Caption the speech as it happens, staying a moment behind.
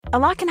A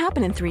lot can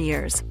happen in 3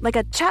 years, like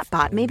a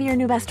chatbot may be your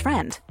new best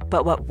friend.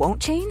 But what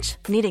won't change?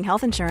 Needing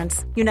health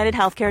insurance. United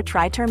Healthcare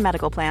Tri-Term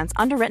Medical Plans,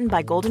 underwritten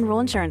by Golden Rule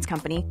Insurance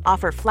Company,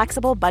 offer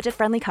flexible,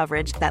 budget-friendly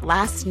coverage that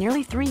lasts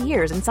nearly 3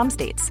 years in some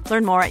states.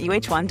 Learn more at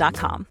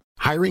uh1.com.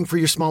 Hiring for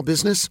your small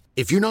business?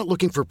 If you're not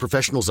looking for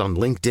professionals on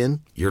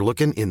LinkedIn, you're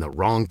looking in the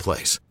wrong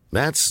place.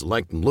 That's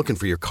like looking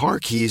for your car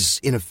keys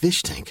in a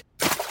fish tank.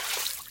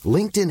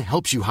 LinkedIn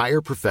helps you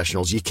hire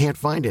professionals you can't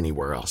find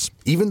anywhere else,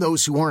 even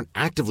those who aren't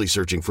actively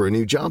searching for a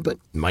new job but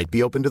might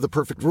be open to the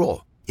perfect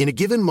role. In a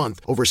given month,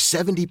 over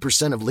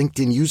 70% of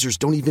LinkedIn users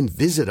don't even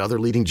visit other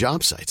leading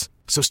job sites.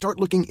 So start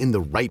looking in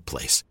the right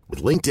place.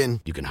 With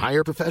LinkedIn, you can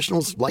hire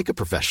professionals like a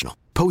professional.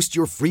 Post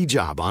your free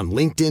job on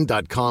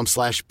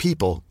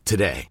linkedin.com/people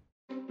today.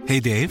 Hey,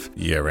 Dave.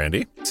 Yeah,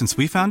 Randy. Since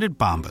we founded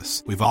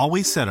Bombas, we've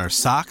always said our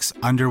socks,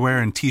 underwear,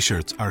 and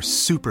T-shirts are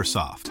super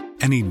soft.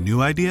 Any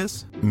new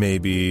ideas?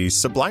 Maybe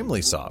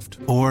sublimely soft.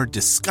 Or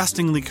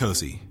disgustingly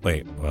cozy.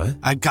 Wait, what?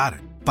 I got it.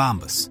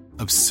 Bombas.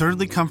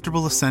 Absurdly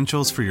comfortable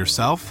essentials for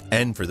yourself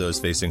and for those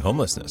facing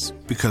homelessness.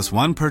 Because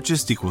one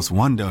purchased equals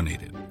one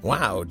donated.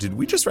 Wow, did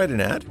we just write an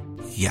ad?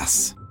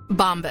 Yes.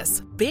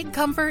 Bombas. Big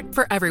comfort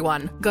for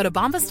everyone. Go to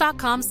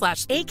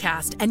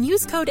bombas.com/ACAST and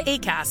use code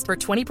ACAST for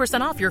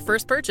 20% off your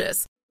first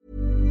purchase.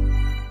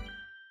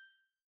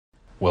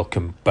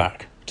 Welcome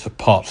back to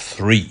part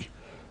 3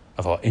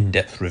 of our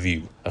in-depth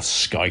review of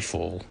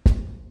Skyfall.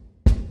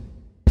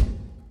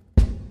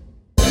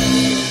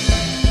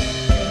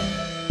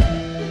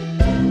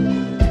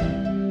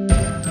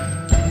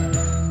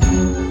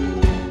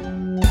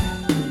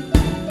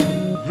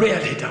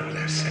 Really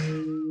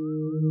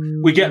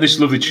 007. We get this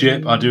lovely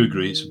ship. I do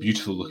agree, it's a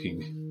beautiful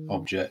looking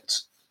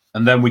object.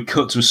 And then we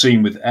cut to a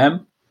scene with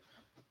M,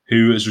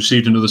 who has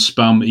received another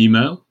spam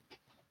email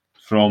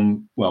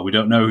from, well, we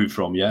don't know who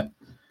from yet.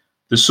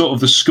 There's sort of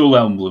the skull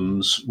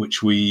emblems,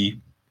 which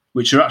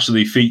are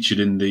actually featured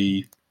in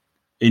the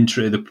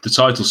intro, the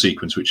title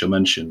sequence, which I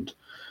mentioned.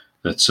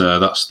 That's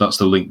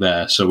the link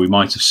there. So we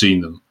might have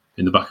seen them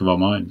in the back of our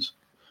minds.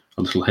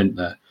 A little hint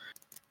there.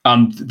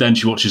 And then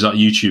she watches that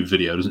YouTube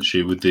video, doesn't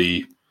she, with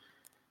the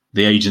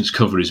agent's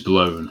cover is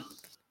blown.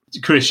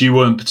 Chris, you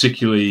weren't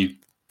particularly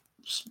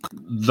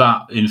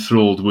that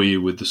enthralled, were you,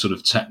 with the sort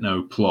of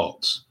techno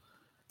plot?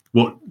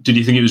 What did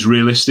you think it was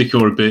realistic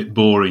or a bit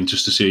boring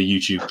just to see a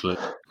YouTube clip?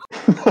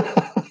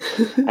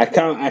 I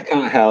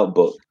can't help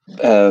but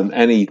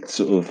any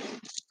sort of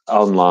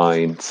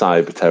online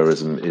cyber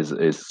terrorism is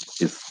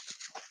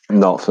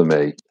not for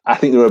me. I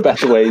think there are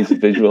better ways of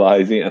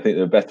visualizing it. I think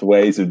there are better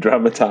ways of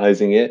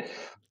dramatizing it.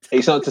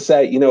 It's not to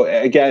say,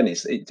 again,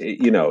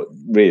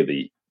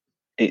 really,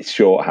 it's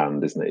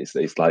shorthand, isn't it?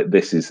 It's like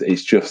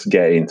it's just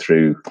getting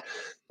through.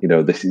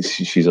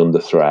 She's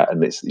under threat,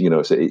 and it's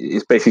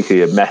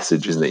basically a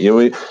message, isn't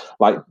it?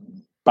 Like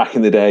back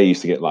in the day, you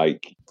used to get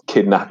like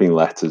kidnapping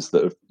letters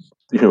that have,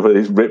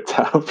 it's ripped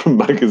out from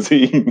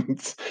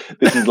magazines.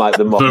 This is like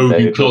the modern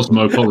day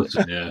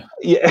Cosmopolitan, yeah.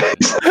 Yeah,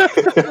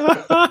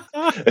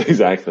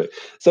 exactly.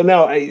 So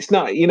no, it's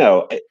not.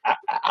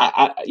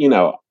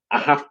 I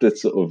have to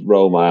sort of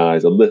roll my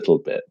eyes a little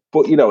bit,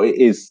 but it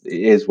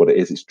is what it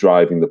is. It's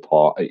driving the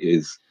plot. It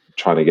is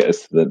trying to get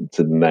us to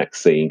the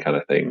next scene, kind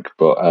of thing.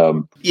 But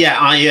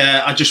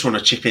I just want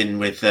to chip in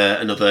with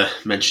another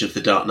mention of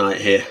The Dark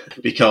Knight here,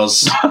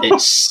 because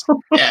it's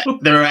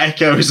there are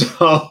echoes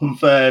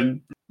of the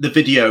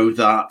video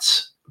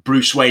that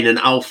Bruce Wayne and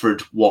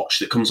Alfred watch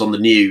that comes on the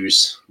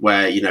news,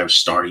 where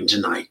starting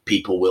tonight,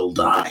 people will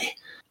die.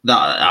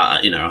 That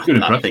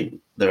I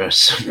think there are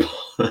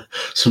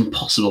some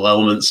possible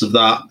elements of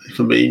that, if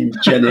I'm being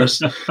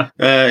generous,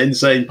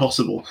 insane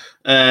possible.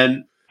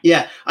 I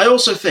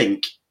also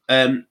think,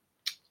 don't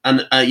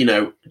want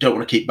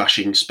to keep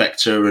bashing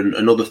Spectre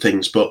and other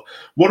things, but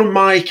one of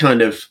my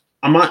kind of,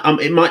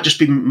 it might just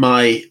be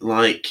my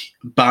like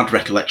bad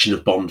recollection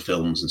of Bond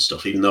films and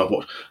stuff, even though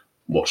I've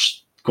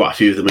watched quite a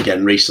few of them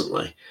again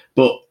recently,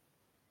 but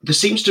there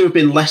seems to have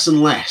been less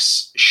and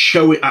less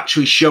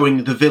actually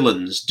showing the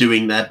villains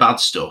doing their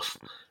bad stuff,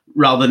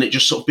 rather than it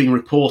just sort of being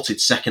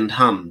reported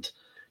secondhand.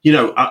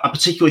 I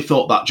particularly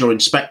thought that during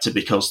Spectre,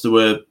 because there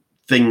were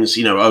things,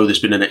 there's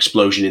been an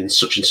explosion in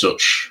such and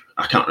such,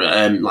 I can't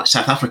like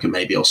South Africa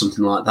maybe, or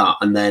something like that,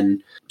 and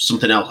then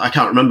something else, I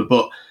can't remember,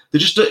 but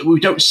we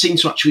don't seem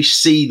to actually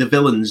see the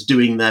villains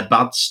doing their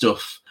bad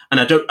stuff. And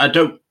I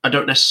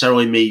don't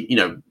necessarily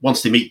mean,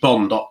 once they meet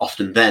Bond,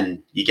 often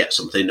then you get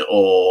something,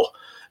 or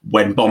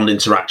when Bond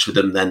interacts with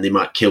them, then they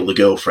might kill the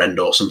girlfriend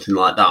or something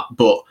like that.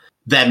 But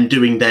them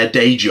doing their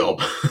day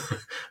job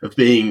of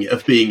being a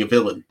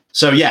villain.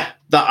 So yeah,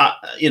 that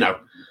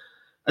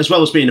as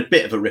well as being a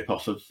bit of a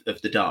rip-off of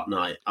The Dark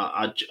Knight,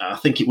 I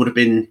think it would have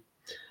been.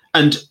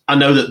 And I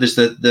know that there's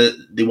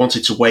they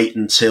wanted to wait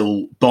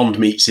until Bond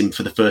meets him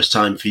for the first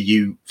time for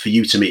you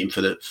to meet him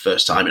for the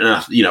first time, and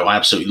I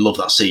absolutely love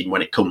that scene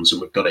when it comes,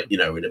 and we've got it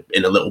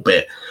in a little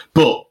bit.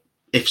 But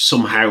if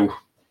somehow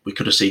we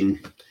could have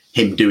seen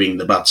him doing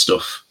the bad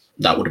stuff,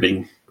 that would have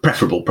been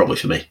preferable, probably,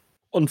 for me.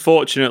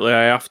 Unfortunately,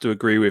 I have to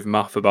agree with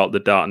Math about the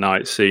Dark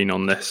Knight scene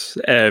on this.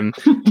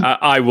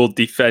 I will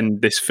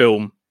defend this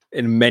film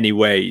in many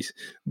ways,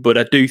 but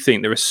I do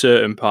think there are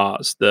certain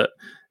parts that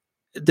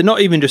they're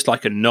not even just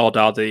like a nod,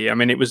 are they? I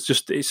mean,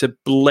 it's a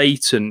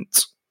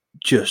blatant,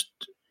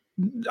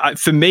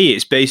 for me,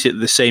 it's basically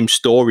the same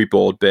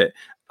storyboard bit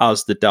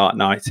as the Dark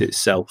Knight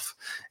itself,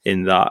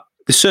 in that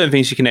there's certain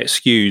things you can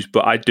excuse,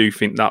 but I do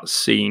think that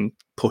scene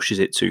pushes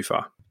it too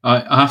far.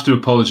 I have to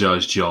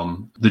apologise,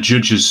 John. The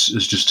judge has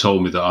just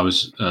told me that I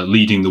was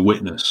leading the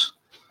witness,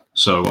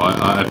 so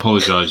I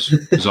apologise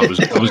because I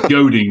was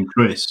goading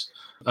Chris.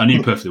 I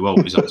knew perfectly well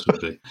what his answer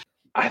would be.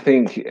 I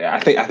think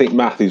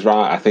Matthew's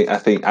right. I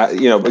think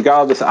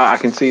regardless, I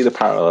can see the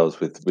parallels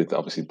with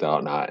obviously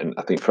Dark Knight, and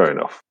I think fair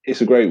enough.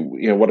 It's a great,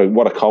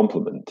 what a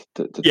compliment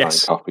to try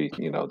and copy,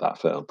 that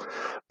film.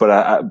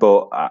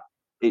 But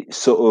it's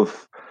sort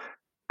of,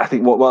 I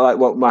think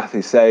what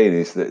Matthew's saying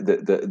is that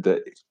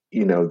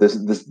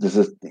there's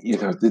a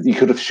you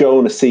could have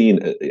shown a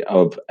scene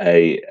of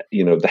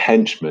the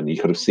henchman. You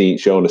could have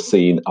shown a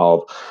scene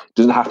of, it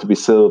doesn't have to be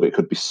Silva. It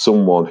could be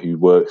someone who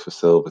works for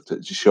Silva,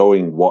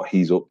 showing what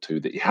he's up to.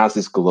 That he has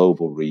this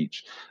global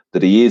reach.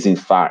 That he is in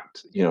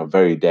fact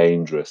very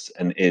dangerous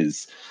and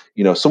is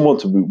someone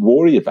to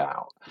worry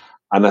about.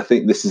 And I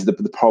think this is the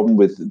problem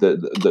with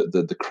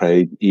the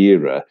Craig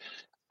era.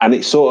 And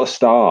it sort of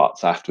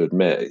starts, I have to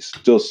admit, it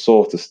does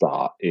sort of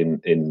start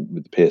in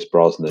with Pierce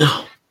Brosnan.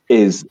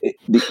 Is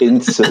the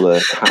insular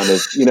kind of,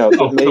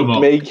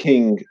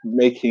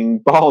 making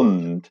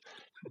Bond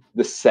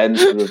the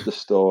center of the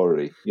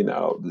story,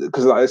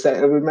 because like I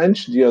said, we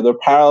mentioned, there are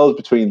parallels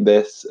between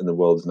this and The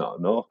World Is Not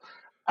Enough.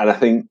 And I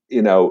think,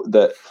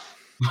 that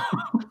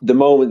the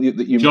moment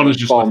that you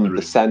make Bond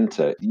the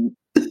center,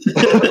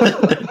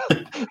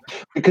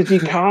 because you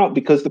can't,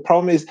 because the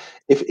problem is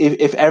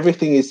if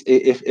everything is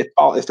if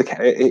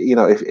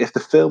the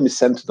film is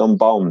centered on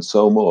Bond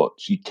so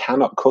much, you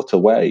cannot cut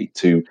away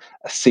to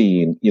a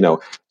scene.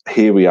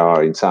 Here we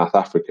are in South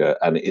Africa,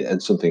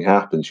 and something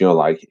happens.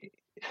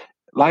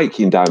 Like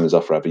in Diamonds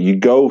Are Forever, you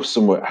go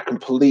somewhere, a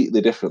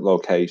completely different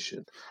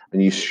location,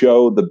 and you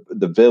show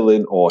the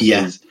villain or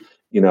his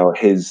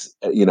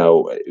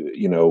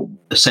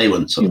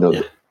assailants.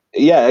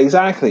 Yeah,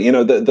 exactly.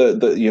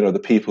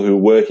 The people who are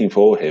working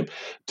for him,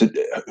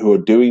 who are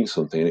doing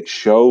something, and it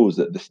shows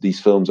that these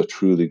films are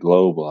truly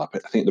global. I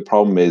think the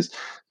problem is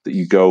that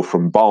you go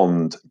from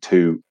Bond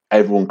to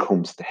everyone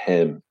comes to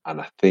him,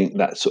 and I think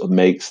that sort of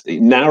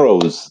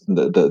narrows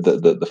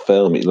the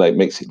film. It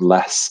makes it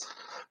less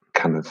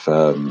kind of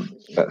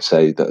let's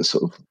say that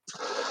sort of,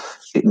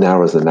 it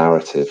narrows the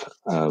narrative.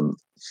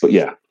 But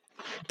yeah,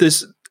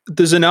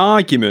 There's an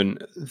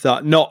argument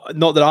that not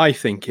that I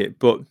think it,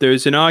 but there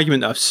is an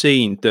argument that I've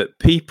seen that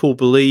people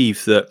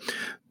believe that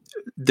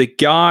the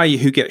guy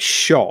who gets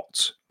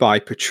shot by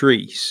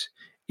Patrice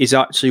is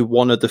actually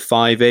one of the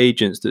 5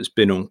 agents that's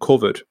been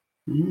uncovered,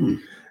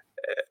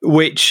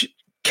 which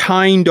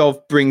kind of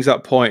brings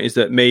that point, is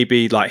that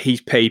maybe like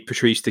he's paid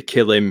Patrice to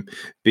kill him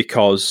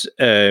because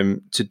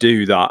to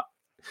do that.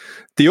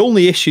 The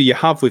only issue you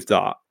have with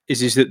that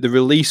is that the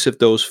release of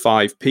those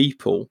 5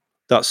 people,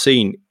 that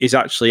scene, is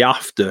actually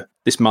after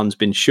this man's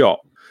been shot.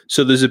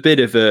 So there's a bit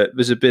of a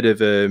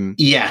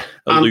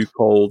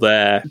loophole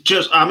there.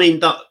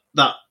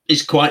 That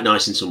is quite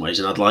nice in some ways,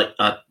 and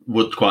I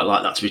would quite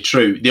like that to be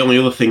true. The only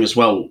other thing as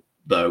well,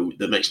 though,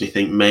 that makes me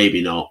think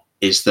maybe not,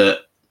 is that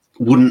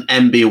wouldn't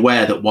M be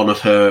aware that one of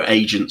her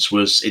agents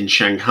was in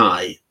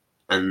Shanghai,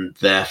 and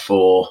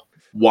therefore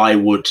why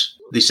would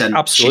she send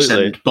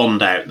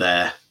Bond out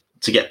there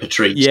to get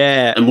Patrice?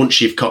 Yeah, and wouldn't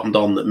she have cottoned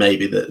on that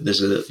maybe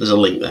there's a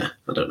link there?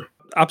 I don't know.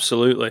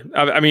 Absolutely.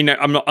 I mean,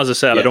 I'm not, as I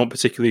said, I don't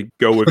particularly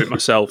go with it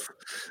myself,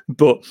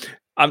 but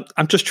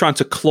I'm just trying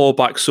to claw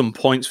back some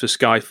points for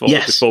Skyfall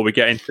before we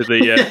get into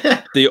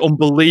the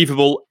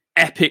unbelievable,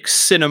 epic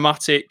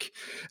cinematic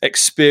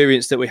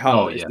experience that we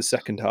have in the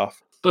second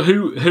half. But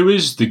who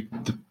is the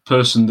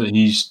person that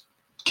he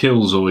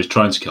kills or is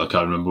trying to kill? I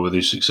can't remember whether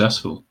he's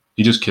successful.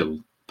 He does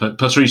kill.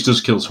 Patrice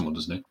does kill someone,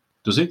 doesn't he?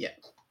 Does he?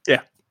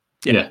 Yeah.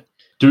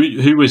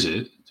 Who is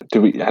it?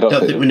 I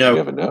don't think we know. We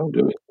ever know,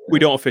 do we? We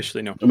don't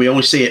officially know. And we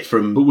only see it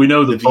from... But we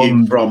know that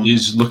Bond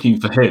is looking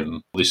for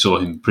him. They saw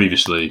him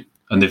previously,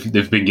 and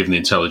they've been given the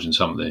intelligence,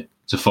 haven't they,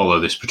 to follow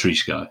this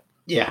Patrice guy.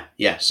 Yeah.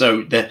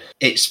 So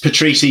it's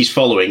Patrice he's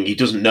following. He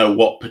doesn't know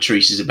what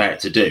Patrice is about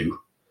to do.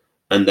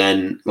 And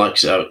then,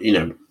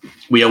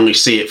 we only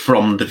see it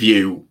from the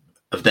view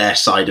of their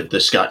side of the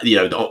sky,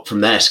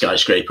 from their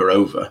skyscraper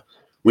over.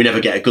 We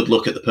never get a good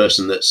look at the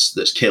person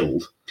that's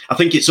killed. I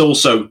think it's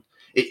also...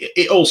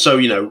 It also,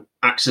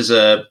 acts as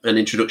an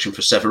introduction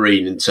for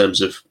Severine in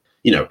terms of,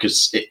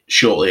 because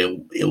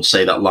shortly he'll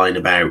say that line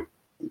about,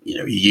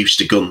 you're used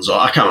to guns, or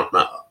I can't,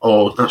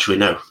 or actually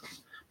no,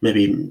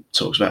 maybe he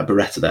talks about a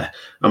Beretta there.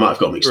 I might have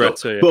got mixed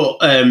up. Yeah. But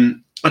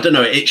I don't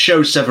know, it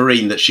shows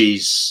Severine that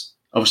she's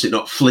obviously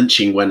not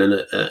flinching when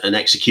an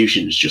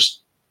execution is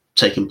just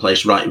taking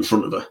place right in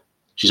front of her.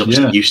 She's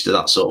obviously used to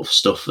that sort of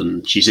stuff,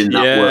 and she's in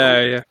that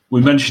world. Yeah. We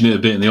mentioned it a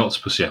bit in the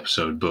Octopussy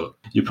episode, but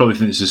you probably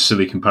think it's a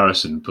silly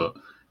comparison, but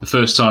the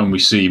first time we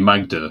see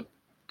Magda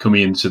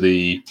coming into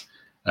the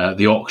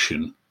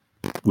auction,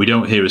 we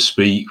don't hear her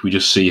speak. We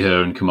just see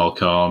her and Kamal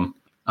Khan,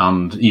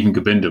 and even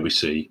Gobinder we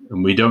see,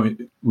 and we don't.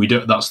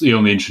 That's the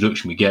only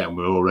introduction we get, and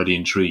we're already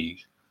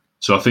intrigued.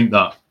 So I think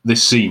that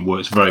this scene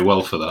works very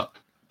well for that,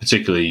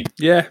 particularly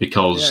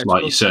because,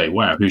 like you say,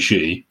 wow, who's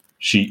she?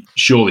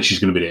 Surely she's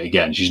going to be it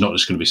again. She's not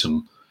just going to be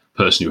some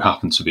person who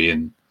happened to be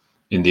in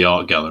the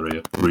art gallery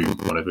or room,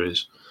 whatever it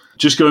is.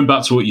 Just going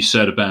back to what you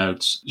said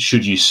about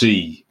should you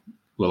see?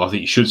 Well, I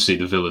think you should see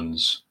the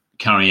villains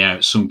carrying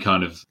out some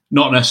kind of,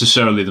 not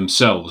necessarily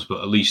themselves,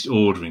 but at least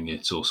ordering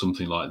it or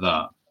something like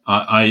that.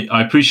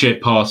 I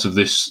appreciate part of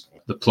this.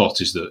 The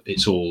plot is that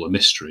it's all a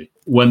mystery.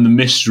 When the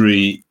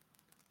mystery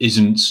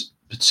isn't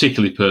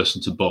particularly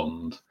personal to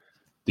Bond,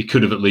 they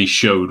could have at least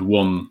showed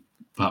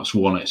perhaps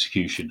one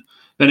execution.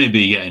 Then it'd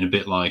be getting a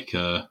bit like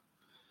I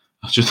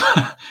just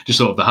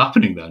thought of The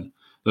Happening. Then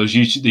the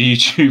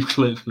YouTube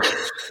clip.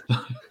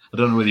 I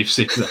don't know whether you've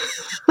seen that.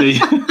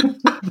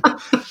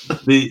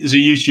 There's a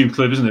YouTube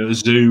clip, isn't there? A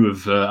zoo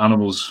of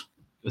animals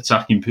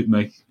attacking.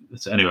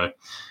 Anyway,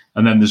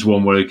 and then there's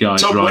one where a guy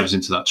drives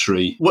into that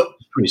tree.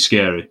 It's pretty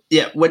scary.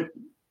 Yeah,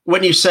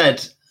 when you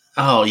said,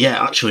 "Oh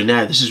yeah," actually,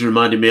 now this is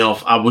reminding me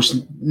of. I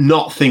was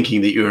not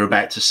thinking that you were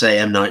about to say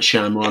M. Night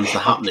Shyamalan's The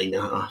Happening.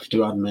 I have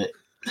to admit.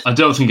 I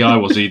don't think I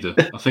was either.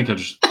 I think that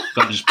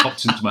just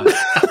popped into my head.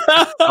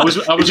 I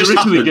was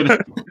originally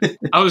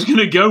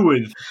gonna go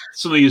with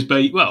something as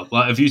big, well,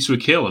 like A View to a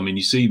Kill. I mean,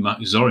 you see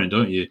Max Zorin,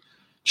 don't you,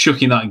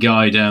 chucking that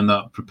guy down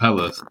that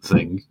propeller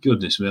thing?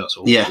 Goodness me, that's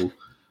awful. Yeah.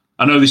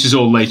 I know this is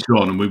all later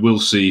on, and we will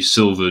see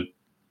Silva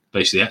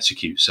basically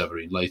execute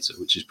Severin later,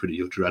 which is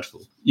pretty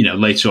dreadful. You know,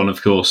 later on,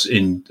 of course,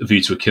 in A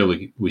View to a Kill,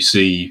 we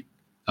see.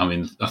 I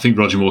mean, I think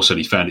Roger Moore said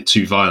he found it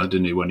too violent,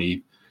 didn't he, when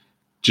he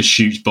just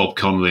shoots Bob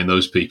Connolly and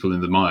those people in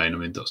the mine. I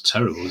mean, that's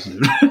terrible, isn't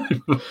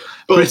it?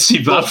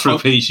 Pretty bad for a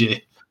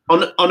PG.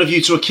 On A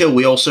View to a Kill,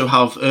 we also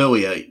have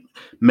earlier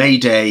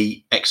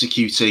Mayday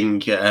executing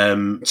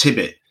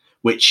Tibbet,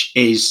 which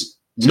is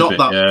not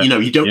that,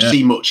 you don't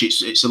see much.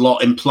 It's a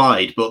lot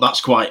implied, but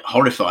that's quite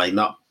horrifying,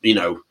 that,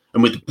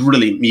 and with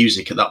brilliant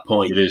music at that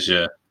point. It is,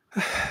 yeah.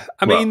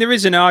 I mean, there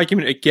is an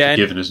argument again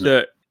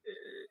that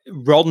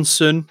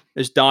Ronson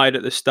has died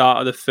at the start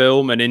of the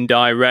film, and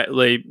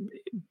indirectly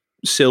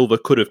Silva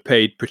could have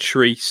paid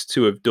Patrice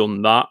to have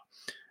done that.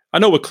 I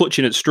know we're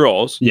clutching at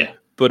straws,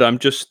 but I'm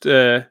just...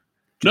 No,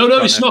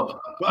 it's not.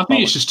 I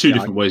think it's just two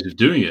different ways of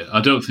doing it.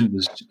 I don't think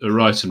there's a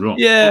right and wrong.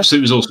 Yeah. Obviously,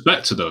 it was all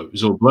Spectre, though. It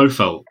was all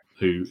Blofeld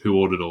who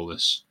ordered all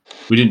this.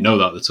 We didn't know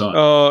that at the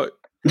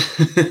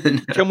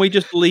time. Can we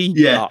just leave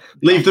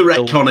leave the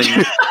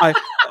retconning?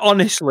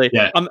 Honestly,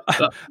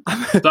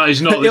 that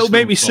is not... It'll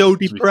make me so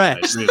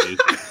depressed.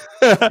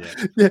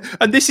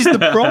 And this is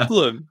the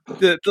problem.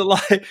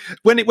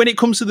 When it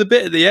comes to the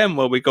bit at the end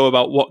where we go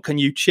about what can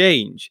you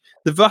change,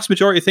 the vast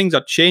majority of things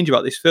I'd change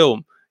about this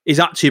film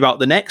is actually about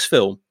the next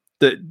film.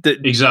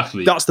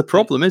 Exactly. That's the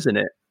problem, isn't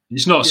it?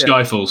 It's not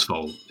Skyfall's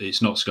fault.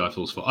 It's not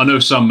Skyfall's fault. I know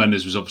Sam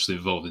Mendes was obviously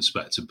involved in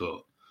Spectre,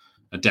 but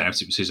I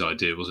doubt it was his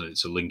idea, wasn't it,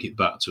 to link it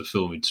back to a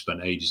film he'd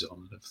spent ages on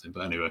and everything.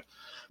 But anyway,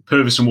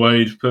 Purvis and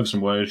Wade.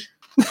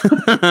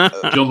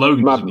 John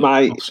Logan.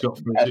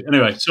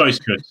 Anyway, sorry,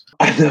 Chris.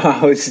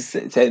 I was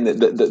just saying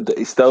that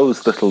it's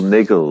those little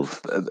niggles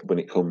when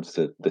it comes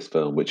to this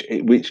film, which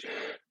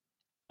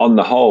on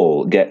the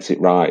whole gets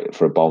it right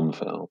for a Bond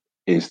film.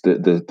 Is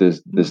that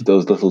there's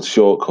those little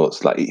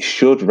shortcuts, like it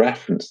should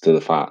reference to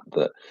the fact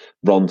that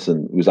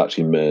Ronson was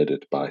actually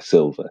murdered by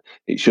Silva.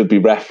 It should be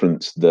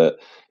referenced that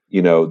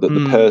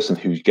the person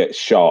who gets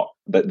shot,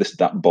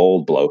 that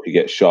bald bloke who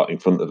gets shot in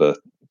front of a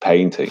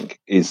painting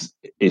is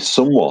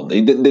someone.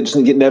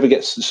 It never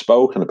gets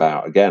spoken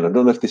about again. I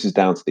don't know if this is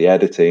down to the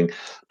editing,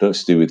 I don't know if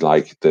it's to do with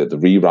like the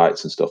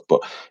rewrites and stuff,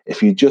 but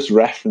if you just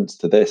reference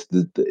to this,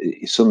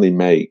 it suddenly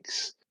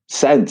makes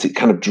sense. It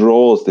kind of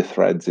draws the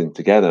threads in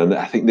together, and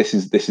I think this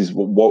is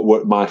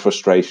what my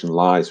frustration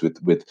lies with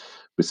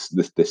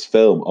this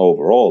film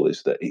overall,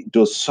 is that it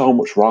does so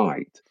much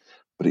right,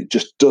 but it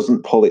just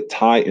doesn't pull it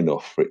tight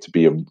enough for it to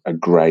be a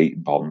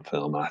great Bond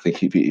film. And I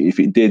think if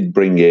it did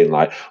bring in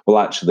like, well,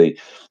 actually,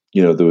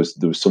 there was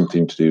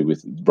something to do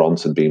with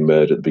Ronson being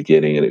murdered at the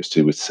beginning, and it was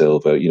to do with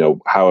Silva,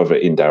 however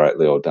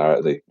indirectly or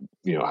directly,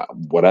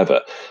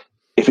 whatever.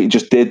 If it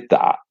just did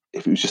that,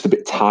 if it was just a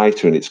bit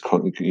tighter in its,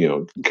 kind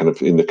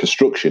of in the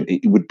construction,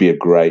 it would be a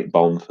great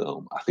Bond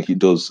film. I think it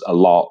does a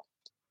lot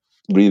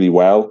really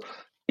well.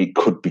 It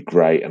could be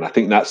great, and I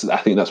think that's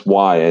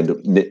why I end up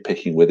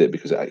nitpicking with it,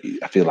 because I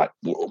feel like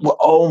we're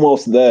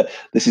almost there.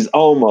 This is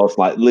almost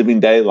like Living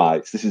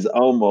Daylights. This is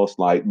almost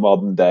like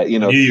modern day. You're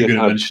going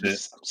to mention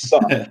it. So,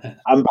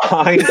 I'm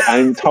behind.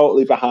 I'm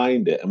totally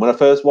behind it. And when I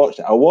first watched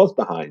it, I was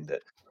behind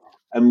it.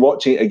 And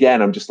watching it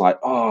again, I'm just like,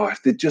 oh,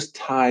 if they just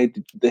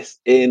tied this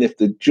in, if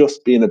they're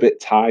just being a bit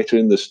tighter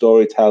in the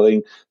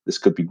storytelling, this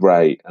could be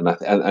great. And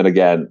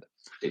again,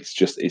 it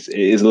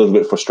is a little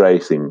bit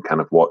frustrating kind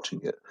of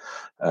watching it,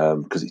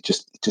 because it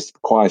just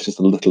requires just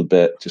a little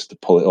bit just to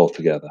pull it all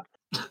together.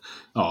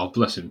 Oh,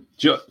 bless him.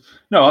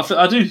 No,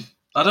 I do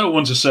I don't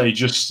want to say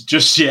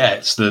just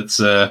yet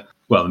that,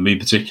 well, me in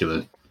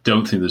particular,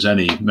 don't think there's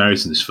any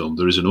merit in this film.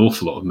 There is an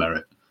awful lot of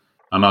merit.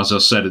 And as I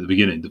said at the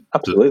beginning,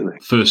 the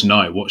first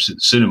night I watched it at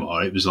the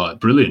cinema, it was like,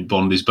 brilliant,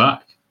 Bond is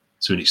back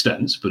to an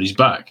extent, but he's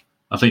back.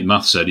 I think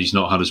Matt said he's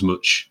not had as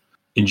much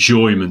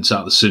enjoyment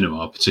at the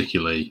cinema,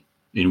 particularly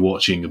in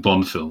watching a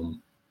Bond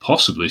film,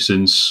 possibly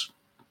since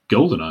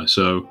GoldenEye.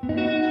 So,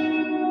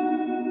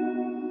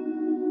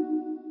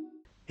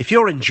 if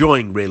you're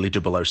enjoying Really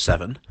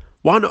 007,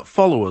 why not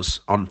follow us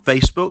on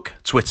Facebook,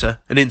 Twitter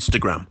and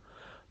Instagram?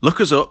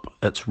 Look us up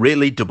at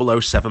Really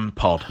 007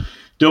 Pod.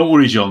 Don't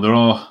worry, John, there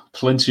are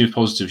plenty of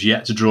positives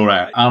yet to draw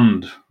out,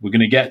 and we're going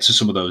to get to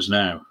some of those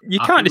now. You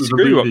can't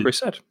disagree with what Chris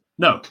said.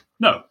 No.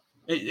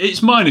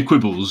 It's minor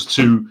quibbles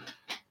to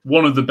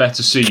one of the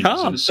better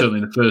scenes, certainly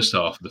in the first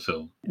half of the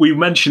film. We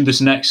mentioned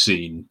this next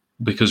scene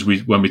because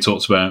when we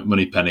talked about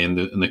Moneypenny and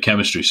the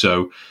chemistry,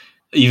 so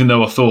even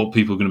though I thought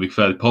people were going to be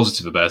fairly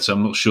positive about it,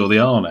 I'm not sure they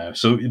are now.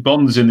 So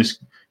Bond's in this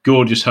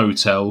gorgeous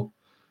hotel,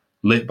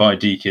 lit by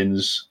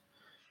deacons,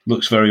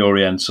 looks very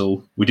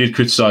oriental. We did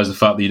criticise the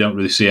fact that you don't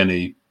really see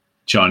any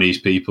Chinese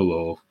people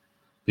or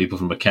people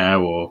from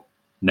Macau or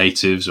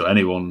natives or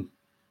anyone,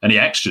 any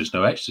extras,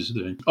 no extras.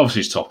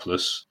 Obviously, it's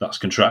topless. That's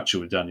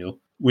contractual with Daniel.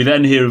 We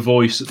then hear a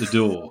voice at the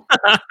door.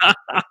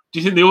 Do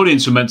you think the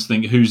audience were meant to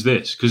think, who's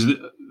this? Because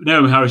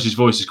Naomi Harris's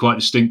voice is quite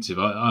distinctive.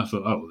 I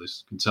thought, oh,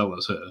 this can tell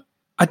that's her.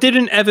 I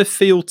didn't ever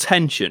feel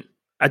tension.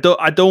 I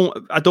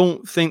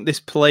don't think this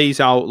plays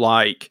out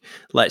like,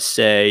 let's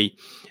say,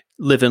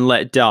 Live and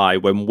Let Die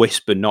when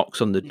Whisper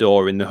knocks on the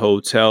door in the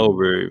hotel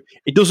room.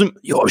 It doesn't.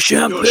 Your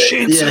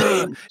champagne.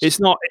 Yeah. It's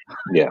not.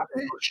 Yeah.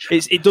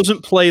 It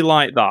doesn't play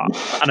like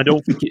that, and I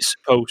don't think it's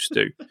supposed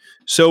to.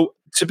 So,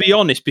 to be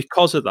honest,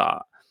 because of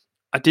that,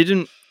 I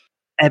didn't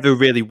ever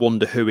really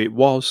wonder who it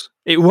was.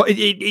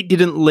 It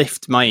didn't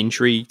lift my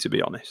intrigue, to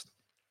be honest.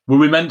 Were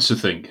we meant to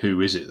think,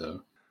 who is it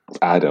though?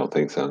 I don't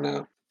think so.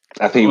 No,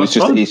 I think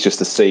it's just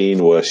a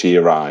scene where she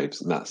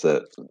arrives and that's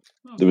it.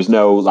 There was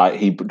no, like,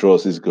 he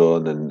draws his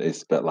gun and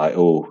it's a bit like,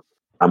 oh,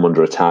 I'm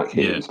under attack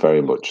here. Yeah. It's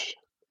very much,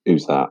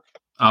 who's that?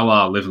 A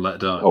la Live and Let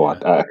Die. Oh,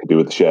 yeah. I could do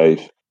with the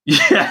shave.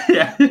 Yeah.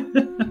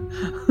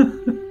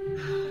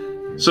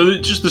 So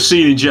just the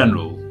scene in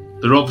general,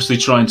 they're obviously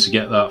trying to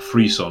get that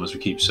frisson, as we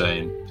keep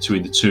saying,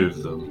 between the two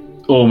of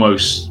them.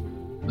 Almost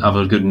have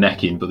a good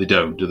necking, but they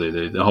don't, do they?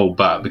 They hold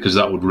back because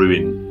that would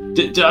ruin...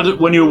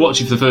 When you were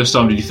watching for the first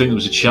time, did you think there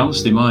was a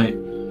chance they might...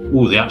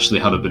 Oh, they actually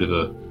had a bit of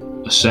a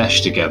sesh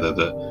together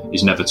that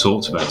is never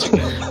talked about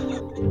again.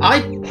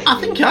 I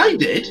think I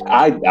did.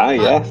 I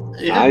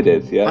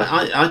did.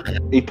 Yeah.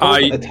 He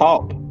pulled at the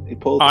top.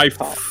 I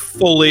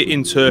fully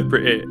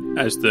interpret it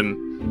as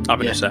them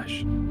having a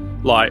sesh.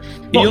 Like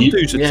he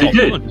undoes a top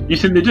one. You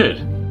think they did?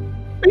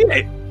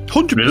 Yeah,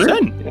 100%.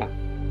 Really? Yeah.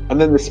 And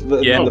then this.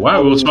 Oh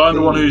wow! We'll find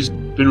the one who's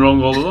been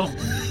wrong all along.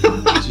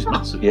 This is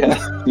massive. Yeah.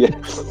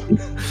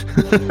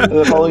 And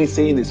the following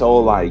scene, it's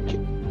all like.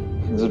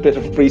 There's a bit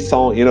of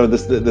frisson, you know.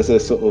 There's a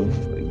sort of,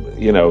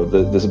 you know,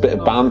 there's a bit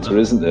of banter,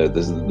 isn't there?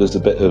 There's a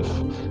bit of,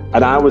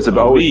 and I was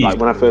always like,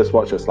 when I first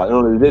watched it, I was like,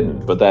 no, they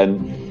didn't. But then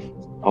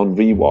on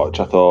rewatch,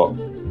 I thought,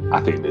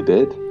 I think they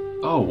did.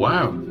 Oh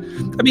wow!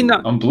 I mean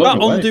that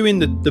undoing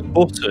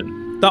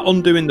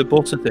the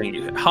button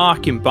thing,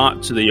 harking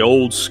back to the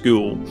old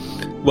school.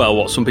 Well,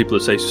 what some people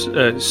would say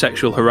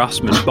sexual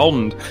harassment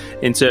Bond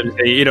in terms of,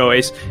 you know,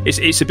 it's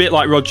a bit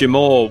like Roger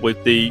Moore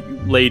with the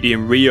lady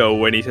in Rio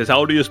when he says,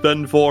 "How do you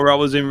spend 4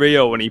 hours in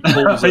Rio?" and he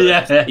pulls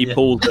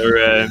pulls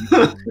her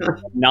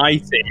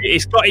night.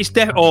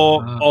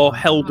 Or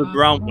Helder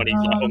Brandt when he's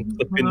like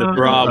unclipping the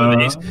bra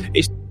with it.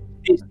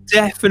 It's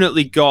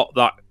definitely got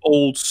that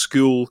old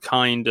school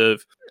kind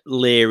of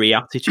leery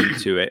attitude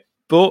to it,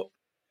 but.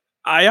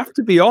 I have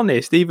to be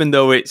honest, even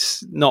though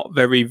it's not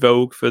very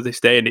vogue for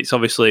this day, and it's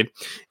obviously,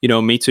 you know,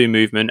 Me Too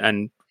movement,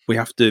 and we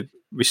have to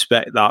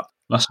respect that.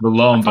 Massive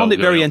alarm. I found it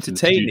very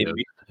entertaining.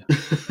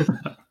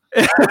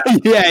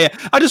 Yeah.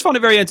 I just found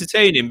it very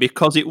entertaining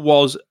because it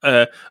was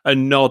a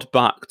nod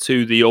back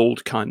to the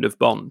old kind of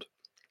Bond,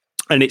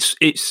 and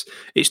it's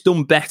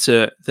done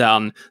better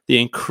than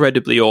the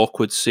incredibly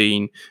awkward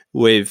scene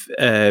with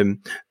Luciana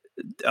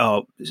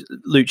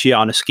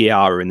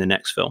Sciarra in the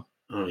next film.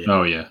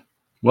 Oh yeah.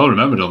 Well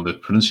remembered on the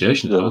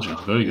pronunciation,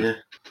 very good.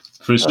 Yeah.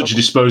 For such a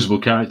disposable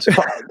character.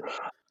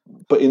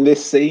 But in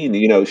this scene,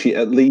 you know, she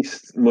at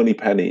least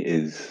Moneypenny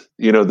is,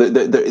 you know,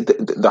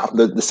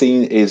 the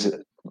scene is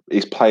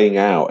playing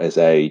out as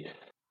a,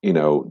 you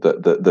know,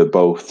 that they're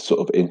both sort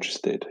of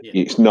interested.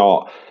 Yeah. It's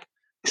not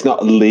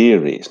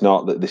leery. It's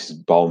not that this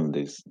Bond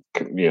is,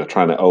 you know,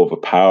 trying to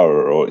overpower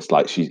her, or it's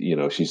like she's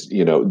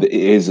it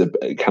is a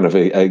kind of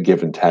a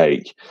give and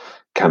take.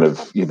 Kind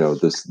of, you know,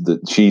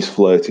 she's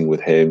flirting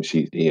with him,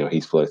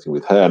 he's flirting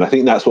with her, and I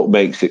think that's what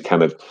makes it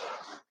kind of,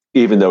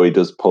 even though he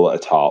does pull at a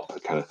top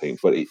kind of thing,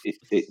 but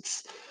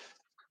it's,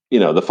 you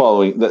know, the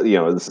following, you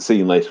know, there's a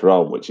scene later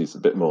on which is a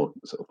bit more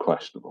sort of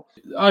questionable.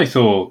 I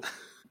thought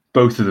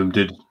both of them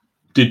did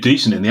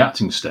decent in the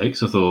acting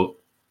stakes. I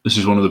thought this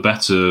is one of the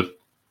better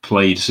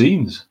played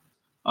scenes.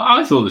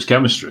 I thought there's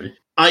chemistry.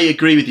 I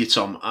agree with you,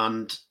 Tom,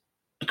 and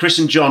Chris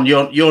and John.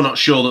 You're not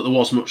sure that there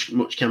was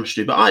much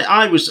chemistry, but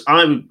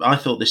I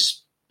thought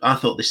this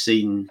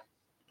scene.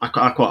 I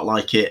quite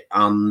like it,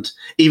 and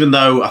even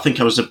though I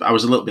think I was a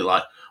little bit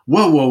like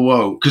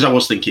whoa, because I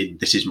was thinking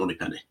this is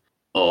Moneypenny,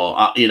 or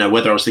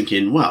whether I was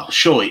thinking, well,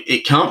 sure,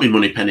 it can't be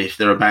Moneypenny if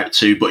they're about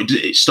to, but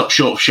it stopped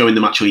short of showing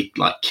them actually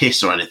like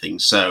kiss or anything.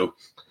 So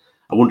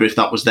I wonder if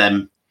that was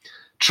them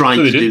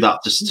trying to do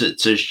that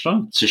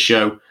to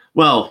show,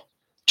 well,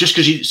 just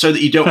because so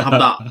that you don't have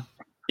that,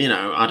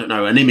 I don't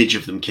know, an image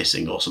of them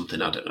kissing or something.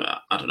 I don't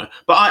know.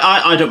 But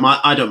I don't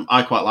mind.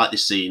 I quite like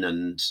this scene,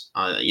 and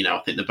I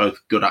think they're both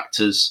good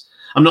actors.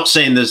 I'm not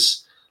saying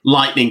there's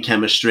lightning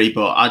chemistry,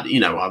 but I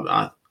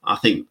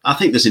think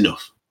there's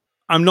enough.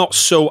 I'm not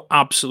so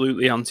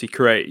absolutely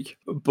anti-Craig,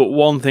 but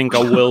one thing I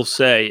will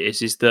say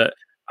is that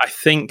I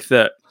think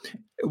that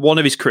one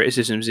of his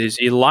criticisms is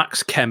he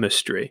lacks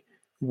chemistry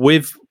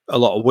with a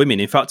lot of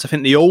women. In fact, I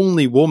think the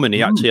only woman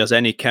he actually has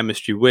any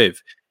chemistry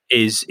with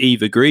is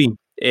Eva Green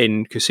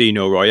in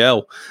Casino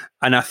Royale.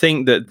 And I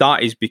think that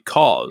is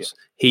because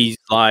he's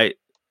like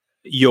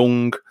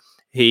young,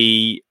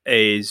 he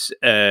is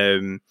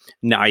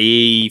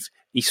naive,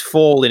 he's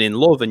falling in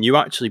love, and you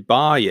actually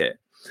buy it.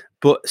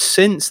 But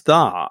since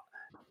that,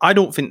 I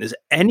don't think there's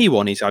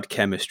anyone he's had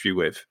chemistry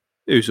with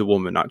who's a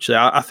woman, actually.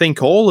 I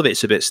think all of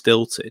it's a bit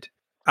stilted.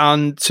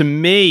 And to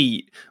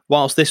me,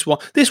 whilst this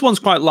one's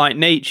quite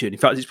light-natured, in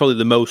fact, it's probably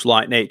the most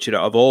light-natured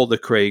out of all the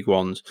Craig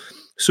ones,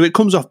 so it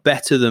comes off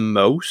better than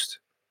most.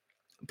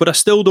 But I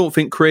still don't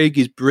think Craig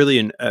is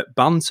brilliant at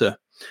banter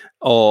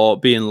or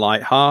being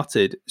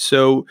light-hearted.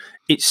 So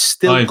it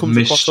still comes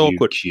across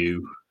awkward.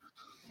 Q.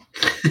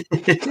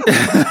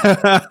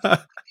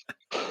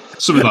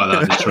 Something like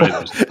that in the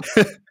trailer.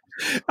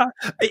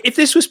 If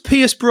this was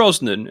Pierce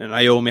Brosnan and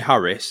Naomi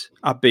Harris,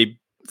 I'd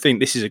think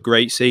this is a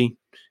great scene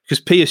because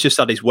Pierce just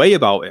had his way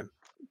about him.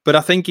 But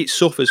I think it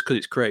suffers because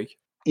it's Craig.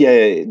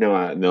 Yeah, no,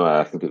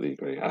 I completely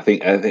agree. I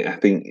think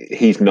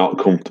he's not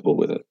comfortable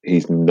with it.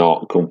 He's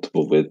not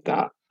comfortable with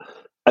that.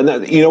 And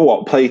that, you know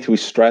what, play to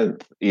his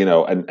strength,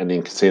 and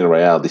in Casino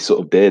Royale they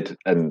sort of did,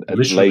 and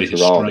later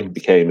on it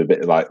became a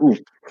bit like, ooh,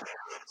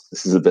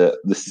 this is a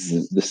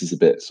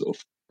bit sort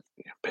of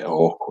a bit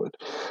awkward.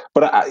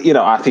 But I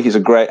think it's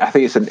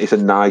it's a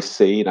nice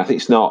scene. I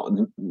think it's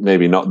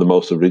maybe not the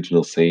most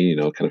original scene,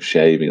 kind of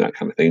shaving, that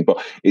kind of thing.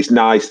 But it's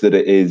nice that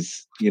it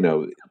is,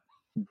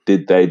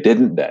 did they,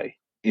 didn't they?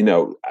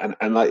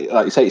 And like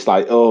you say, it's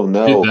like, oh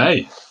no, did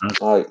they?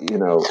 Like,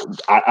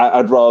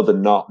 I'd rather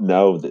not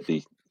know that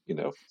they,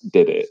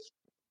 did it.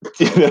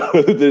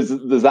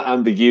 There's that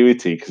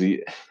ambiguity because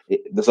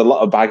there's a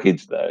lot of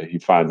baggage there. You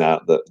find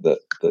out that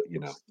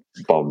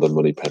Bond and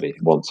Moneypenny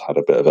once had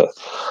a bit of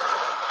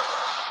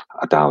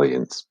a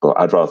dalliance, but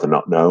I'd rather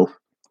not know.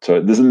 So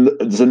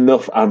there's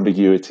enough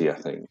ambiguity, I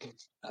think.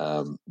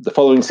 The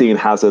following scene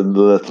has a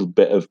little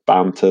bit of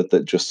banter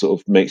that just sort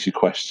of makes you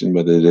question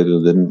whether they did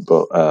or didn't,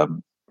 but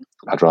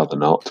I'd rather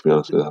not, to be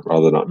honest with you. I'd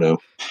rather not know.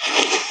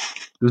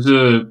 There's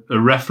a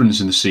reference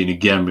in the scene,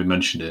 again, we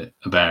mentioned it,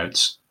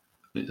 about,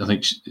 I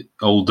think,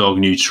 old dog,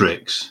 new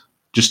tricks,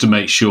 just to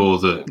make sure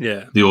that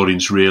the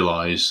audience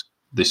realise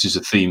this is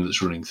a theme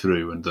that's running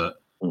through and that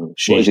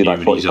she's new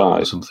and he's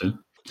old or something.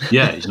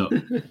 Yeah, he's not.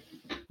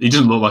 He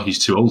doesn't look like he's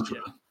too old for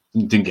her.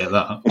 Didn't get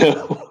that.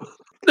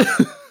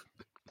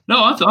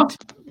 No,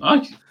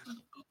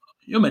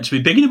 you're meant to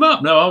be bigging him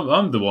up. No,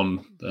 I'm the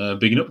one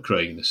bigging up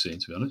Craig in this scene,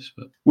 to be honest.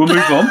 But we'll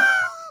move on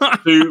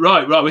to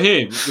right. We're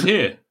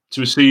here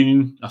to a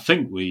scene. I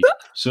think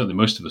certainly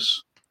most of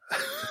us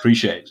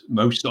appreciate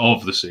most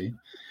of the scene.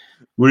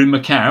 We're in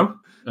Macau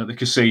at the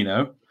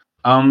casino,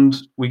 and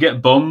we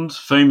get Bond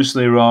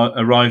famously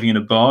arriving in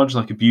a barge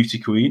like a beauty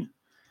queen,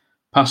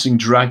 passing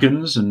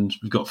dragons, and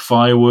we've got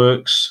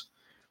fireworks.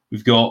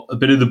 We've got a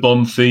bit of the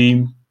Bond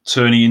theme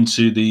turning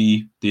into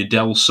the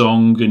Adele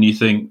song, and you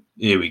think,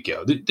 here we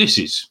go. This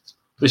is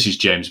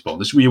James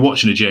Bond. You're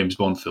watching a James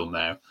Bond film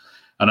now.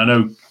 And I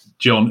know,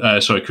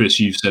 Chris,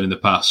 you've said in the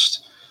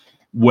past,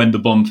 when the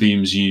Bond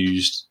theme's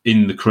used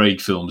in the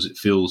Craig films, it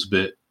feels a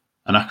bit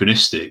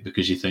anachronistic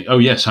because you think, oh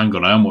yes, hang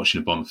on, I am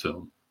watching a Bond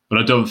film. But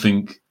I don't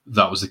think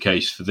that was the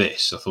case for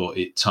this. I thought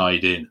it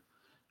tied in.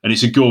 And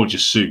it's a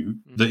gorgeous suit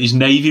that is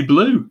navy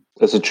blue.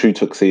 As a true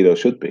tuxedo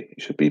should be. It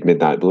should be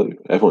midnight blue.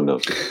 Everyone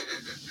knows it.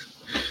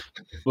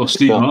 Well,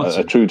 Steve Martin.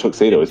 A true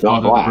tuxedo is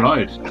not black.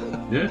 Bride.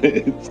 Yeah.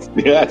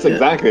 Yes,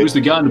 exactly. It was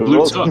the guy in the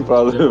blue top.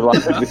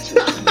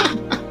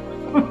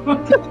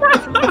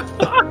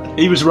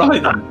 He was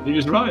right then. He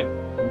was right.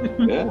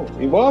 Yeah,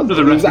 he was.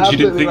 Another reference you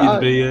didn't think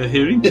you'd be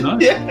hearing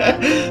tonight. Yeah,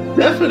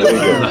 definitely.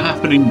 The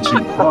happening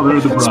to Father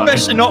of the Bride.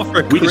 Especially not for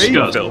a Craig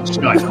film.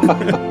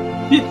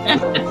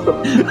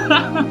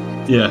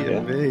 Yeah.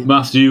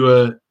 Matthew,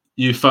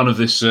 you a fan of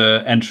this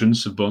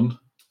entrance of Bond?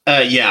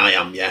 Yeah, I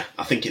am. Yeah,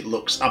 I think it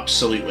looks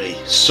absolutely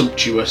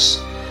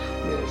sumptuous.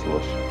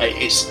 Yeah,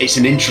 it's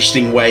an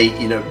interesting way,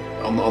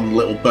 on the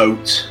little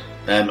boat.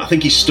 I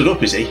think he's stood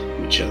up, is he?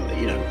 Which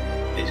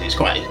it's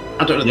quite.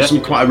 I don't know. There's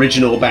something quite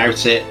original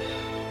about it.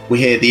 We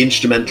hear the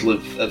instrumental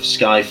of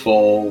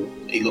Skyfall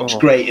He looks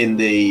great in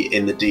the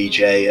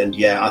DJ, and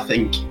yeah, I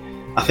think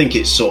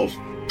it's sort of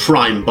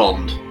prime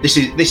Bond. This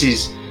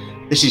is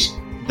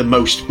the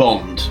most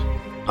Bond,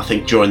 I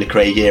think, during the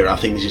Craig era. I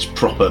think this is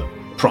proper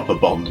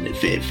Bond, and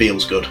it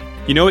feels good.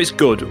 You know, it's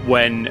good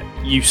when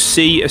you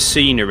see a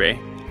scenery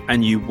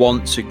and you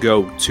want to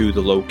go to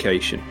the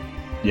location.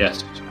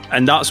 Yes.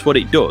 And that's what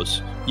it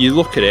does. You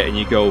look at it and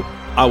you go,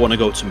 I want to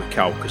go to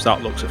Macau because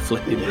that looks a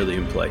flipping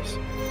brilliant place.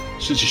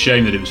 Such a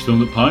shame that it was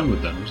filmed at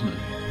Pinewood then, wasn't it?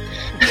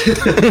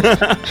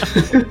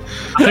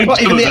 I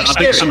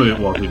think some of it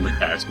was in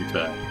Macau, to be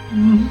fair.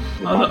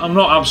 I'm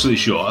not absolutely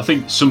sure. I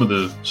think some of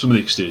the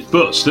exteriors,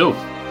 but still,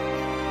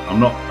 I'm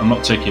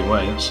not taking it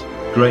away. It's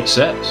great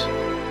sets.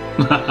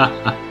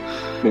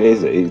 It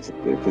is. It's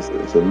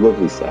a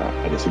lovely set,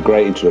 and it's a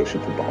great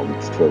introduction for Bond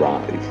to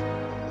arrive.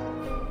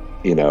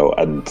 You know,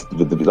 and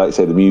like I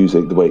say, the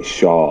music, the way it's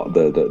shot,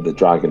 the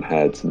dragon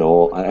heads, and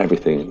all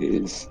everything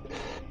is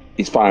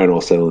firing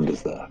all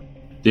cylinders there.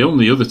 The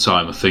only other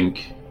time I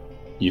think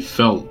you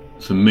felt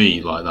for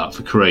me like that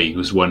for Craig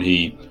was when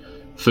he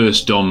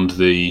first donned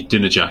the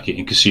dinner jacket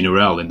in Casino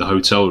Royale in the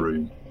hotel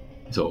room.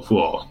 I thought,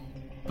 whoa,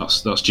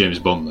 that's James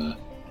Bond there.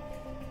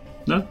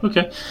 No,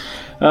 okay.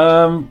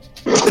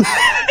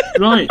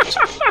 Right.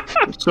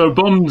 So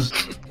Bond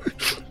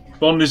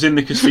is in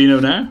the casino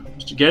now.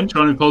 Just again,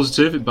 trying to be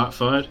positive, it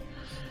backfired.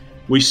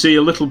 We see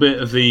a little bit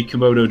of the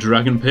Komodo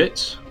Dragon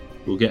Pit.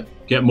 We'll get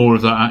more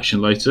of that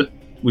action later.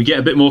 We get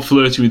a bit more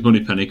flirty with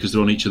Moneypenny because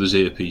they're on each other's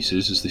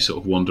earpieces as they sort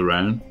of wander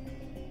around.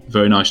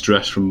 Very nice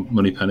dress from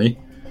Moneypenny.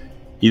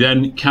 He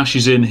then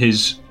cashes in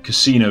his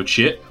casino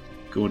chip.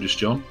 Gorgeous,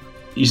 John.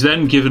 He's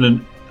then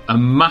given a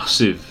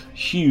massive,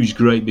 huge,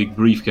 great big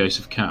briefcase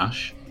of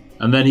cash.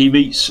 And then he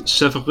meets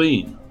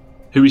Séverine,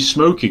 who is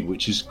smoking,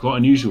 which is quite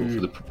unusual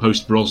for the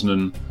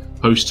post-Brosnan,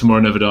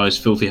 post-Tomorrow Never Dies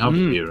Filthy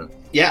Habit era.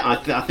 Yeah,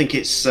 I think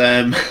it's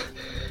a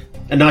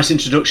nice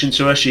introduction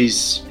to her.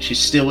 She's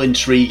still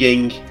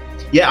intriguing.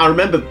 Yeah, I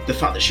remember the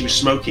fact that she was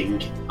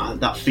smoking.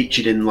 That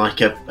featured in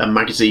like a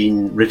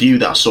magazine review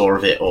that I saw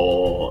of it,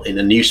 or in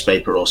a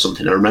newspaper or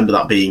something. I remember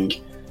that being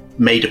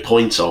made a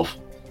point of.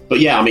 But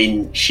yeah, I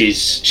mean,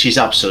 she's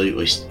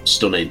absolutely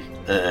stunning.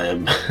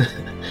 And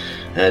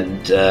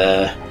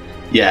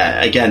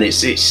yeah, again,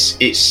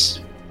 it's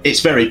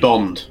very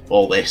Bond,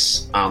 all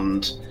this,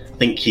 and I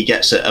think he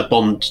gets a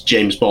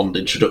James Bond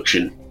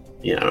introduction.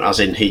 You know, as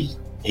in he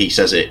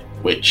says it,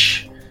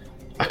 which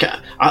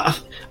I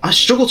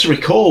struggle to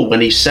recall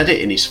when he said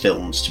it in his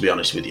films, to be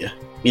honest with you.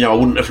 You know, I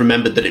wouldn't have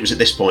remembered that it was at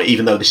this point,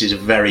 even though this is a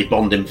very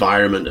Bond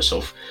environment, a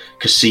sort of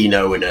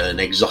casino in an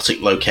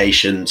exotic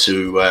location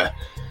to a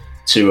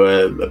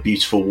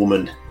beautiful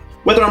woman.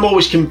 Whether I'm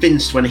always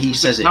convinced when he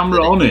says it.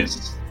 Camera on it.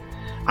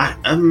 I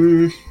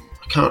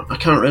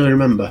can't really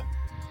remember.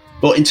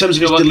 But in terms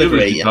of his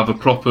delivery, have a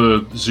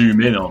proper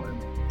zoom in on him.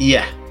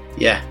 Yeah.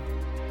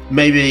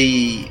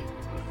 Maybe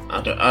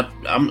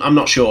I'm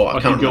not sure.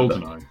 I can't remember.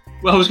 GoldenEye.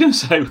 Well, I was going to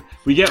say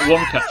we get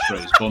one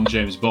catchphrase, Bond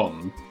James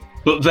Bond,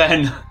 but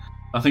then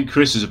I think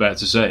Chris is about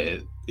to say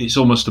it. It's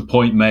almost a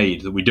point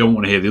made that we don't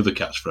want to hear the other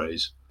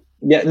catchphrase.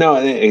 Yeah, no,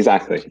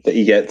 exactly. That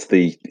he gets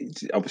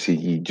obviously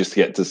you just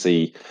get to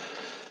see,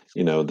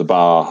 you know, the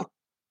bar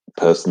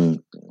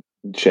person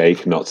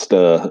shake, not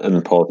stir,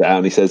 and pulls it out,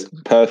 and he says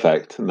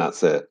perfect, and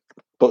that's it.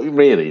 But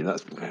really,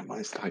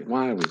 it's like,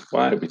 why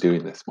are we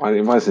doing this? Why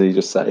doesn't he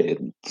just say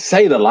it?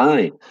 Say the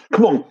line.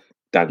 Come on,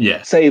 Dan.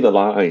 Yeah. Say the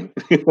line.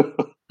 Do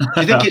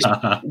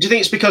you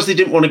think it's because they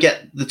didn't want to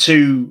get the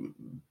two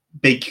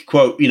big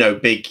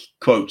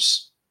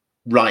quotes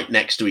right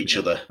next to each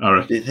other?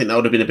 Do you think that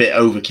would have been a bit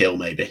overkill?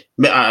 Maybe.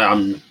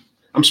 I'm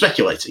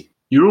speculating.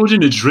 You're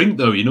ordering a drink,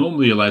 though. You're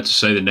normally allowed to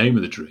say the name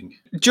of the drink.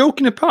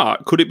 Joking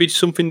apart, could it be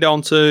something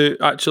down to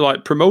actual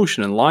like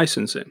promotion and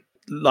licensing?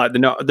 Like they're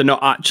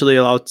not actually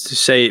allowed to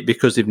say it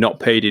because they've not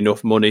paid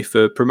enough money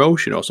for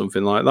promotion or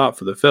something like that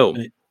for the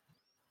film.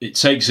 It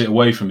takes it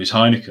away from his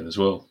Heineken as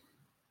well.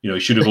 You know,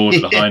 he should have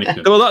ordered a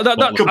Heineken.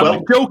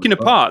 Well, joking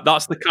apart,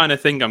 that's the kind of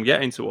thing I'm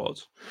getting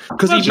towards.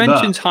 Because he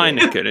mentions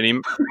Heineken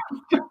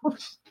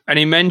and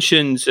he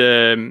mentions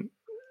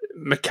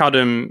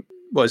Macadam,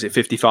 what is it,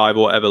 55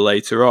 or whatever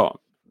later on.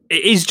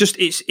 It is just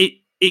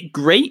it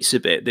grates a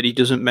bit that he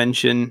doesn't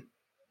mention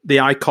the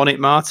iconic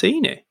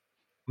martini.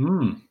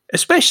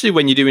 Especially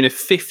when you're doing a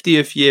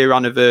 50th year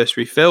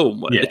anniversary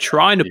film where they're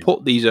trying to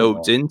put these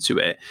odes into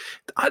it.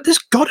 There's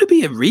got to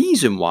be a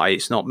reason why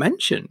it's not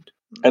mentioned.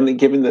 And then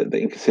given that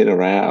in Casino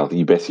Royale,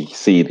 you basically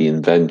see the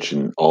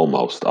invention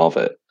almost of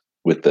it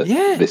with the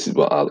this is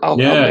what I'll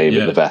name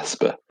it, the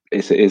Vesper.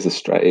 It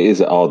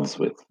is at odds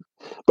with.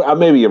 But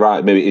maybe you're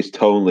right. Maybe it's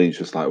tonally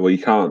just like, well,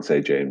 you can't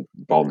say James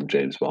Bond,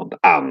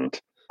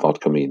 and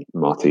vodka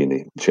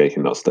martini,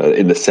 shaken not stirred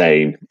in the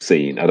same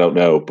scene. I don't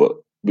know, but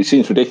it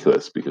seems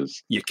ridiculous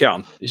because you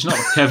can. It's not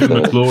a Kevin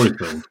McClory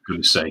film, for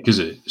goodness sake, is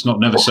it? It's not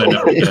Never Say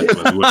Never Again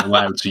where we weren't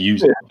allowed to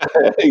use it.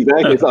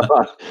 Exactly. It's like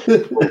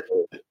that.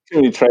 Too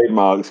many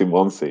trademarks in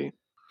one scene.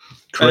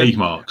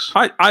 Trademarks.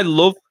 I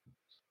love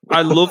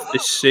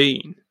this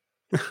scene.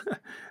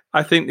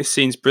 I think this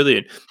scene's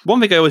brilliant.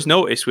 One thing I always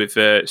noticed with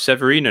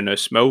Séverine and her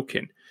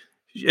smoking,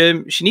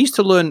 she needs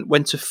to learn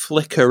when to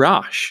flick her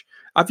ash.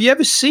 Have you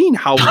ever seen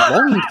how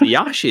long the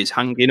ash is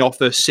hanging off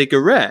her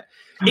cigarette?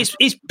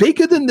 It's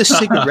bigger than the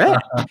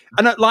cigarette,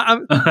 and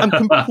I'm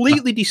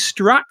completely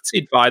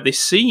distracted by this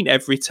scene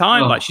every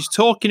time. Like she's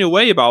talking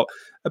away about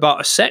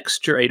a sex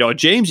trade, or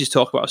James is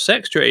talking about a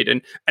sex trade,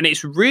 and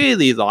it's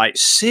really like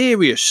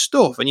serious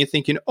stuff. And you're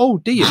thinking, oh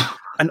dear.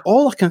 And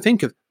all I can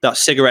think of, that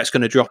cigarette's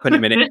going to drop any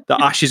minute.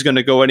 That ash is going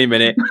to go any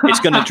minute.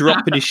 It's going to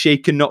drop in his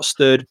shaken, not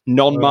stirred,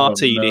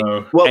 non-martini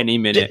any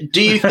minute.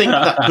 Do you think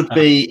that could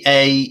be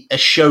a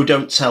show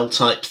don't tell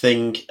type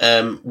thing?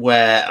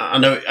 Where I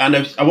know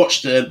I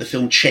watched the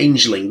film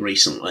Changeling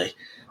recently,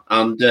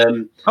 and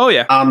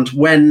and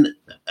when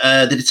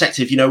the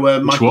detective,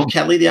 Michael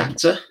Kelly, the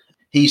actor,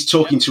 he's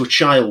talking to a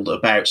child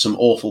about some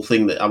awful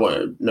thing that I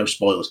won't, no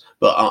spoilers,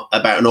 but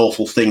about an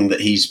awful thing that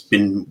he's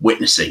been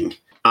witnessing.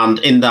 And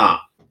in that,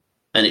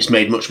 and it's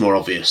made much more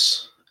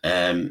obvious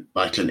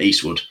by Clint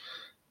Eastwood,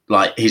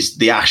 like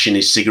the ash in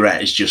his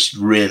cigarette is just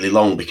really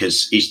long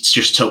because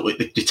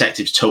the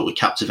detective's totally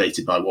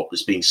captivated by what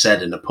was being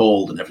said and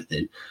appalled and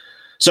everything.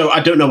 So I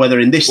don't know whether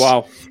in this,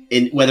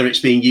 whether it's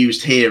being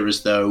used here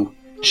as though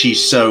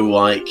she's so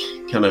like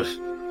kind of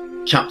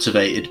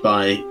captivated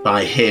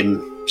by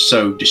him,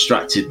 so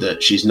distracted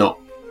that she's not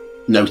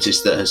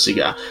noticed that her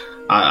cigarette.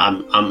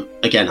 I'm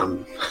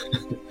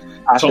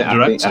I think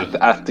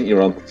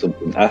you're onto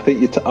something. I think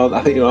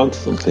you're onto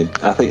something.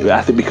 I think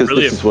because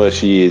Brilliant. This is where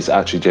she is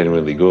actually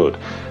genuinely good.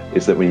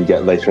 Is that when you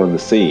get later on in the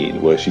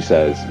scene where she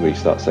starts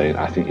saying,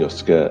 "I think you're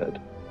scared,"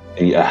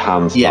 and her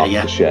hands start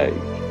to shake.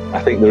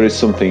 I think there is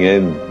something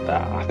in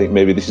that. I think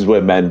maybe this is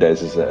where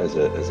Mendes, as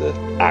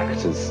an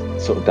actor's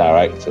sort of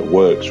director,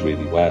 works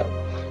really well.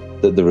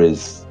 That there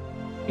is,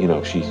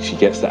 she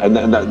gets that,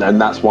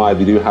 and that's why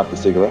they do have the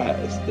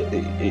cigarettes.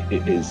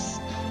 It is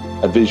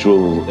a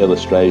visual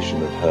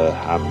illustration of her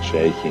hand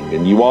shaking,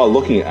 and you are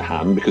looking at her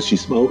hand because she's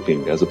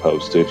smoking, as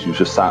opposed to if she was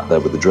just sat there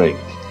with a drink.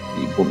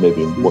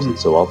 Maybe it wasn't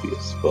so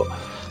obvious, but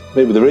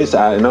maybe there is.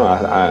 I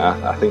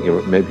think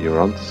you're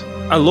onto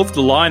something. I love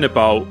the line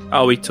about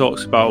how he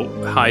talks about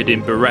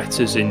hiding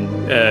Berettas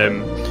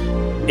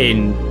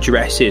in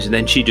dresses, and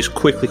then she just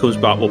quickly comes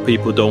back. Well,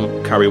 people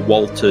don't carry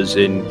Walters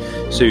in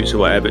suits or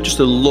whatever. Just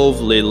a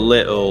lovely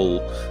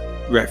little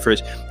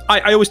reference.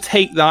 I always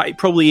take that. It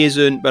probably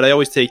isn't, but I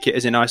always take it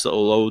as a nice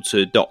little ode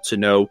to Dr.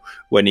 No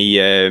when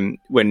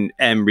when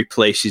M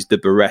replaces the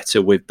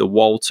Beretta with the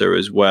Walter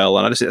as well.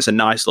 And I just think that's a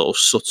nice little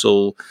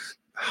subtle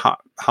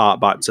heart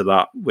back to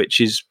that,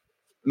 which is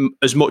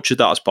as much of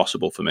that as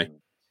possible for me.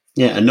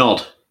 Yeah, a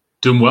nod.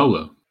 Done well,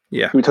 though.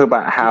 Yeah. We talk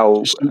about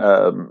how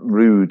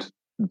rude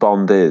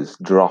Bond is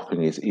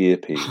dropping his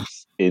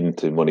earpiece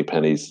into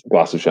Moneypenny's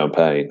glass of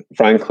champagne.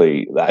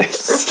 Frankly, that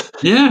is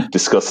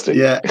disgusting.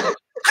 Yeah.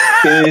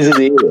 It is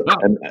an ear.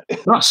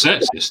 That's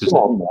sexist, isn't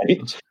on,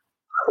 mate.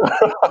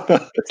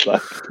 It's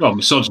like, well,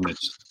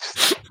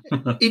 misogynist.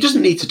 He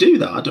doesn't need to do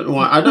that. I don't know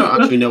why. I don't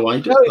actually know why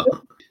he does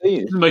that.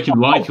 It doesn't make him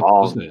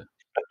likeable, doesn't it?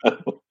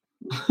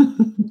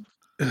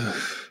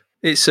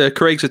 It's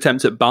Craig's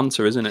attempt at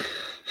banter, isn't it?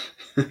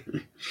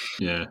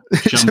 Yeah.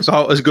 It's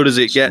about as good as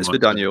it gets for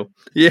Daniel.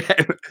 Yeah.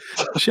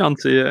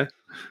 Shanty, yeah.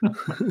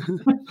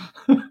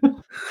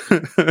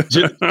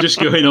 Just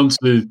going on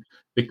to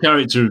the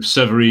character of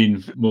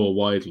Severine more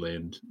widely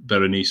and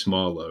Berenice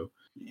Marlowe.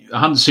 I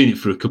hadn't seen it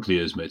for a couple of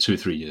years, maybe 2 or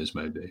 3 years,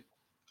 maybe.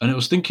 And I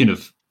was thinking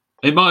of,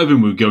 it might have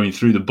been we were going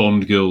through the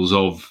Bond girls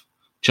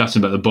chatting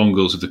about the Bond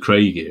girls of the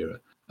Craig era.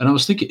 And I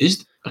was thinking,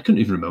 I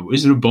couldn't even remember,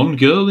 is there a Bond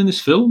girl in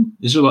this film?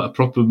 Is there like a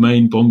proper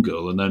main Bond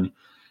girl? And then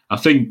I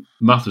think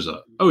Matt was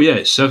like, oh yeah,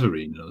 it's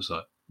Severine. And I was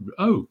like,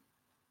 oh,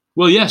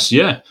 well, yes,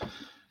 yeah.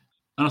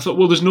 And I thought,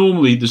 well, there's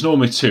normally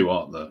 2,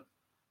 aren't there?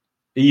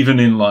 Even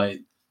in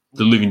like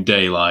The Living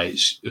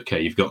Daylights,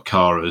 okay, you've got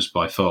Kara's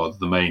by far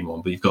the main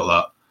one, but you've got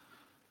that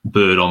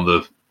bird on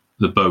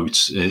the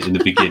boat in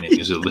the beginning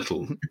as a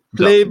little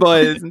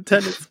Playboys and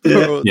tennis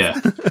pros. Yeah.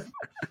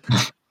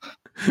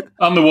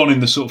 And the one in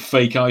the sort of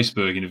fake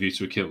iceberg in A View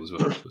to a Kill as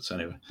well. But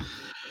anyway.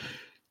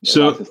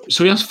 So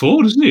he has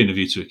 4, doesn't he, in A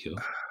View to a Kill?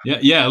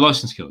 Yeah,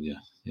 License to Kill, yeah.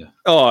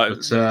 Oh,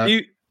 but,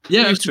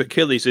 View to a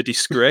Kill, he's a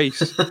disgrace.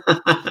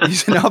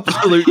 He's an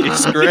absolute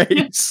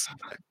disgrace.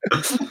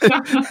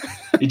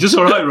 He does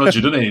all right,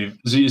 Roger, doesn't he?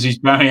 As he's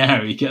bowing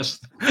out, he gets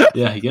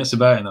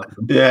about in that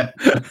film. Yeah.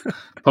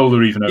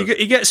 Polar even over.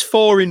 He gets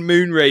 4 in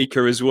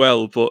Moonraker as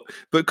well, but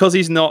because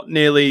he's not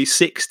nearly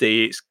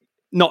 60, it's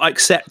not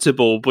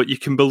acceptable, but you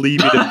can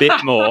believe it a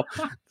bit more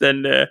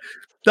than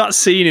that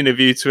scene in A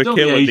View to a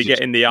Kill when they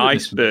get in the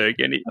iceberg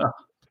and he...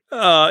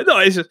 no,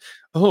 it's just,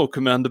 oh,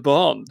 Commander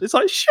Bond. It's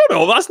like, shut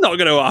up, that's not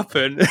going to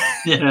happen.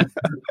 Yeah.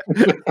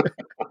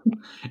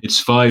 It's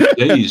 5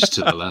 days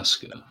to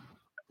Alaska.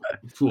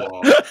 Then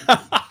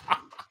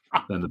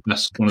one of the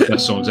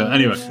best songs out.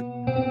 Anyway.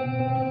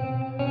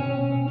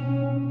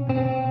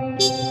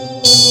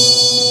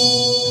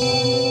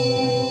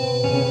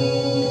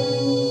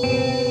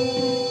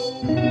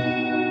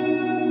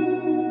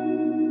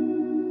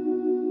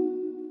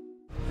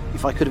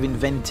 If I could have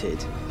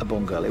invented a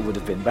Bond girl, it would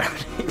have been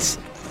Berenice.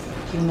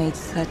 You made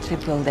such a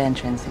bold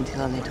entrance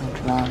into a little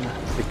drama.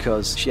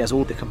 Because she has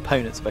all the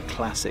components of a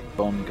classic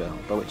Bond girl,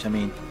 by which I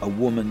mean a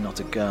woman, not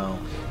a girl,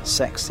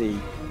 sexy,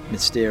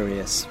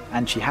 mysterious,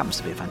 and she happens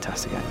to be a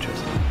fantastic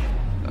actress.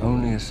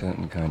 Only a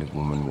certain kind of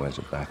woman wears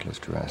a backless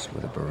dress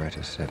with a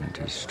Beretta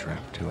 70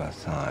 strapped to her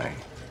thigh.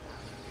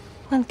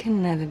 One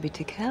can never be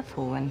too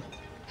careful when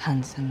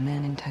handsome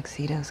men in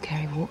tuxedos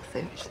carry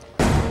walkthroughs.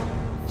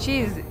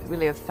 She's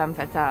really a femme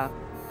fatale,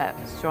 a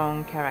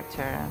strong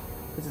character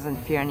who doesn't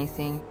fear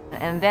anything.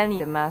 And then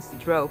the mask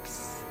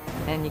drops,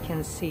 and you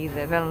can see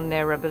the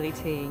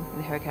vulnerability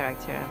in her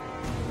character.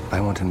 I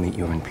want to meet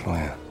your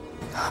employer.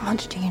 How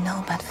much do you know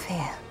about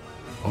fear?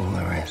 All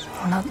there is.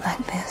 Not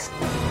like this.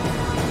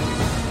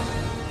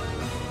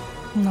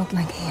 Not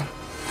like him.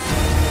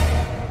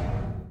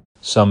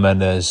 Sam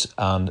Mendes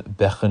and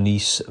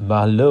Bérénice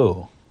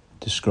Malo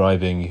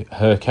describing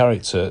her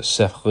character,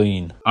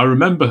 Séverine. I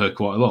remember her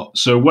quite a lot.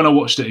 So when I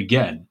watched it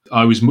again,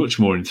 I was much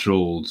more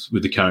enthralled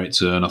with the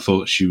character, and I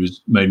thought she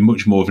made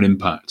much more of an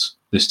impact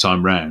this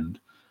time round.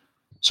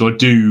 So I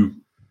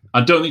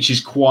don't think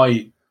she's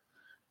quite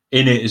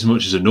in it as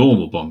much as a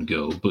normal Bond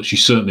girl, but she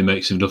certainly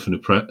makes enough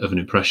of an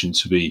impression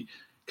to be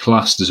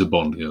classed as a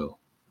Bond girl.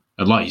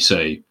 And like you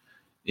say,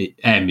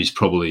 M is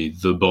probably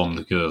the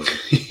Bond girl.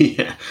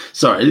 Yeah,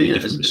 sorry, in a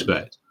different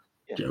respect.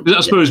 Yeah. But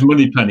I suppose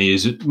Moneypenny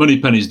is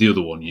the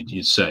other one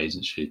you'd say,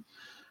 isn't she?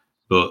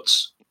 But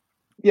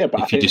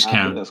if you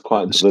discount that's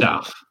quite the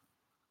staff,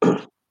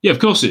 yeah, of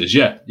course it is.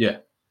 Yeah.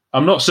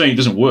 I'm not saying it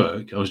doesn't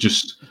work. I was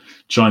just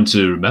trying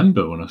to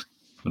remember when I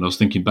was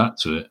thinking back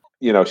to it.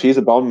 You know, she's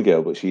a Bond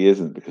girl, but she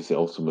isn't, because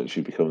ultimately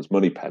she becomes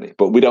Moneypenny.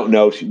 But we don't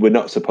know. We're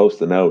not supposed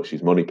to know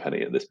she's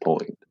Moneypenny at this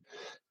point.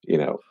 You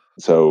know,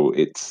 so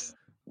it's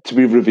to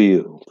be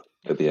revealed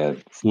at the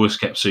end. Worst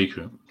kept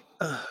secret.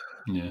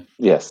 Yeah.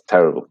 Yes,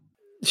 terrible.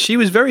 She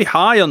was very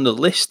high on the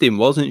listing,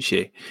 wasn't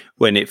she,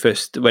 when it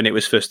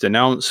was first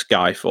announced,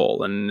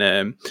 Skyfall? And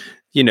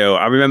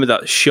I remember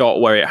that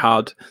shot where it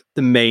had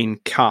the main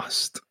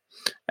cast,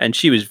 and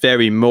she was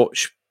very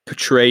much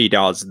portrayed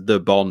as the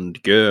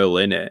Bond girl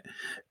in it.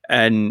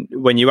 And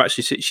when you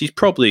actually see, she's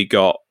probably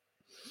got,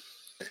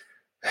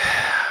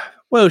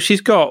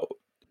 she's got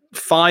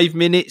 5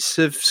 minutes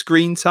of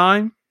screen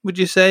time, would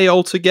you say,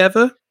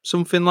 altogether?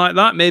 Something like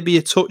that, maybe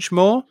a touch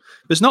more.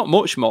 There's not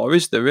much more,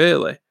 is there,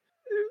 really?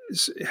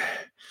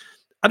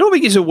 I don't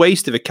think it's a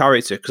waste of a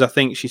character, because I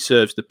think she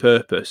serves the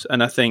purpose,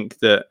 and I think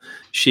that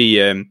she,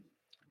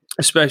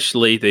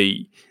 especially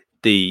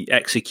the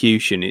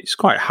execution, it's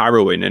quite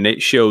harrowing, and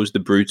it shows the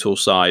brutal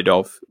side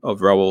of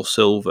Raoul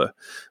Silva.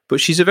 But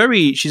she's a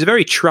very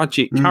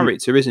tragic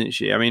character, isn't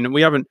she? I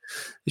mean,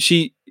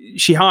 she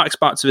harks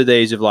back to the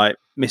days of like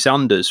Miss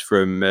Anders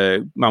from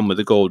Man with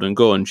the Golden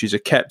Gun. She's a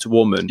kept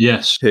woman,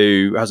 yes,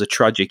 who has a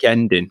tragic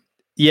ending.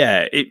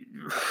 Yeah, it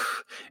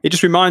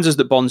just reminds us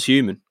that Bond's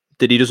human,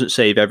 that he doesn't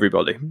save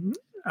everybody.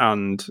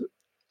 And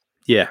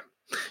yeah,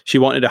 she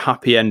wanted a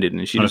happy ending,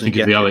 and she doesn't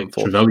get it. I think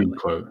of the Alex Trevelyan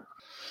quote.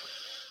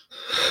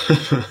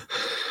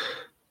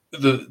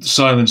 The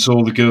silence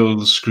all the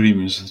girls'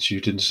 screams that you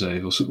didn't say.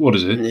 What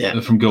is it? Yeah.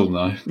 From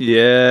Goldeneye.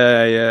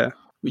 Yeah.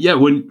 Yeah,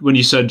 when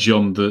you said,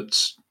 John,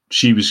 that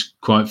she was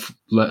quite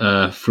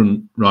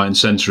front, right and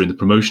centre in the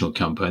promotional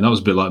campaign, that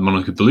was a bit like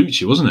Monica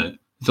Bellucci, wasn't it?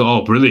 I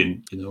thought,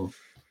 brilliant,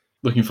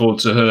 looking forward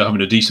to her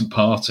having a decent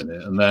part in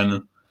it. And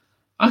then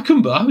I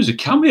couldn't, but it was a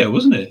cameo,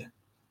 wasn't it?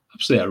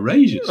 Absolutely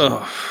outrageous.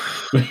 Oh.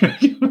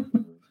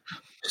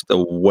 Just a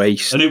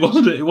waste. And it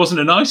wasn't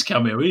a nice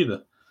cameo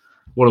either.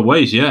 What a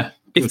waste, yeah.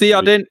 If they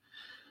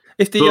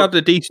had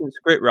a decent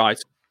script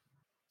writer,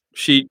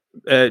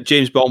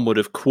 James Bond would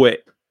have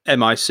quit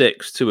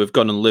MI6 to have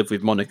gone and lived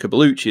with Monica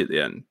Bellucci at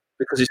the end,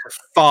 because it's a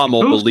far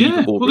more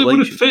believable relationship. It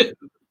would have fit.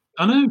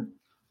 I know.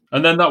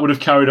 And then that would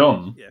have carried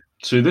on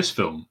to this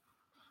film.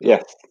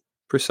 Yes.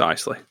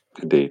 Precisely.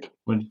 Indeed.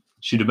 When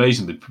she'd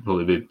amazingly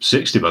probably be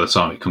 60 by the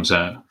time it comes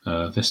out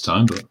this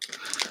time, but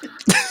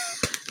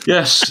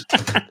yes.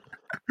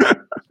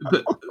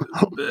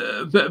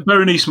 But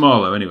Bérénice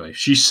Malo, anyway,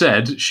 she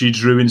said she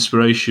drew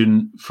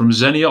inspiration from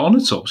Xenia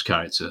Onatop's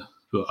character,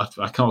 but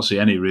I can't see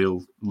any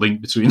real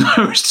link between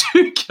those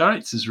two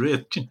characters,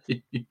 really.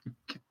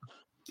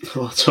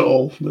 Not at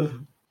all. No.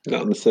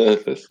 Not on the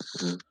surface.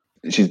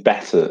 She's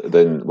better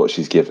than what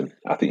she's given.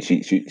 I think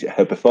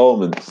her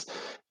performance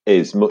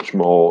is much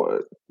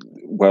more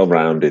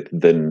well-rounded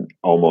than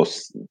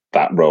almost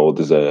that role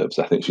deserves.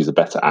 I think she's a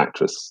better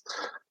actress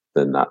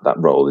than that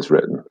role is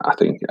written. I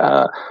think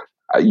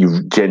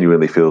you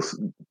genuinely feel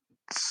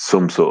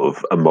some sort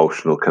of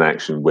emotional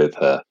connection with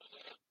her,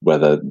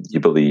 whether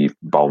you believe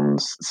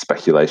Bond's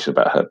speculation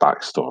about her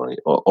backstory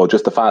or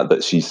just the fact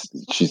that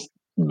she's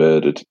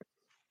murdered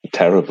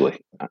terribly.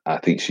 I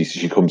think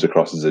she comes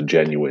across as a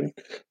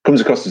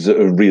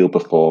real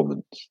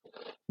performance.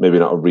 Maybe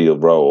not a real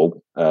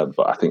role,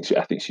 but I think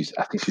she's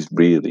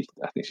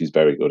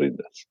very good in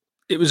this.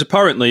 It was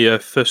apparently her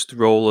first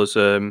role as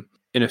in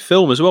a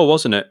film as well,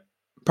 wasn't it?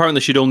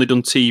 Apparently, she'd only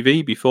done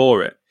TV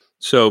before it,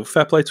 so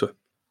fair play to her.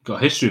 Got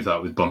a history of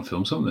that with Bond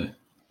films, haven't they?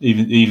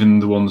 Even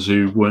the ones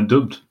who weren't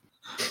dubbed.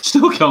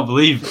 Still can't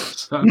believe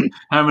it.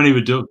 How many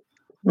were done?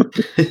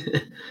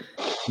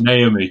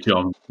 Naomi,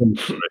 John. I'm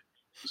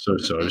so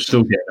sorry. I'm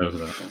still getting over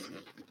that.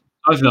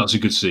 I think that's a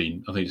good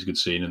scene. I think it's a good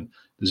scene, and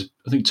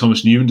I think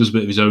Thomas Newman does a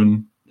bit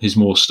of his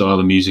more style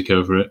of music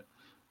over it,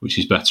 which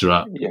he's better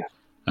at. Yeah,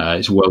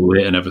 it's well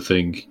lit and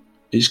everything.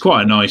 It's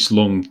quite a nice,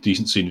 long,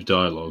 decent scene of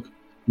dialogue.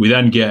 We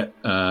then get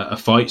a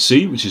fight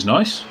scene, which is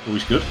nice,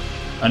 always good,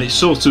 and it's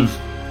sort of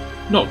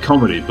not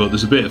comedy, but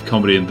there's a bit of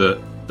comedy in that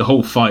the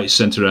whole fight is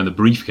centered around the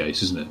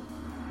briefcase, isn't it?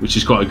 Which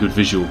is quite a good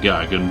visual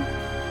gag and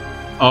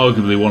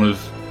arguably one of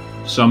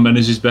Sam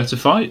Mendes' better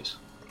fights.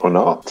 Or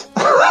not?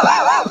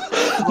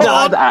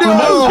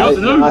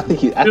 I think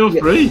feel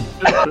free.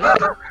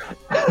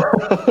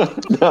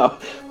 No,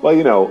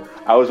 well,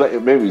 I was like,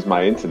 maybe it was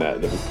my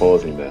internet that was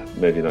pausing there,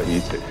 maybe not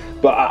YouTube.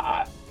 But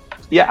I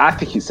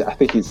think it's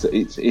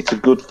a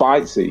good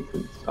fight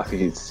sequence. I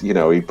think it's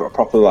he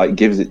properly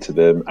gives it to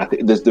them. I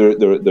think there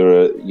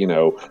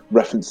are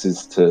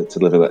references to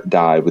Live and Let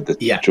Die with the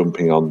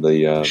jumping on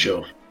the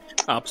sure.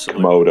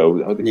 Absolutely.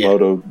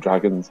 Komodo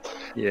dragons.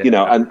 Yeah.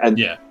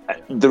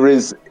 And there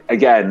is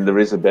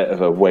a bit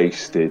of a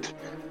wasted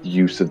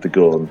use of the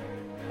gun,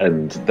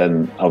 and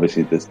then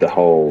obviously there's the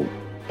whole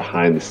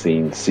behind the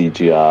scenes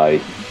CGI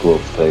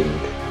glove thing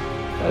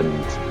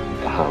and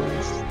the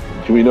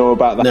hands. Do we know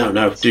about that?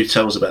 No, do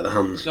tell us about the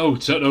hands. No,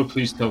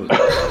 please tell us.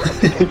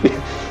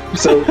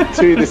 So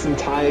through this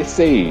entire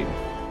scene,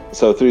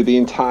 through the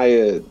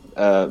entire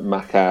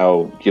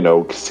Macau,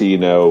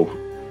 casino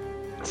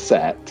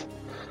set,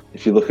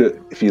 if you look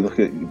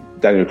at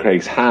Daniel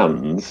Craig's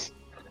hands,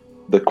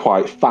 they're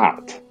quite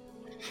fat.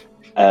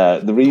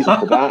 The reason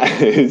for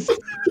that is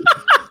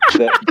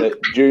that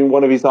during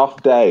one of his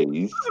off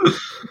days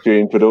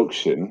during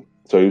production,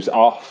 so he was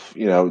off.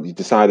 He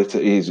decided to.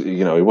 He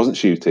wasn't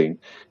shooting.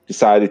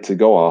 Decided to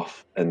go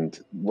off and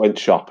went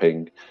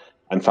shopping,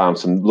 and found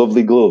some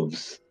lovely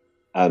gloves,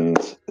 and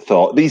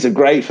thought these are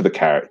great for the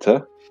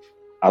character.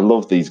 I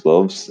love these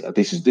gloves.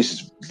 This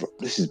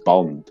is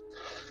Bond.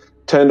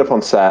 Turned up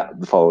on set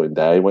the following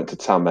day, went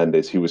to Sam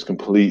Mendes, who was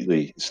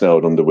completely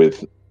snowed under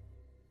with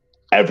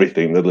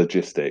everything, the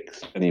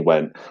logistics, and he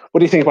went, "What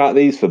do you think about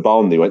these for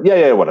Bond?" He went,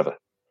 "Yeah, whatever."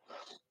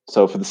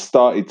 So for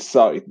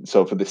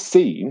for the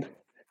scene,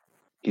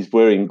 he's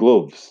wearing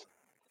gloves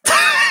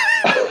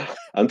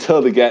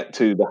until they get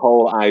to the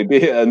whole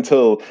idea,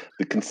 until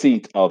the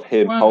conceit of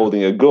him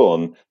holding a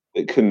gun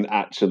that couldn't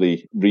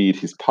actually read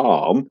his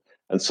palm,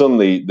 and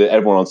suddenly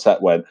everyone on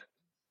set went,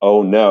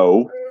 "Oh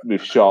no,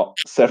 we've shot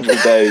several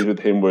days with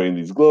him wearing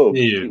these gloves.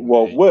 It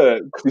won't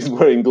work because he's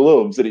wearing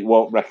gloves and it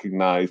won't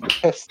recognise the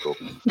pistol."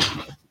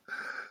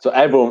 So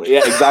everyone,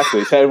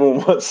 exactly. So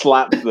everyone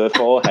slapped their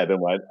forehead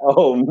and went,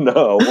 "Oh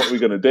no, what are we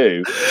going to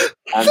do?"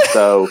 And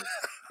so,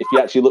 if you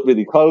actually look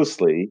really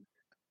closely,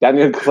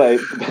 Daniel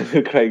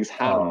Craig's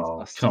hands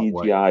are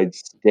CGI'd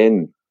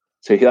skin.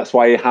 So that's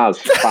why he has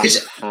fat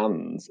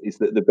hands. Is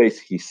that they're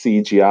basically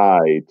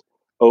CGI'd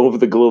over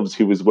the gloves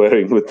he was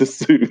wearing with the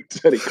suit,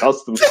 and it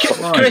cost him.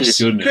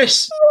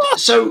 Chris,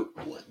 so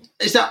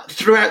is that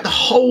throughout the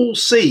whole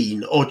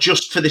scene, or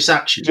just for this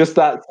action? Just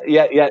that,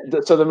 yeah.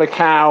 So the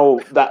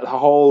Macau, that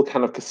whole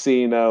kind of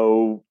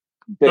casino.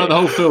 Not the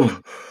whole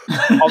film.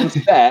 On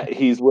set,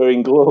 he's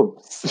wearing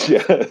gloves.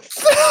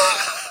 Yes.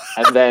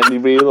 And then he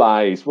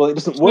realised, well, it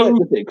doesn't work,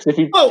 does it? Because if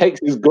he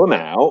takes his gun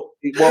out,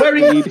 it won't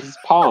read his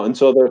part, and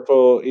so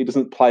therefore he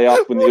doesn't play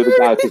off when the other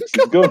guy picks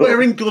his gun.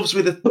 Wearing gloves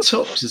with a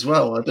tux as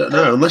well. I don't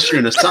know, unless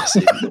you're an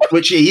assassin,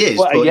 which he is,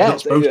 but he's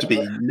not supposed to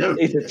be. No,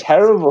 it's a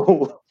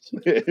terrible.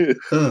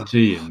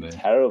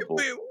 Terrible.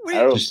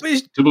 Just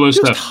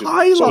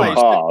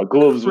highlights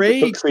gloves with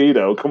a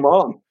tuxedo. Come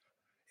on.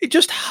 It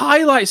just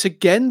highlights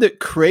again that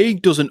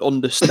Craig doesn't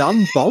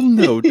understand Bond,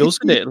 though,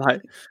 doesn't it?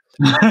 Like,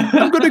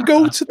 I'm going to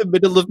go to the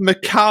middle of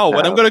Macau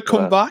and I'm going to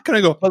come back and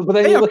I go,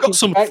 "Hey, I've got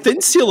some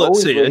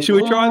thinsulets here.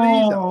 Should we try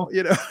these out?"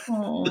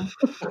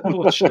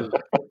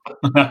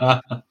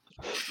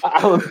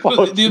 Alan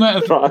the amount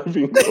of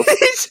driving.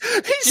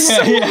 He's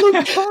so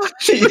back.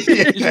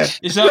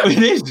 Is that what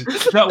it is?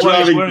 Is that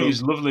why he's wearing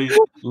his lovely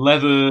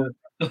leather?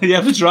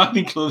 The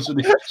driving clothes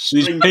with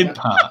his pimp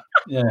hat.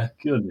 Yeah,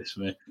 goodness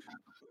me.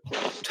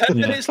 10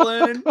 minutes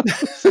learn.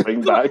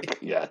 Swing back,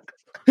 yeah.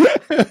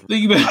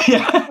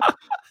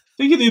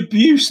 Think of the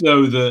abuse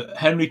though that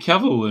Henry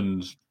Cavill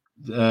and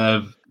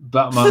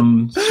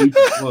Batman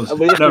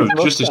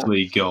Justice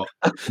League got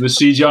the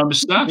CGI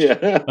moustache,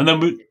 and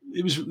then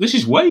this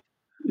is way.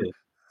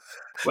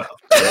 Well,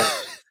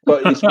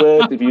 but it's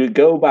worth if you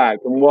go back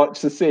and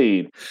watch the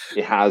scene.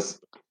 It has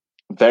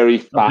very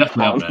fat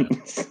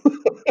hands,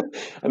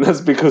 and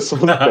that's because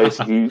someone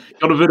basically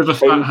got a bit of a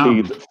fat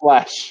hand,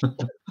 flesh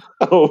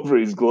over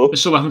his glove.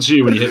 This will happen to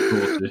you when you hit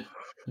 40.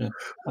 Yeah.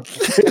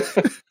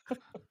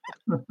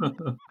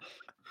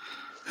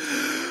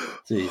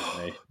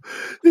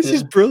 This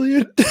is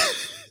brilliant.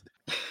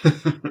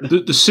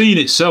 The scene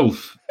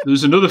itself.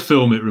 There's another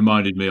film it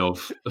reminded me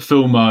of. A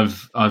film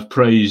I've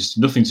praised,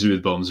 nothing to do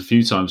with Bonds, a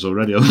few times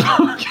already on the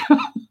podcast.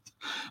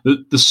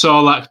 The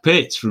Sarlacc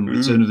pit from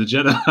Return of the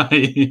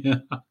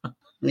Jedi.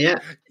 Yeah.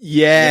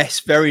 Yes,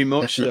 very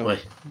much definitely.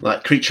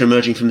 Like creature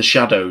emerging from the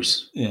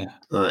shadows. Yeah.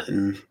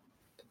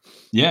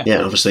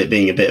 Yeah, obviously it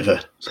being a bit of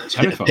a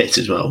pit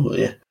as well. But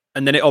yeah.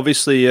 And then it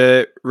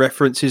obviously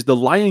references the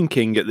Lion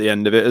King at the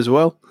end of it as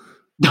well.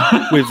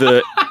 With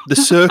the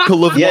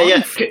circle of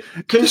life.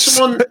 Can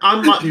someone? I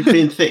might be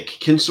being thick.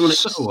 Can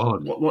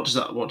someone? What does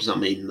that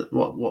mean?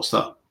 What's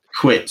that?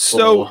 Quit.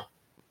 So,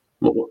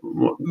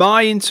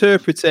 my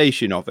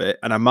interpretation of it,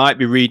 and I might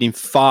be reading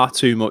far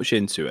too much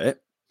into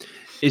it,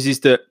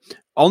 is that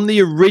on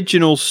the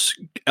original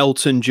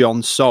Elton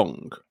John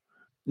song,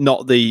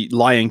 not the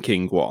Lion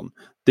King one,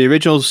 the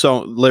original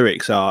song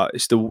lyrics are: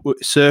 "It's the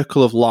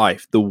circle of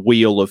life, the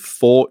wheel of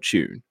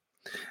fortune."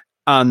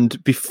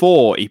 And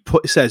before he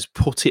says,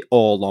 "Put it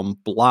all on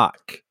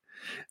black,"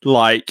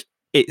 like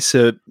it's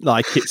a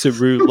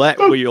roulette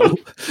wheel.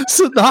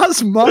 So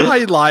that's my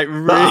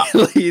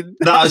really.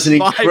 That is an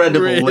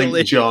incredible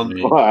link, John.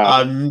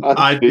 Wow.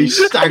 I'd be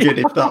staggered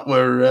if that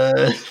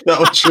were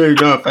true.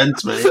 No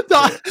offense, mate.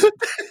 No,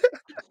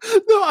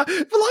 well,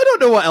 I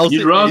don't know what else.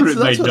 You'd rather it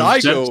made no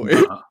sense.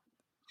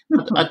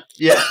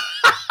 Yeah.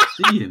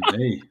 Dear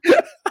me.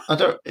 I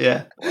don't.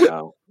 Yeah.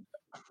 Wow.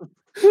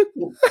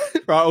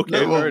 Right,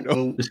 okay, fair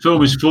enough. This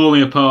film is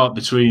falling apart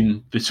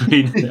between I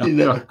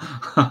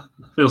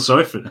feel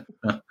sorry for it.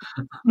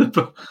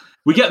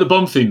 We get the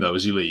Bond theme though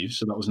as he leaves,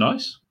 so that was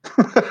nice.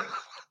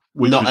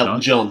 Not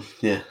Elton John,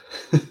 yeah.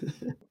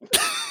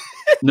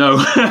 No.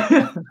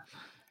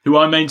 Who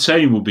I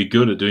maintain will be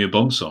good at doing a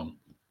Bond song.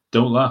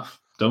 Don't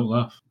laugh.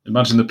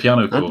 Imagine the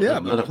piano chord. Yeah,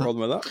 no problem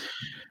with that.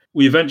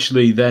 We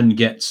eventually then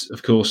get,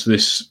 of course,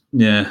 this.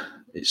 Yeah,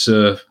 it's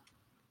a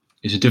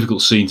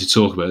difficult scene to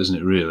talk about, isn't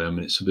it, really? I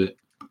mean, it's a bit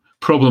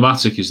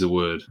problematic is the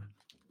word.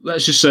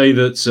 Let's just say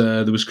that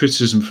there was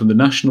criticism from the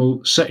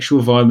National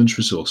Sexual Violence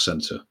Resource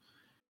Centre.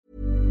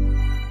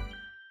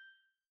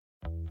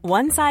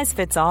 One size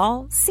fits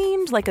all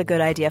seemed like a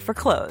good idea for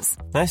clothes.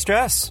 Nice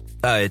dress.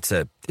 It's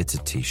a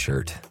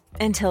T-shirt.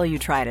 Until you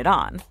tried it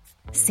on.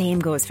 Same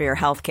goes for your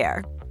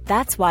healthcare.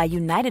 That's why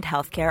United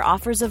Healthcare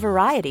offers a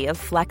variety of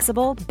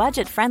flexible,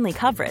 budget-friendly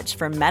coverage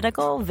for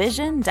medical,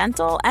 vision,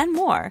 dental, and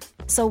more.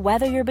 So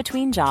whether you're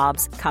between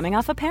jobs, coming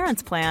off a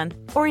parent's plan,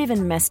 or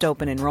even missed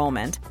open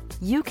enrollment,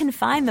 you can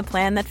find the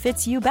plan that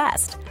fits you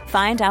best.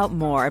 Find out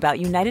more about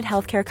United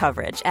Healthcare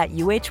coverage at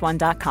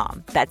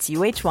uh1.com. That's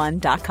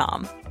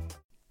uh1.com.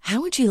 How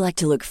would you like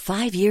to look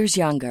 5 years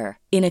younger?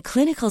 In a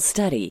clinical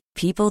study,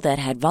 people that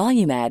had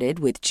volume added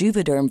with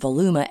Juvederm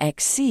Voluma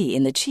XC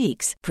in the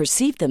cheeks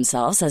perceived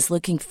themselves as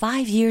looking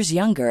 5 years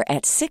younger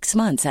at 6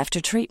 months after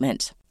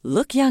treatment.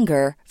 Look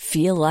younger,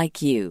 feel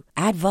like you.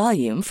 Add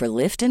volume for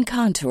lift and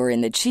contour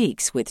in the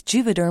cheeks with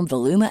Juvederm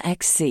Voluma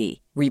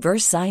XC.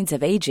 Reverse signs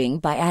of aging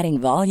by adding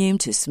volume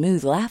to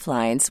smooth laugh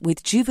lines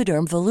with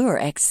Juvederm Volure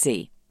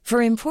XC.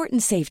 For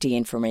important safety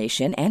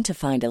information and to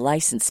find a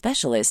licensed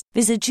specialist,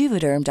 visit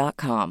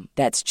Juvederm.com.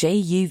 That's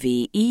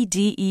JUVEDERM.com.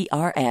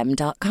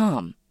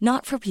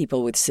 Not for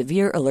people with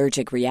severe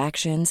allergic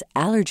reactions,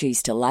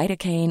 allergies to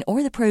lidocaine,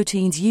 or the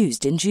proteins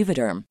used in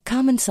Juvederm.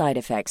 Common side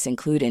effects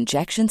include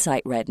injection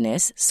site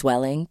redness,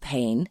 swelling,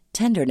 pain,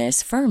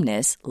 tenderness,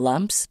 firmness,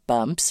 lumps,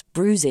 bumps,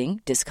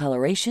 bruising,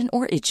 discoloration,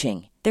 or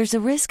itching. There's a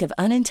risk of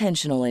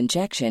unintentional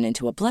injection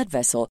into a blood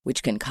vessel,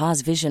 which can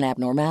cause vision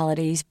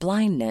abnormalities,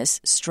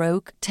 blindness,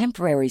 stroke,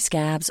 temporary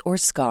scabs, or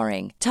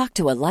scarring. Talk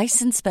to a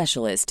licensed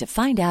specialist to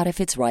find out if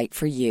it's right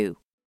for you.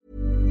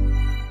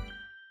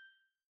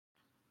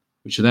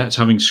 Which, without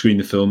having screened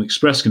the film,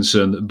 expressed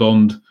concern that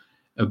Bond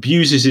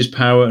abuses his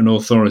power and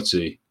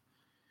authority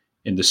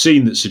in the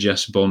scene that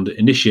suggests Bond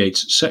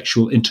initiates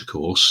sexual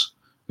intercourse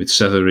with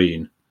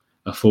Séverine,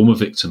 a former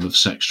victim of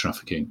sex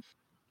trafficking.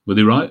 Were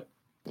they right?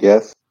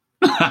 Yes.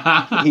 This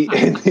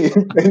is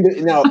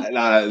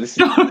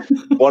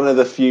one of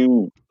the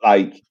few,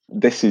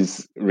 this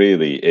is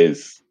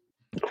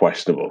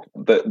questionable.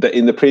 That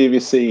in the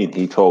previous scene,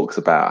 he talks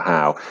about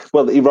how,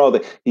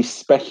 he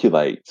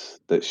speculates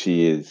that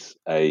she is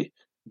a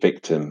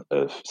victim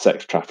of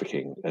sex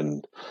trafficking,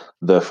 and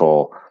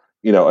therefore,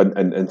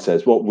 and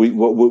says, when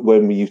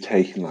were you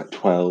taken,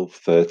 12,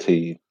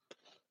 13?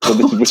 So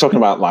we're talking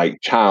about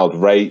child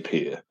rape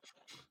here.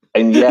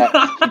 And yet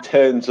he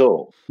turns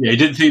up. Yeah, he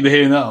didn't think they're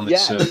hearing that on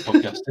this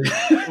podcast.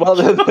 Well,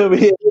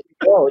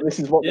 this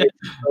is what makes it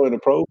so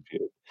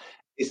inappropriate.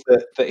 Is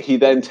that he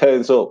then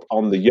turns up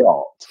on the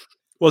yacht.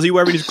 Was he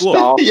wearing his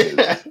glove?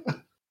 Yeah.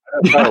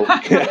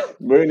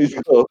 Wearing his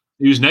glove.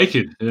 He was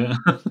naked. Yeah.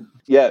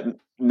 Yeah,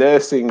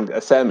 nursing a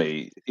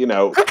semi. Kind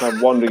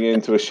of wandering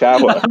into a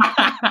shower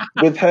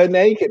with her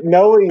naked,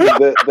 knowing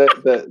that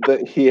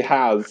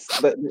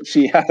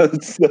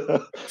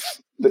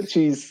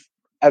she's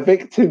a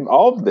victim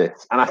of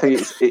this, and I think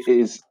it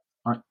is.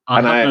 I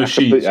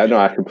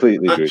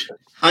completely agree.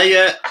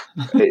 It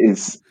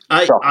is.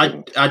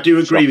 I do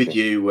agree with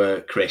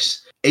you,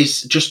 Chris.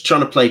 Is just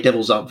trying to play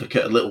devil's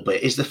advocate a little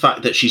bit. Is the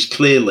fact that she's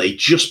clearly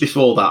just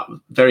before that,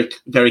 very,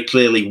 very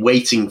clearly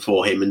waiting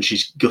for him, and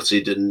she's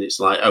gutted, and it's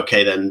like,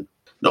 okay, then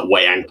not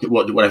way anchored,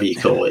 whatever you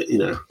call it,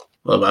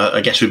 Well, I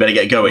guess we better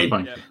get going.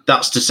 Thank you.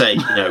 That's to say,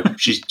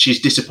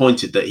 she's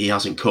disappointed that he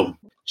hasn't come.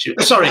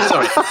 Sorry.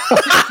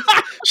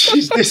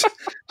 she's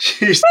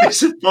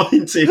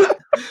disappointed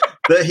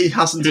that he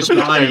hasn't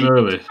came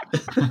early.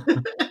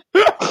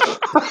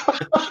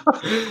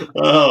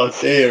 Oh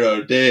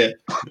dear.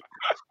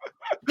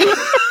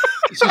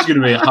 This is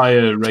going to be a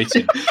higher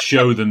rated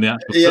show than the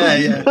actual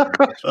film. Yeah.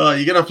 Oh,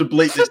 you're going to have to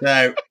bleep this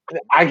out.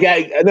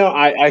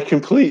 I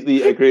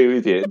completely agree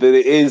with you that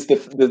it is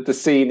the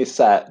scene is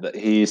set that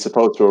he's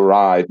supposed to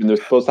arrive and they're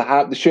supposed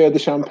to share the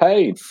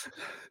champagne,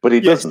 but he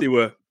doesn't. Yes, they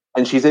were.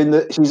 And she's in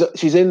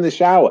the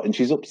shower and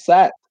she's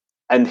upset,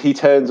 and he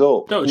turns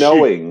up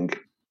knowing,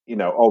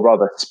 or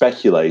rather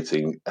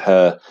speculating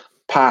her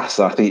past.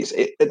 I think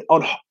it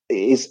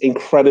is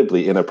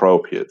incredibly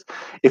inappropriate.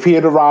 If he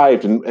had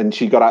arrived and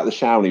she got out of the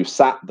shower and he was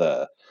sat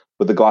there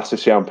with a glass of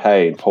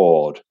champagne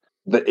poured,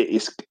 that it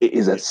is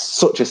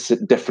such a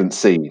different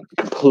scene,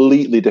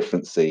 completely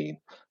different scene.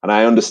 And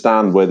I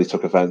understand where they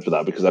took offence with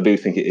that, because I do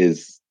think it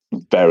is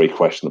very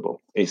questionable.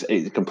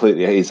 It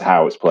completely is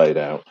how it's played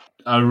out.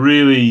 I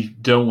really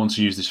don't want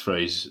to use this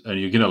phrase, and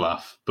you're going to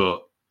laugh,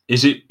 but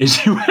is it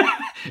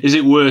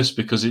worse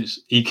because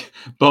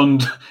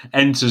Bond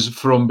enters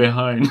from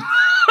behind?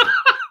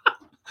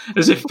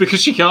 As if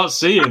because she can't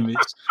see him,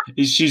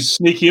 she's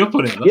sneaking up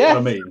on him. That's what I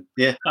mean.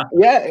 Yeah.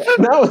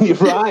 No, you're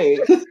right.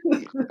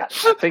 I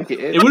think it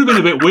is. It would have been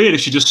a bit weird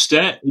if he just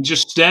stared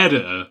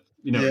at her,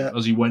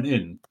 as he went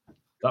in.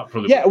 That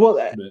probably. Yeah, well,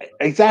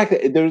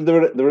 exactly. There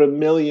are a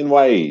million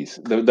ways.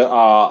 There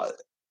are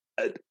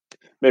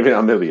maybe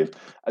not a million,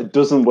 a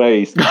dozen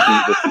ways to see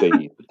the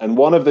scene, and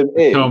one of them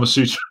is Kama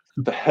Sutra.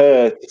 For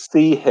her to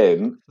see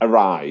him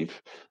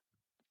arrive.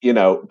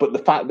 But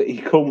the fact that he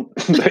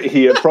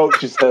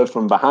approaches her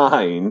from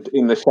behind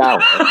in the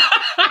shower,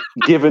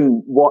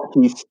 given what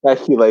he's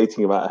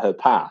speculating about her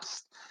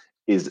past,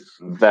 is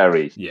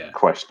very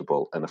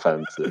questionable and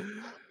offensive.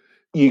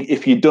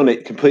 If you'd done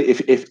it completely,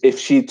 if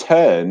she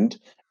turned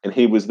and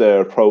he was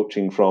there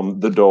approaching from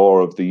the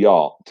door of the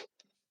yacht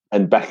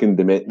and beckoned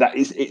him in,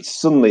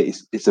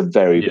 it's a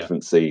very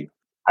different scene,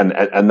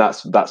 and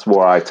that's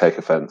where I take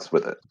offence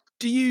with it.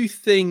 Do you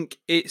think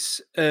it's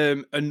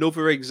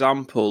another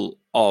example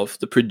of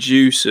the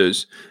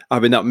producers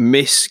having that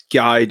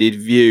misguided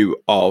view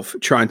of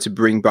trying to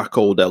bring back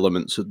old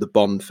elements of the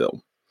Bond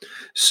film?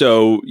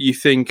 So you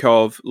think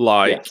of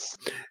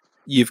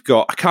you've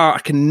got I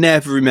can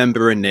never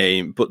remember her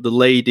name, but the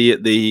lady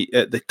at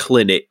the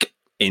clinic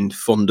in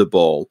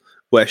Thunderball,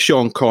 where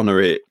Sean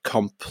Connery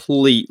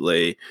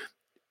completely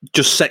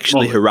just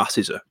sexually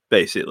harasses her,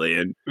 basically,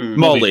 and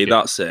Molly,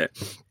 that's it.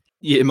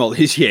 Yeah,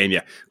 Molly's game,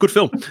 yeah. Good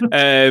film.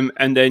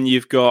 And then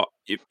you've got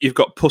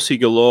Pussy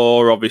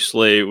Galore,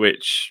 obviously,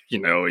 which,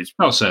 is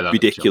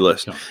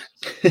ridiculous.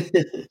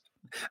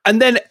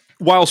 And then,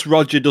 whilst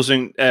Roger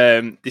doesn't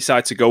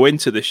decide to go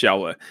into the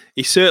shower,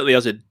 he certainly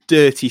has a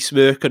dirty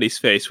smirk on his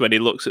face when he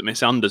looks at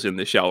Miss Anders in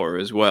the shower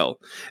as well.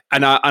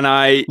 And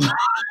I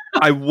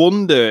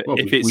wonder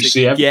if it's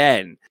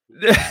again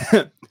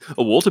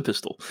a water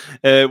pistol.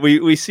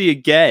 We see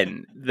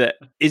again that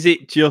is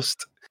it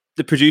just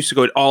the producer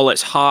going,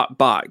 let's hark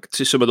back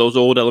to some of those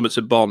old elements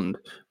of Bond,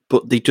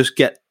 but they just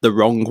get the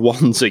wrong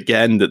ones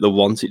again that they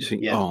wanted to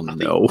think,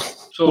 no.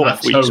 I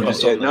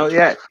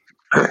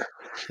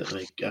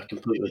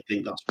completely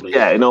think that's what it is.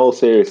 Yeah, in all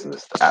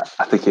seriousness,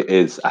 I think it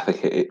is. I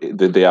think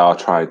they are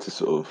trying to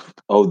sort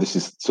of, this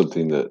is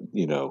something that,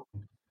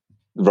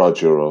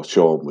 Roger or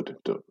Sean would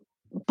have done.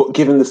 But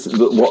given this,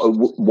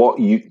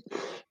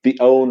 the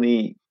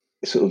only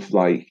sort of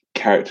like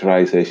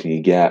characterization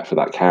you get for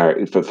that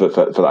character for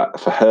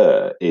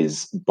her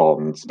is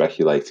Bond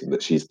speculating that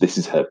this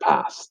is her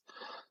past,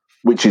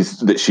 which is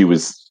that she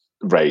was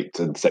raped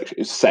and sex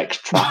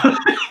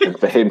trafficked, and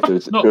for him to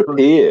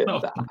appear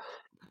that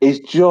is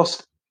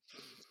just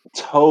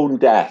tone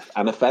deaf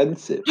and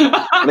offensive.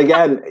 And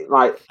again,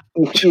 like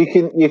you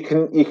can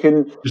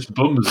just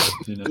bums,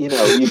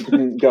 you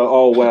can go,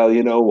 oh well,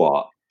 you know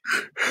what,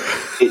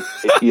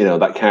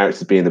 that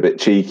character's being a bit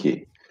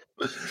cheeky.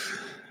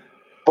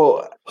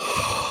 But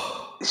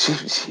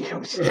she's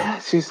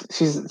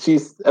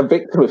a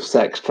victim of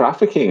sex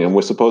trafficking, and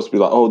we're supposed to be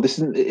like,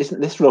 isn't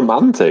this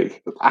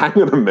romantic?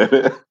 Hang on a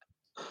minute.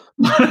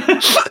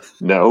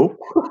 No.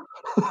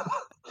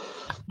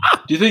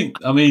 Do you think?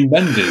 I mean,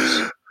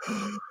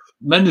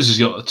 Mendes has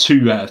got a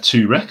 2 out of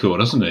 2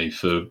 record, hasn't he,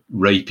 for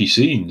rapey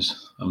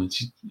scenes? I mean,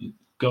 you've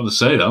got to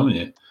say that, haven't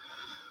you?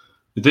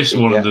 With this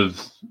one, the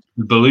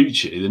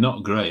Bellucci, they're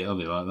not great, are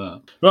they, like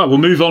that? Right, we'll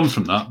move on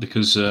from that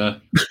because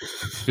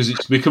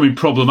it's becoming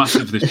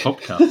problematic for this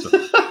podcast.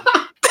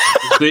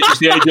 It's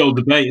the age-old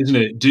debate, isn't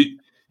it? Do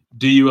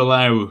you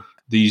allow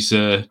these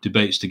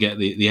debates to get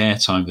the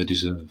airtime they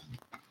deserve?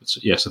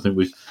 So, yes, I think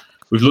we've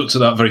looked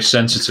at that very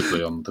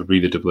sensitively on the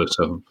Reader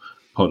 007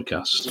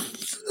 podcast.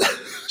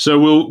 So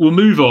we'll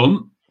move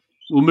on.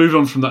 We'll move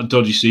on from that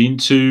dodgy scene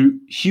to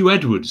Hugh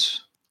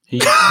Edwards.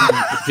 He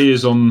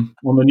appears on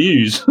the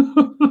news.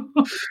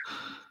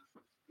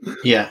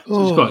 Yeah.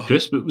 So it's quite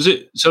crisp. But was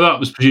it? So that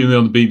was presumably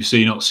on the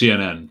BBC, not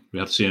CNN. We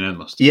had CNN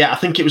last time. Yeah, I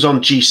think it was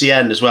on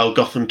GCN as well,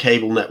 Gotham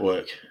Cable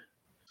Network.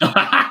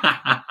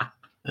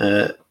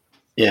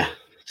 Yeah.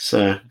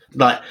 So,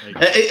 like,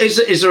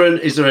 is there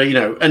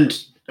a,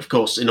 and of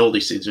course, in all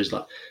these things, there's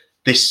like,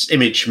 this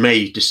image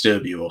may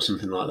disturb you or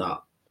something like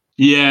that.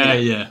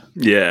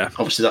 Yeah.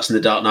 Obviously, that's in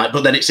The Dark Knight,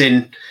 but then it's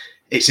in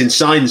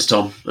Signs,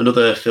 Tom,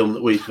 another film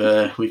that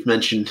we've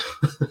mentioned.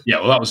 Yeah,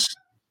 well, that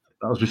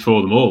was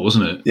before them all,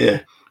 wasn't it?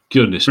 Yeah.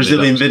 Goodness,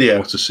 Brazilian Video.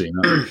 What a scene!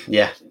 That.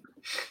 Yeah.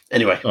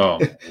 Anyway. Oh,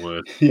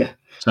 word. Yeah.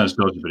 Sounds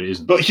dodgy, but it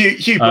isn't. But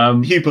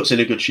Hugh puts in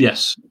a good shoot.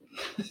 Yes.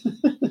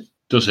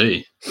 Does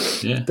he?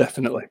 Yeah.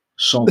 Definitely.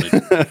 Solid.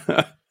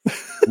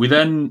 We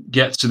then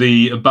get to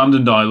the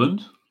abandoned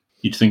island.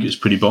 You'd think it's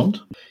pretty Bond.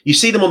 You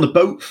see them on the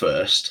boat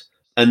first,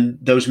 and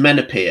those men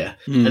appear,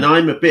 and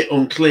I'm a bit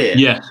unclear.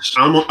 Yes.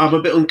 I'm a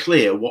bit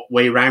unclear what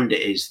way around it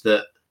is.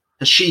 That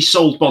has she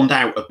sold Bond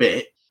out a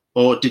bit,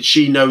 or did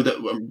she know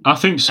that? I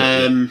think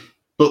so.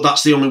 But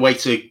that's the only way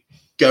to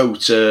go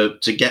to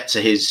get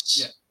to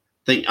his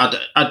thing.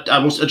 I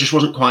just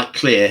wasn't quite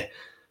clear.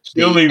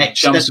 The only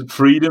chance of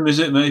freedom, is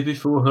it, maybe,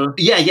 for her?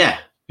 Yeah.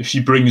 If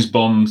she brings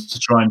Bond to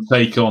try and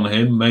take on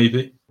him,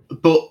 maybe.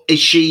 But is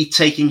she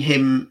taking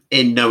him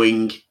in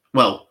knowing,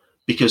 well,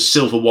 because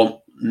Silver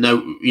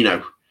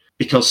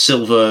because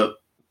Silver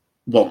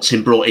wants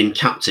him brought in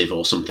captive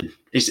or something?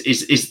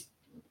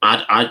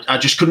 I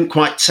just couldn't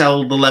quite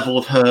tell the level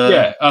of her.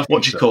 Yeah,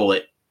 what do you call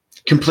it?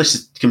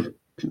 Complicit.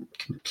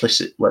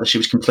 Whether she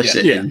was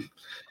complicit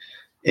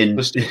in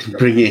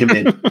bringing him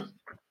in.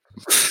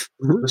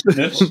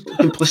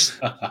 Complicit.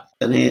 I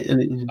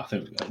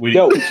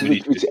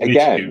think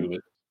again,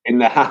 in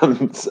the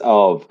hands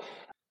of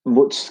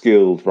much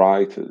skilled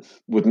writers,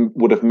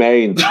 would have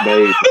made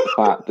the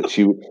fact that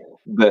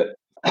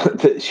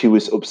she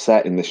was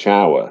upset in the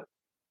shower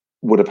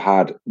would have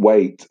had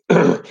weight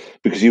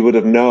because you would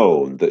have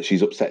known that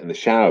she's upset in the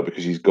shower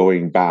because she's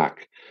going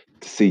back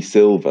to see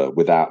Silver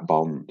without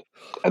Bond,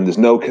 and there's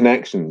no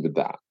connection with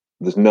that.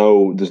 There's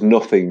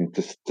nothing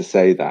to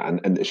say that,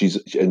 and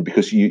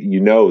because you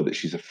know that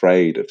she's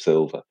afraid of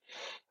Silver.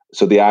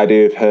 So the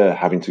idea of her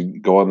having to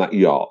go on that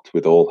yacht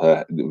with all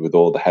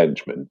the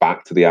henchmen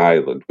back to the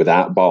island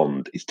without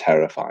Bond is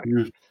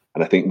terrifying.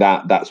 And I think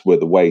that's where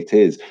the weight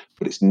is.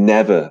 But it's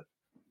never.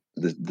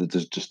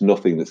 There's just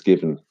nothing that's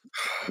given,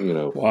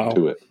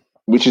 to it,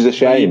 which is a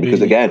shame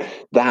because again,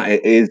 that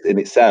is in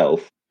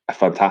itself a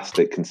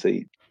fantastic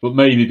conceit. But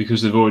maybe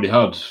because they've already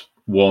had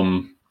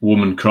one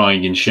woman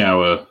crying in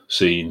shower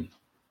scene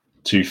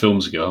 2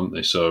 films ago, haven't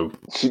they? So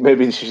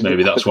maybe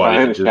that's why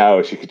in the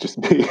shower she could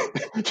just be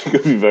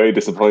very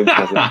disappointed it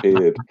hasn't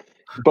appeared.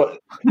 But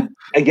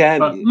again,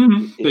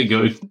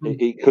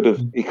 it could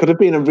have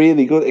been a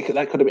really good.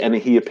 That could have been, and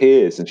he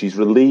appears, and she's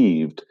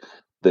relieved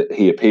that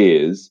he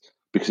appears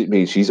because it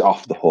means she's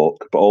off the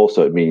hook. But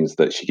also it means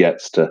that she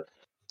gets to,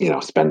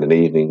 spend an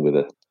evening with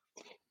a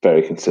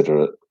very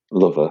considerate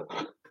lover.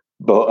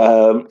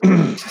 But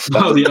that's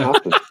what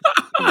happened.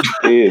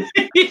 He is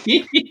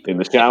in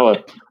the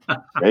shower,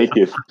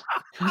 naked,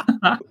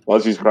 while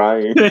she's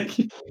crying,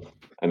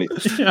 and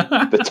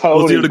the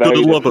tone is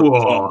very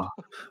different.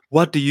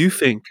 What do you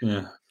think?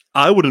 Yeah.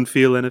 I wouldn't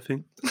feel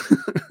anything.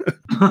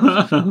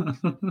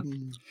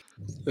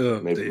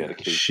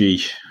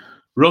 Sheesh.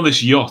 We're on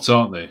this yacht,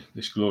 aren't they?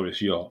 This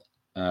glorious yacht.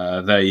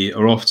 They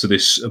are off to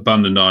this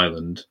abandoned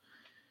island,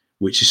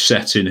 which is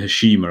set in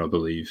Hiroshima, I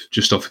believe,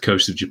 just off the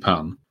coast of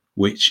Japan,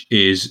 which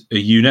is a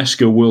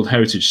UNESCO World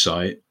Heritage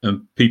Site.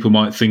 And people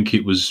might think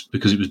it was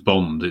because it was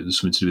bombed. It was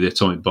something to do with the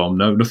atomic bomb.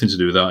 No, nothing to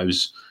do with that. It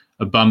was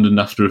abandoned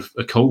after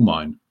a coal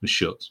mine was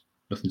shut.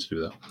 Nothing to do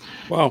with that.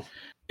 Wow.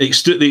 The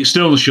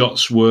external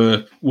shots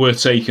were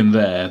taken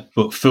there,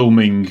 but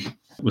filming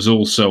was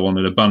also on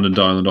an abandoned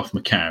island off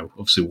Macau,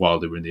 obviously while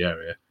they were in the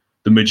area.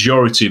 The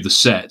majority of the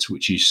set,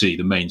 which you see,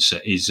 the main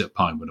set, is at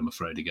Pinewood, I'm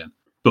afraid, again.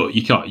 But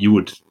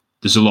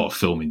there's a lot of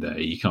filming there.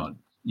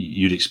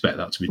 You'd expect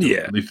that to be done.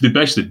 Yeah. They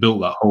basically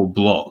built that whole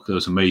block,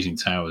 those amazing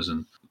towers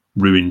and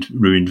ruined,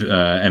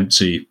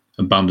 empty,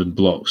 abandoned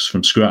blocks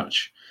from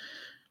scratch.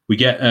 We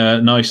get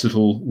nice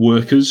little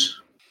workers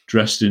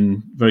dressed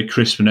in very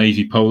crisp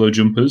navy polo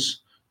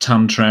jumpers,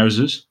 tan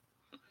trousers.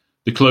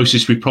 The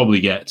closest we probably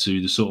get to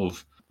the sort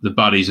of the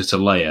baddies at a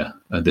layer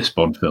at this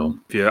Bond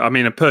film. Yeah, I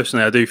mean,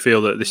 personally, I do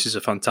feel that this is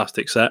a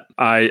fantastic set.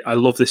 I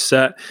love this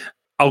set.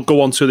 I'll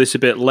go on to this a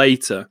bit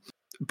later.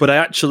 But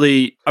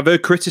I've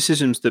heard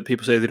criticisms that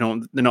people say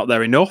they're not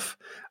there enough.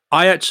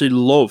 I actually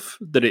love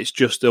that it's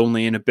just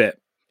only in a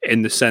bit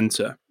in the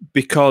centre,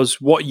 because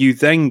what you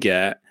then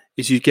get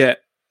is you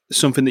get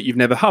something that you've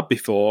never had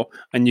before,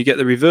 and you get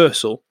the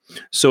reversal.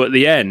 So at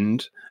the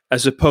end,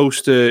 as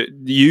opposed to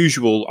the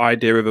usual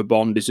idea of a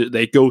Bond is that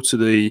they go to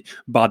the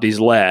baddie's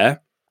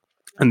lair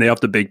and they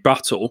have the big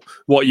battle,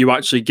 what you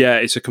actually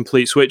get is a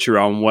complete switch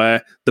around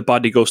where the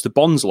baddie goes to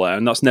Bond's lair,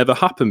 and that's never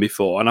happened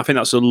before. And I think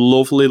that's a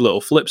lovely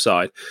little flip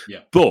side. Yeah.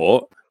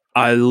 But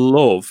I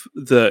love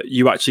that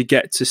you actually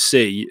get to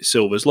see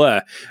Silver's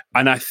lair.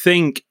 And I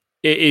think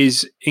it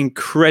is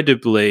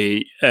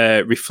incredibly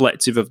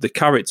reflective of the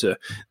character.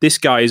 This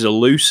guy is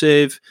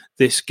elusive.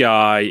 This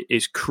guy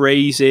is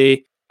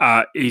crazy.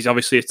 He's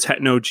obviously a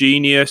techno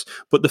genius,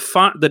 but the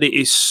fact that it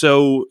is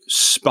so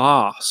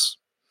sparse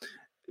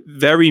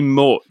very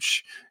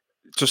much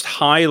just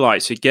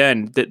highlights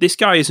again that this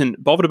guy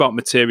isn't bothered about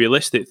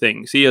materialistic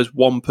things. He has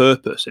one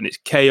purpose, and it's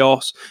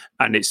chaos,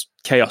 and it's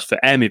chaos for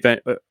M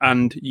event.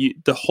 And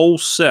the whole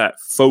set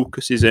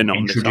focuses in on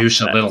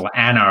introduce a little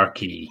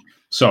anarchy.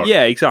 Sorry.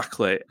 Yeah,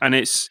 exactly. And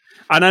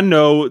I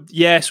know,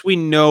 yes, we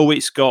know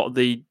it's got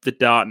the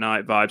Dark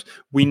Knight vibes.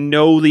 We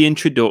know the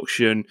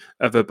introduction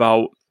of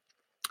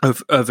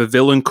a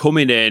villain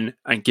coming in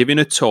and giving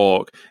a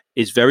talk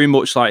is very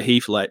much like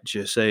Heath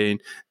Ledger saying,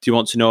 "Do you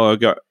want to know how I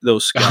got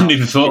those scars?" I hadn't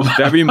even thought about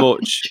very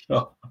much.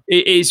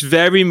 It's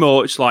very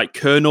much like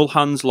Colonel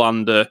Hans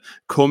Lander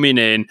coming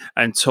in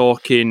and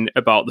talking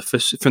about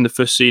from the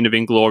first scene of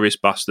Inglourious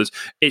Basterds.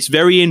 It's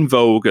very in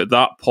vogue at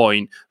that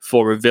point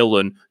for a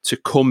villain to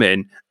come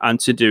in and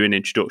to do an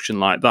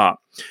introduction like that.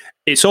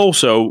 It's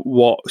also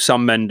what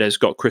Sam Mendes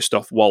got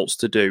Christoph Waltz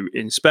to do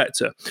in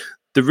Spectre.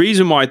 The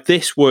reason why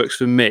this works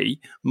for me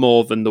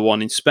more than the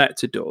one in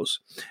Spectre does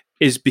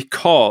is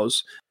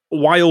because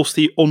whilst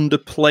he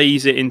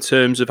underplays it in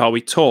terms of how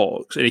he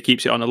talks and he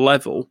keeps it on a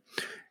level,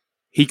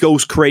 he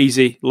goes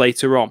crazy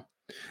later on.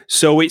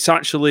 So it's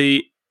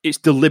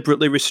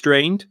deliberately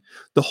restrained.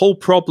 The whole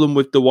problem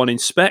with the one in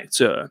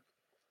Spectre,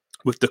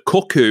 with the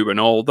cuckoo and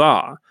all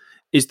that,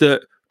 is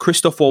that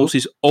Christoph Waltz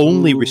is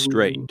only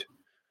restrained.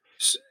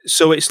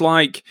 So it's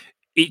like,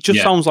 it just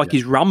sounds like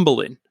he's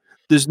rambling.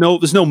 There's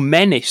no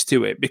menace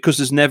to it because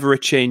there's never a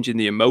change in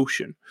the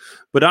emotion.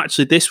 But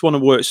actually, this one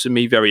works for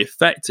me very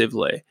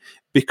effectively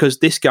because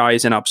this guy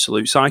is an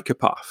absolute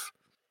psychopath.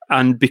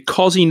 And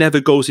because he never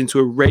goes into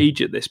a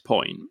rage at this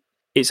point,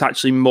 it's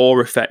actually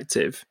more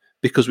effective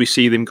because we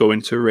see them go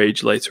into a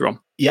rage later on.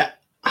 Yeah.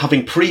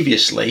 Having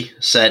previously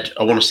said,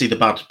 I want to see the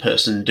bad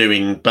person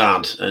doing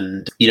bad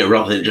and,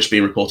 rather than it just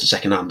being reported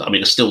secondhand,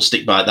 I still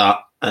stick by that.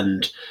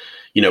 And,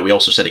 we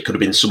also said it could have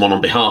been someone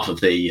on behalf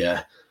of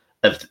the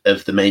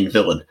of the main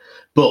villain.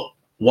 But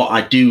what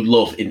I do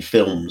love in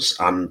films,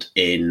 and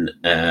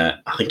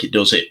I think it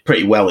does it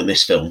pretty well in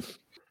this film,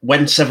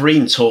 when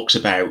Severine talks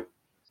about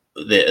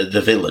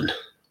the villain,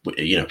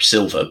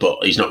 Silver, but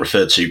he's not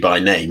referred to by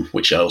name,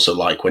 which I also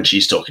like when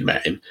she's talking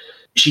about him.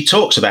 She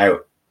talks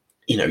about,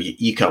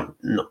 you can't,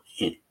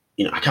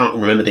 I can't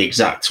remember the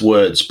exact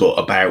words, but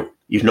about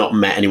you've not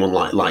met anyone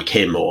like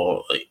him,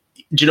 or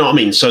do you know what I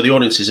mean? So the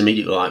audience is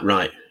immediately like,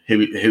 right,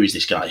 who is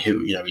this guy?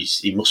 Who,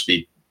 he must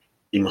be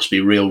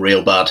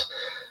real bad.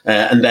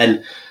 And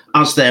then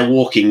as they're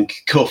walking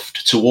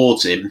cuffed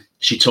towards him,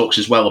 she talks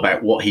as well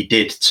about what he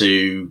did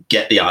to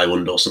get the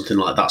island or something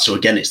like that. So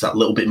again, it's that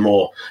little bit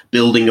more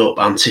building up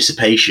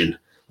anticipation,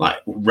 like,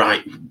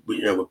 right,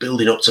 we're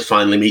building up to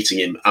finally meeting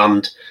him.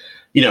 And,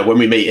 when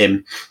we meet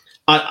him,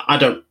 I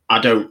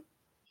don't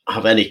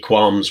have any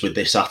qualms with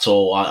this at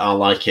all. I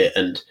like it.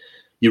 And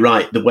you're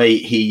right, the way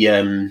he,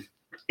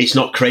 it's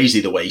not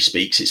crazy the way he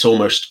speaks. It's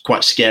almost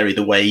quite scary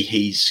the way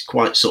he's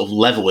quite sort of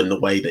level in the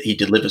way that he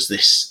delivers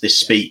this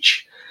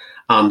speech.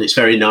 And it's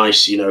very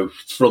nice,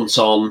 front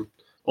on,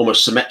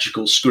 almost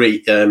symmetrical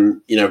screen,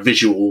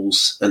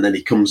 visuals. And then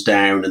he comes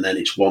down and then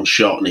it's one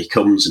shot and he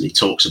comes and he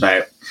talks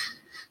about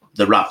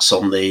the rats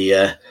on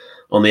the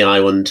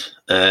island.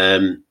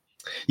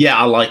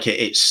 I like it.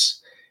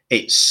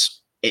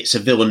 It's a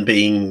villain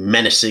being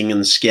menacing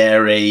and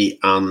scary.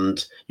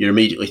 And you're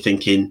immediately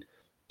thinking,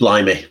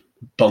 blimey,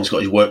 Bond's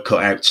got his work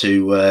cut out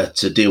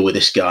to deal with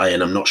this guy,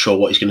 and I'm not sure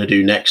what he's going to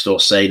do next or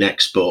say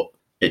next, but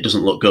it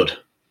doesn't look good.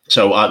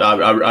 So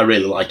I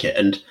really like it,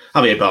 and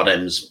Javier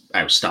Bardem's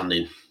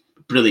outstanding,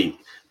 brilliant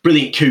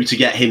coup to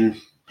get him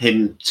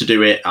to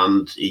do it,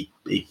 and he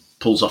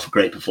pulls off a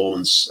great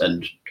performance,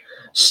 and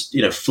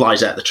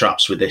flies out the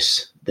traps with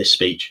this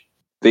speech.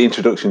 The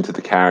introduction to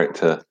the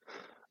character,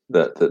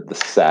 the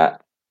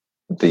set,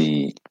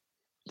 the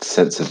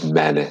sense of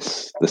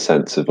menace, the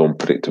sense of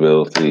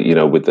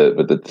unpredictability, with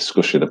the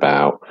discussion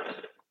about,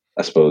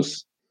 I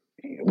suppose,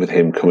 with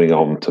him coming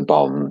on to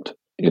Bond,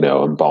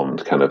 and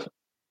Bond kind of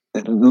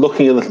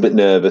looking a little bit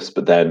nervous,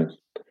 but then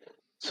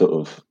sort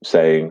of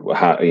saying, well,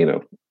 how do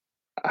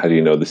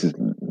you know this is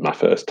my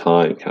first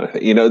time, kind of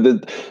thing.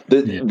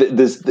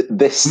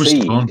 This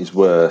scene is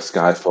where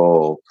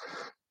Skyfall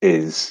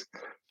is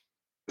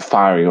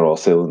firing on all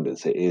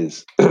cylinders. It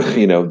is,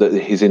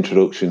 his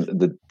introduction,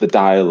 the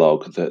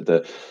dialogue,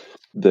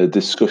 the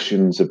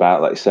discussions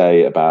about, like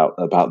say, about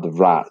the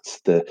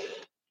rats.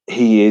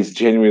 He is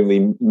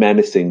genuinely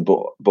menacing,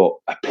 but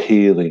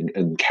appealing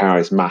and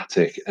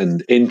charismatic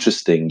and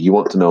interesting. You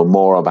want to know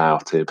more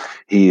about him.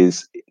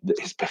 His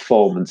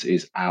performance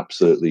is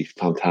absolutely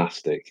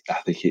fantastic. I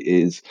think it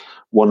is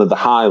one of the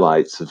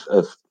highlights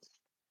of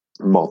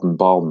modern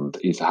Bond,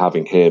 is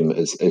having him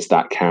as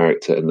that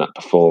character, and that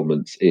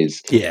performance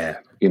is a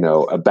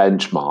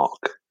benchmark.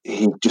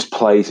 He just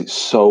plays it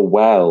so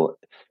well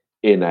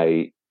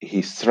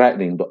he's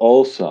threatening but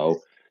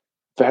also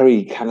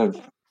very kind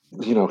of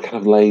kind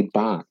of laid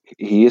back.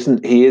 He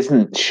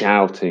isn't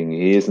shouting.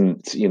 He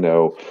isn't,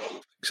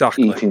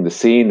 exactly eating the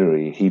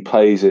scenery. He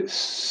plays it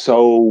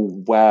so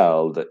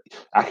well that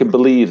I can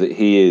believe that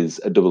he is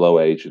a 00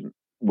 agent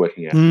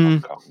working out in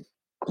Hong Kong.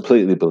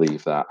 Completely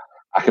believe that.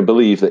 I can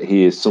believe that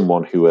he is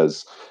someone who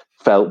has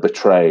felt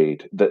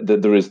betrayed, that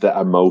there is that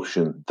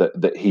emotion,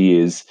 that he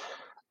is.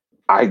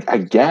 I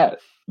get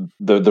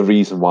the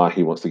reason why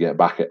he wants to get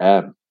back at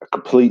M. I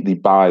completely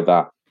buy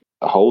that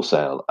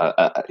wholesale.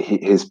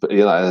 His,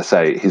 like I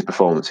say, his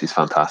performance is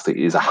fantastic.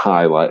 It is a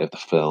highlight of the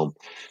film.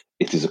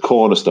 It is a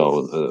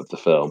cornerstone of the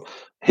film.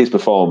 His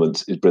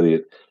performance is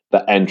brilliant.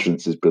 The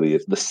entrance is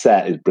brilliant. The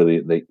set is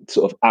brilliant. They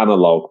sort of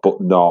analog,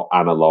 but not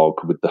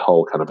analog, with the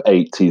whole kind of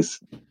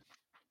 80s,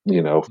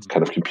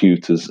 kind of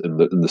computers and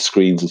the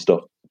screens and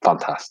stuff.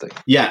 Fantastic.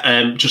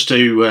 Yeah, just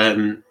to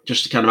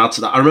kind of add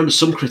to that, I remember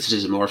some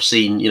criticism, or I've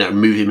seen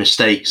movie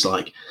mistakes,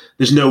 like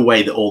there's no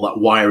way that all that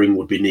wiring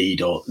would be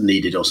needed or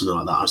something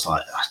like that. I was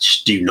like, I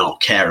just do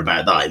not care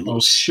about that.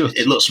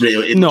 It looks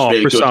really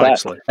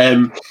precisely.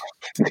 Good.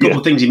 A couple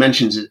of things he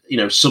mentions,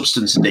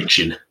 substance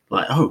addiction.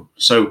 Like, oh,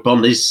 so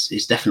Bond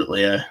is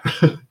definitely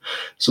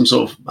some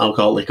sort of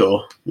alcoholic,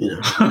 or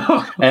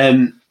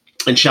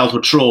and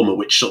childhood trauma,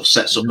 which sort of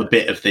sets up a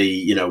bit of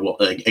the,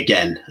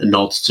 again, a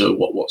nod to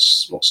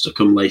what's to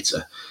come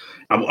later.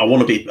 I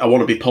want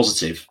to be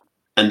positive,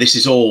 and this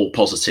is all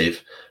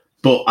positive,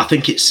 but I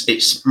think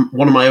it's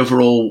one of my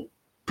overall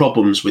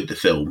problems with the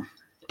film.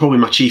 Probably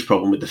my chief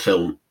problem with the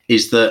film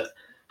is that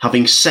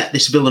having set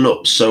this villain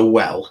up so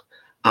well,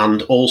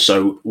 and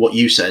also what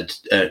you said,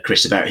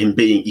 Chris, about him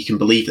being, you can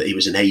believe that he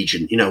was an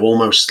agent,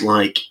 almost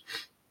like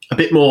a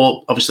bit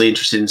more obviously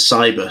interested in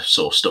cyber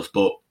sort of stuff,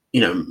 but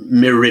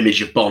mirror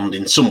image of Bond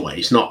in some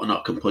ways,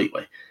 not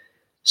completely.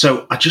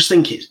 So I just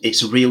think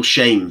it's a real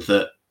shame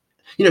that,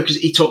 because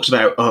he talks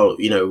about,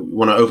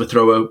 want to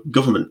overthrow a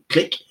government,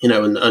 click, and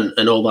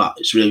all that.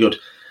 It's really good.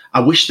 I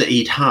wish that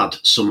he'd had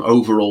some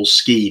overall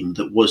scheme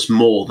that was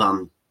more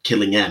than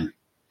killing M.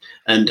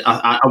 And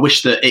I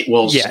wish that it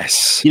was,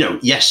 yes,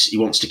 he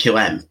wants to kill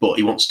M, but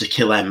he wants to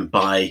kill M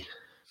by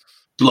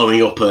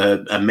blowing up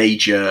a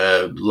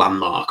major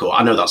landmark. Or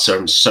I know that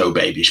sounds so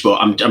babyish, but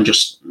I'm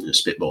just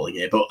spitballing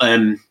here. But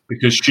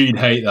because she'd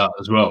hate that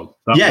as well.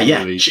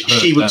 Really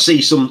she would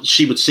see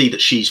She would see that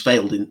she's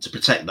failed to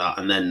protect that,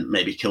 and then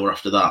maybe kill her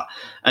after that.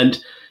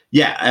 And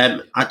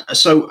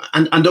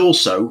and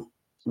also,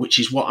 which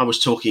is what I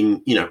was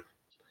talking.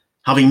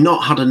 Having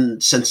not had a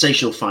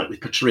sensational fight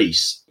with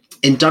Patrice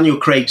in Daniel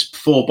Craig's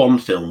 4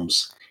 Bond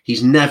films,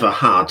 he's never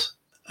had,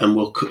 and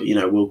we'll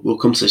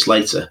come to this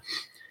later.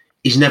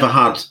 He's never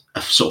had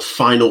a sort of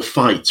final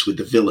fight with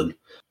the villain.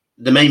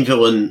 The main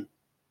villain,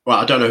 well,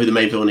 I don't know who the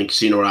main villain in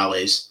Casino Royale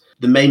is.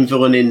 The main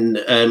villain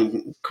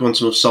in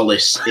Quantum of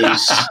Solace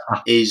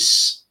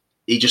is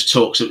he just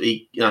talks.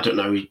 I don't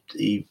know.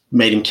 He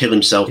made him kill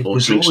himself or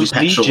drink some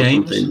petrol or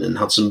something, and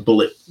had some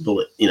bullet.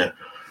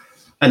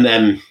 And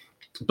then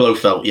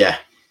Blofeld,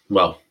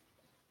 well,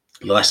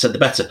 the less said the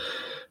better.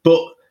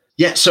 But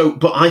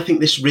but I think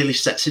this really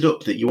sets it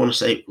up that you want to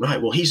say, right,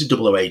 well, he's a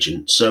 00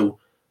 agent, so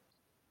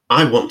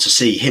I want to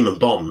see him and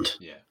Bond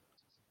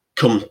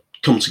come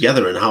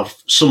together and have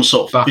some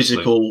sort of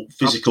physical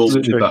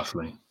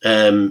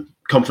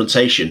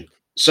confrontation.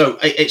 So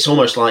it's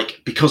almost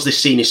like, because this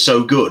scene is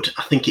so good,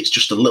 I think it's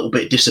just a little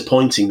bit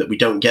disappointing that we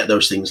don't get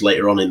those things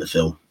later on in the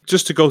film.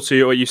 Just to go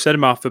to what you said,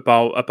 Marth,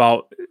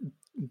 about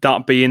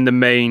that being the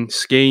main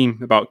scheme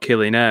about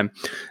killing M.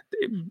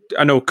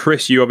 I know,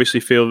 Chris, you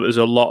obviously feel that there's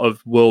a lot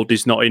of world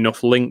is not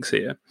enough links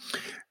here.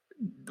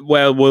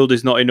 Well, world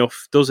is not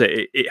enough, does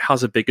it? It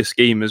has a bigger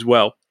scheme as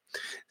well.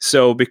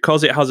 So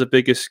because it has a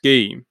bigger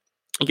scheme,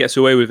 it gets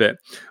away with it.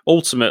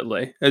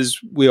 Ultimately, as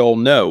we all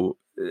know,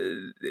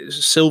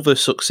 Silver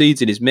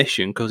succeeds in his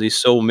mission because his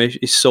sole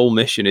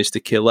mission is to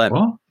kill M.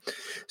 What?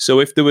 So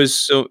if there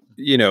was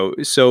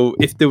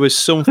if there was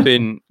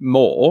something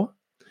more,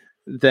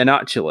 then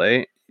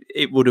actually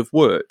it would have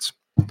worked.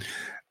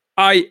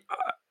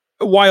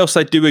 Whilst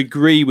I do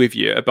agree with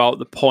you about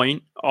the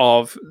point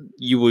of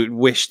you would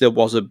wish there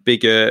was a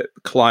bigger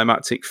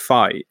climactic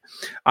fight,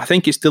 I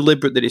think it's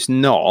deliberate that it's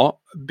not,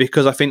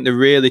 because I think they're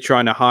really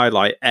trying to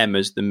highlight M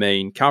as the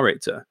main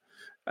character.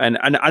 And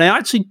I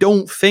actually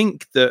don't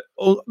think that,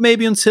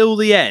 maybe until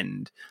the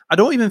end, I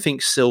don't even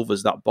think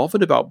Silver's that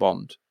bothered about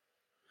Bond.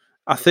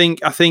 I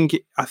think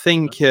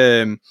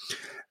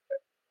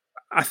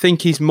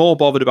he's more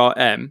bothered about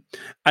M,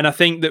 and I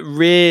think that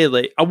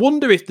really, I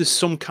wonder if there's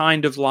some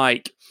kind of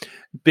like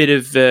bit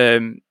of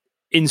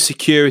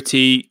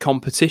insecurity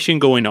competition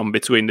going on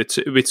between the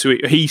two.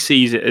 He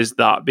sees it as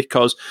that,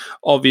 because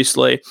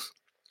obviously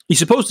he's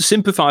supposed to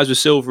sympathise with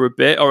Silver a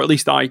bit, or at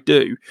least I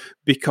do,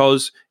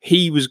 because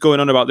he was going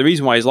on about the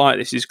reason why he's like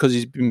this is because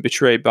he's been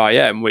betrayed by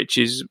M, which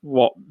is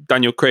what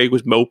Daniel Craig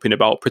was moping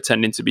about,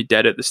 pretending to be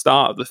dead at the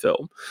start of the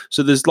film.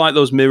 So there's like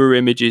those mirror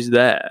images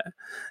there.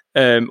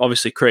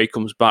 Obviously, Craig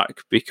comes back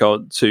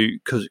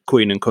because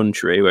Queen and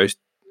Country, where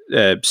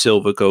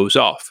Silver goes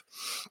off.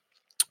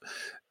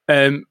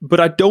 But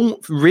I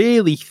don't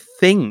really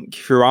think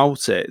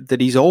throughout it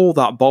that he's all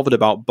that bothered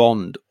about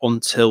Bond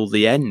until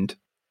the end.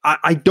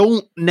 I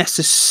don't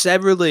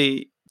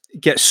necessarily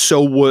get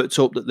so worked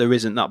up that there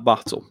isn't that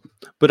battle,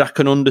 but I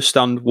can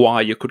understand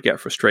why you could get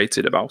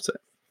frustrated about it.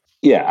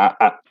 Yeah,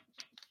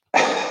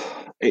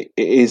 it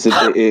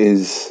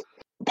is.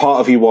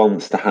 Part of you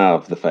wants to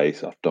have the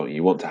face-off, don't you?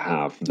 You want to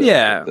have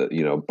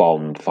the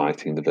Bond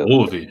fighting the villain.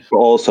 All of you. But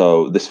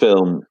also, this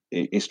film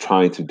is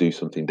trying to do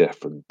something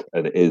different,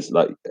 and it is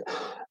like,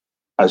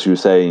 as you were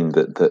saying,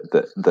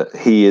 that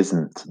he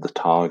isn't the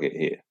target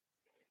here.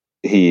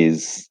 He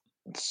is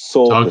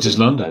sort of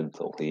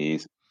instrumental.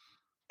 He's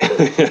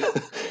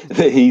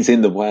that he's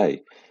in the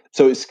way.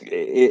 So it's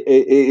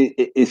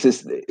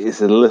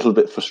a little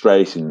bit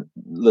frustrating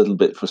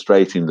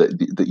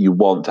that you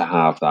want to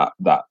have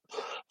that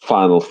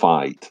final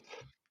fight,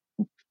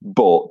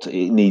 but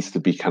it needs to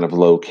be kind of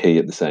low key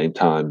at the same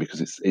time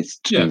because it's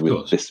to do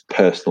with this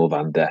personal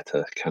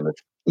vendetta kind of.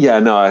 Yeah,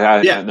 no,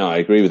 I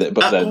agree with it,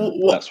 but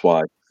then that's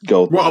why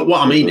Goldberg.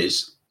 What I mean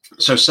is,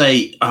 so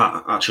say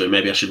actually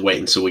maybe I should wait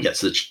until we get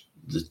to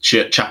the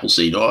chapel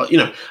scene, or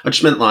I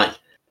just meant like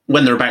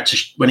when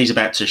he's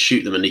about to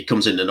shoot them and he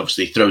comes in and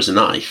obviously throws a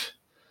knife.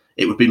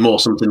 It would be more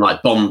something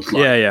like Bond,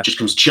 just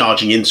comes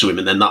charging into him,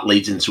 and then that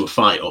leads into a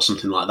fight or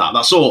something like that.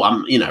 That's all.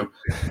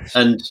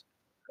 And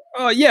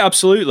yeah,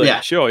 absolutely,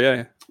 sure,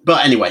 yeah.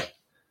 But anyway,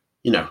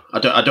 I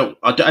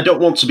don't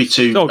want to be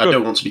too. I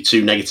don't want to be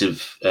too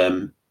negative,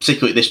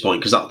 particularly at this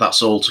point, because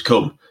that's all to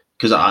come.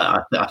 Because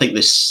I think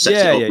this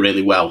sets it up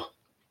really well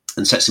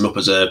and sets him up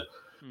as a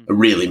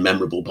really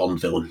memorable Bond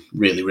villain.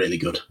 Really, really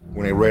good.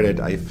 When I read it,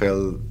 I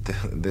felt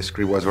the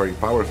script was very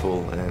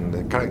powerful, and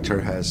the character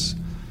has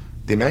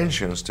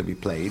dimensions to be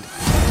played.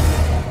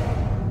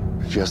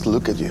 Just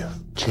look at you,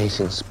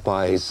 chasing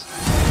spies.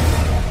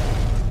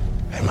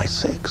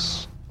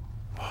 MI6.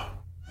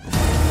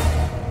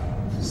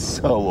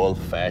 So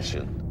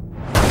old-fashioned.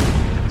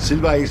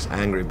 Silva is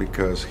angry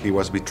because he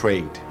was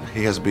betrayed.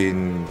 He has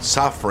been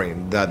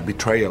suffering that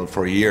betrayal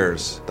for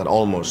years that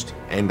almost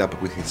end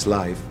up with his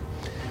life.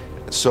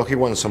 So he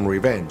wants some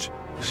revenge.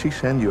 She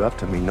sent you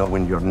after me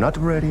knowing you're not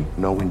ready,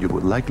 knowing you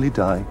would likely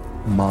die.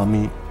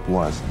 Mommy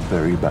was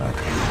very bad.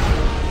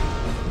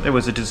 There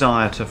was a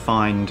desire to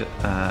find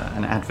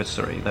an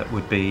adversary that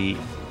would be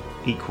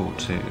equal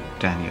to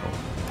Daniel,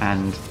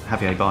 and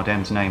Javier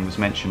Bardem's name was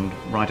mentioned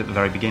right at the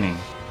very beginning.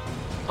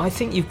 I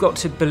think you've got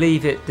to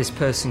believe this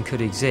person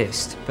could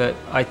exist, but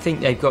I think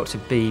they've got to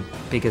be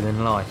bigger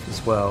than life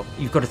as well.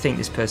 You've got to think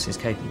this person is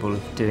capable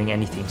of doing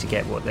anything to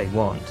get what they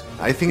want.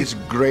 I think it's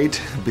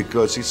great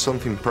because it's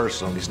something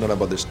personal. It's not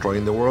about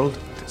destroying the world.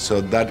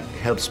 So that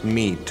helps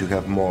me to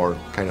have more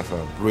kind of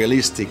a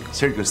realistic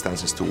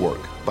circumstances to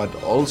work. But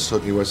also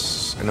it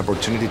was an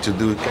opportunity to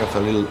do kind of a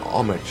little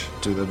homage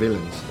to the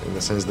villains, in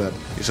the sense that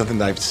it's something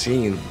that I've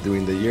seen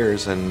during the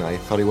years, and I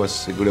thought it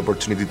was a good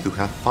opportunity to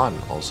have fun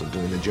also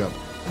doing the job.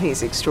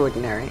 He's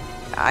extraordinary.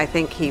 I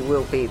think he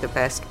will be the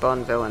best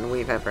Bond villain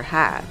we've ever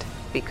had,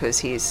 because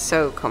he's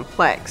so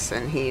complex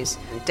and he's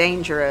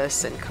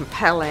dangerous and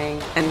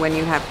compelling. And when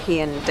you have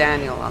he and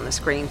Daniel on the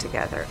screen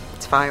together,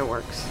 it's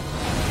fireworks.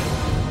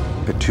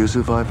 The two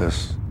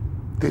survivors.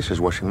 This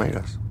is what she made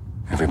us.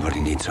 Everybody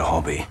needs a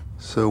hobby.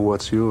 So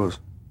what's yours?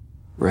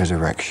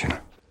 Resurrection.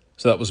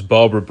 So that was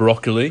Barbara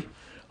Broccoli,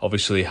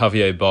 obviously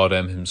Javier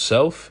Bardem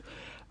himself,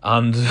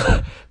 and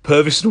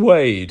Purvis and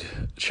Wade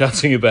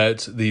chatting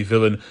about the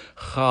villain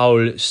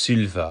Raul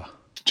Silva.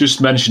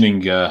 Just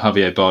mentioning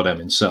Javier Bardem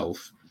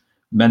himself,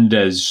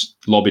 Mendes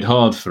lobbied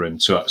hard for him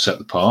to accept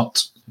the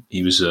part.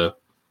 He was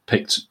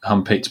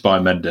handpicked by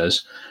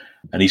Mendes,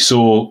 and he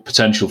saw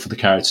potential for the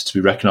character to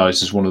be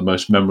recognised as one of the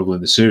most memorable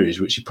in the series,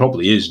 which he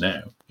probably is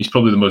now. He's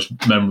probably the most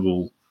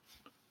memorable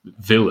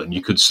villain,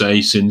 you could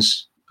say,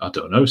 since, I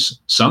don't know,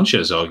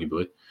 Sanchez,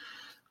 arguably.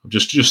 I'm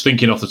just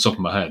thinking off the top of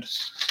my head.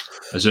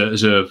 As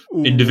a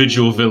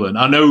individual villain.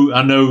 I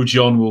know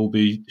John will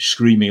be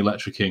screaming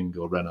Electric King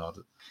or Renard.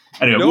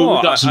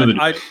 Anyway, that's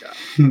another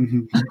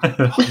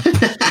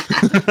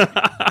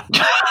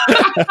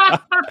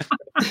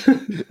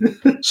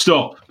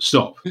Stop.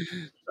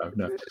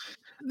 No.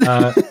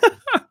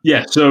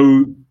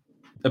 So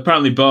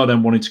apparently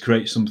Bardem wanted to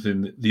create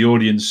something that the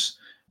audience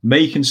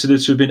may consider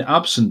to have been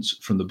absent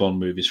from the Bond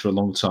movies for a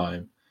long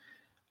time,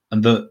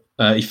 and that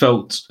he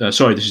felt, this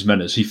is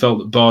Mendes, he felt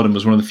that Bardem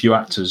was one of the few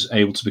actors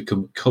able to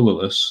become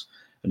colourless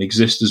and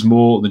exist as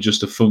more than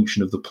just a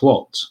function of the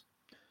plot.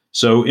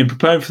 So in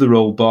preparing for the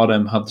role,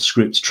 Bardem had the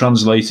script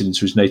translated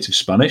into his native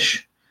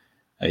Spanish.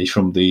 He's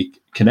from the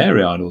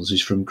Canary Islands.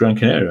 He's from Gran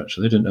Canaria,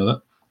 actually. I didn't know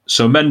that.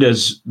 So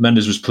Mendes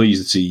was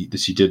pleased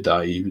that he did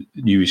that. He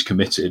knew he's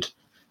committed.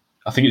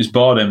 I think it was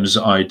Bardem's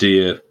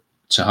idea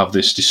to have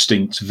this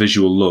distinct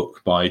visual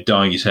look by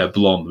dyeing his hair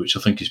blonde, which I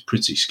think is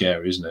pretty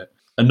scary, isn't it?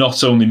 And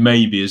not only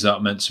maybe is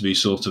that meant to be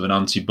sort of an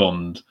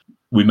anti-Bond,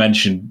 we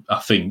mentioned, I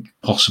think,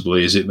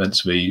 possibly, is it meant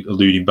to be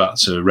alluding back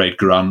to Ray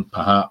Grant,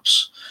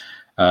 perhaps,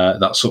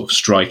 that sort of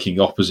striking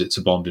opposite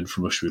to Bond in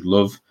From Russia with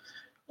Love.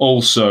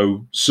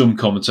 Also, some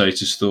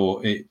commentators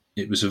thought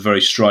it was a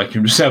very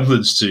striking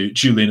resemblance to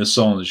Julian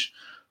Assange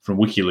from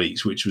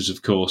WikiLeaks, which was,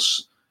 of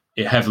course,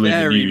 it heavily in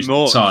the news at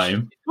the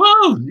time.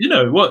 Well, you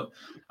know what?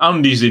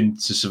 Andy's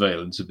into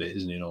surveillance a bit,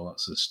 isn't he, and all that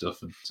sort of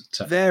stuff. And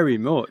very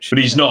much. But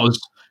he's not as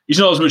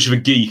much of a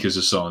geek as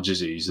Assange,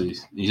 is he?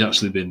 He's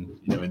actually been,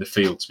 you know, in the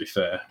field, to be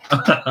fair.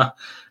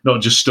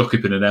 Not just stuck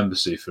up in an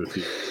embassy for a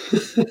few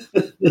years.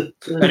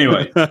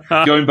 Anyway,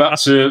 going back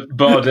to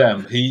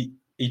Bardem, he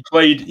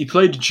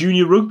played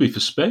junior rugby for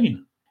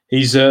Spain.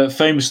 He's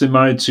famously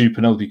married to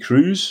Penelope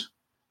Cruz,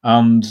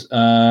 and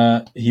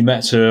he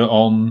met her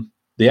on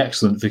the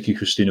excellent Vicky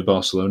Cristina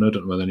Barcelona. I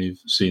don't know whether any of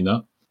you've seen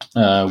that.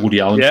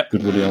 Woody Allen,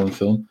 good Woody Allen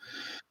film.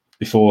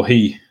 Before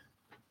he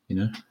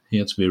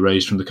had to be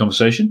erased from the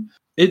conversation.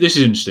 This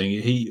is interesting.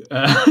 He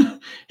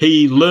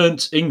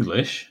learnt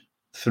English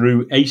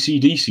through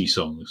AC/DC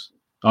songs.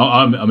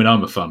 I'm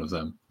a fan of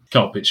them.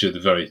 Can't picture the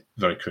very,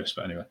 very crisp,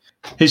 but anyway.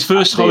 His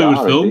first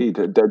Hollywood film.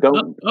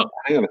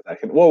 Hang on a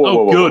second.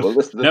 Whoa, good.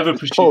 Whoa. Never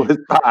assume.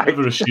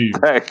 Never assume.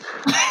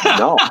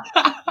 No.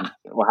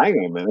 Well, hang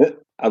on a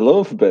minute. I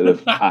love a bit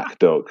of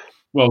Ack-Dog.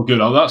 Well,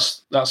 good. Oh,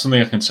 that's something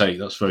I can take.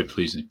 That's very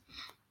pleasing.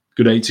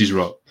 Good 80s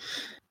rock.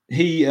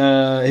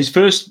 His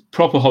first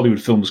proper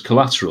Hollywood film was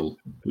Collateral,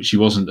 which he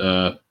wasn't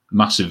a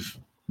massive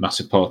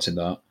part in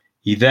that.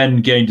 He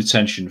then gained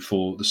attention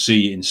for The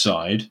Sea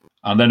Inside.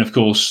 And then, of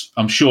course,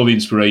 I'm sure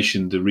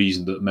the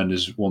reason that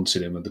Mendes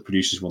wanted him and the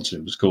producers wanted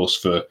him was, of course,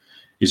 for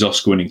his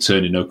Oscar-winning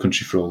turn in No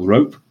Country for Old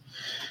Rope.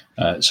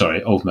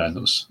 Sorry, Old Man,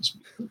 that was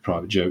a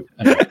private joke.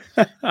 Anyway,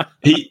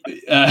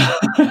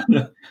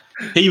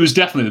 he was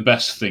definitely the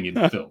best thing in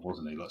the film,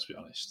 wasn't he? Let's be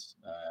honest.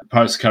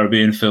 Pirates of the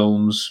Caribbean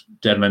films,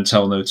 Dead Men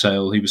Tell No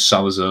Tale, he was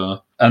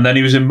Salazar. And then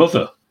he was in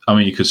Mother. I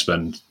mean, you could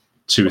spend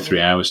 2 or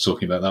 3 hours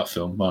talking about that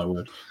film, my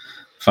word.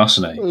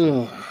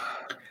 Fascinating.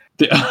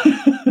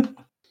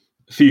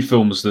 A few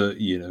films that,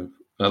 you know,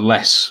 are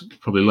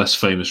probably less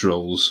famous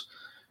roles.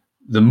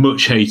 The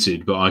much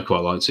hated, but I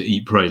quite liked it,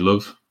 Eat, Pray,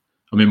 Love.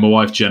 I mean, my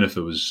wife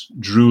Jennifer was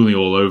drooling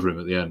all over him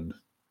at the end.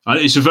 And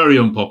it's a very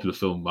unpopular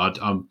film. I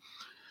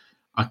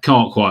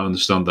can't quite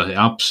understand the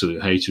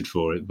absolute hatred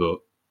for it, but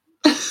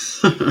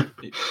it's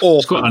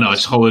quite a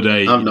nice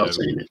holiday,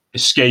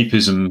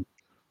 escapism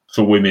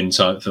for women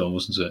type film,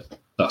 wasn't it?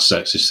 That's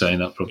sexist saying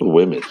that, probably.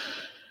 Women.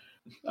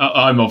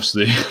 I'm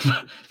obviously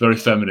very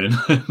feminine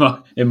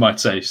in my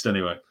taste.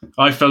 Anyway,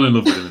 I fell in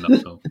love with him in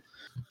that film.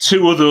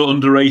 2 other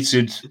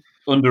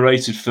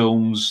underrated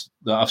films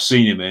that I've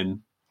seen him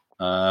in.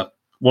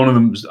 One of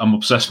them, I'm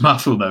obsessed.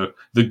 Matt will know,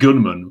 The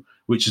Gunman,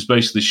 which is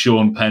basically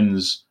Sean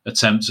Penn's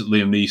attempt at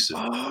Liam Neeson.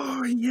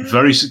 Oh, yeah.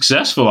 Very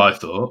successful, I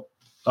thought.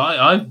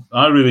 I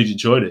really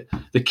enjoyed it.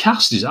 The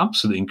cast is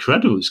absolutely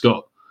incredible. It's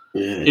got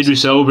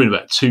Idris Elba in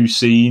about 2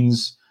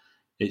 scenes.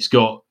 It's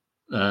got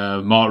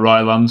Mark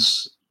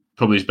Rylance,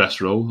 probably his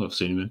best role I've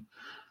seen him in.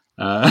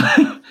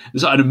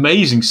 There's an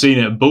amazing scene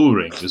at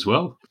Bullring as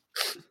well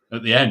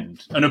at the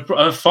end, and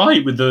a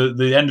fight with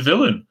the end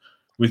villain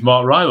with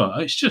Mark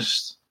Rylance. It's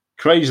just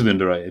crazily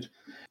underrated.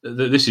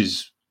 This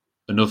is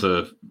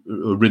another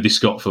Ridley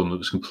Scott film that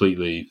was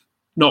completely,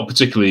 not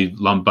particularly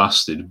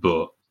lambasted,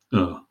 but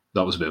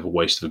that was a bit of a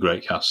waste of a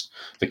great cast.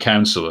 The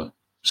Counselor.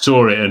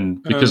 Saw it,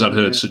 and because I'd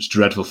heard such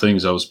dreadful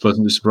things, I was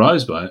pleasantly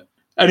surprised by it.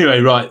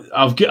 Anyway, right,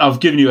 I've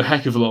given you a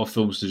heck of a lot of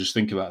films to just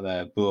think about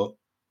there, but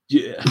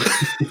yeah.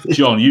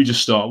 John, you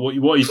just start. What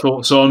are your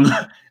thoughts on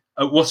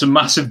what a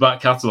massive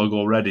back catalogue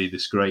already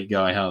this great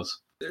guy has?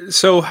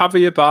 So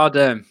Javier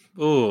Bardem.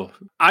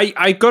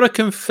 I got to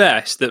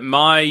confess that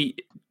my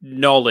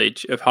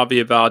knowledge of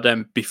Javier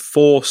Bardem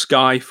before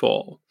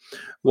Skyfall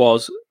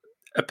was,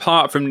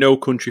 apart from No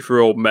Country for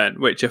Old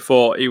Men, which I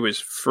thought he was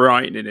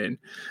frightening in,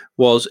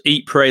 was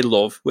Eat, Pray,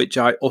 Love, which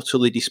I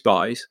utterly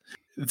despise.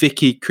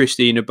 Vicky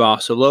Cristina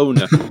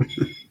Barcelona,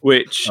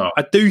 which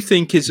I do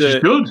think is a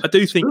good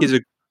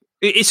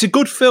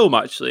film.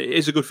 Actually, it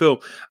is a good film.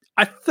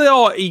 I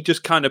thought he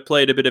just kind of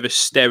played a bit of a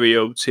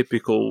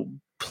stereotypical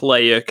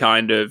player,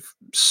 kind of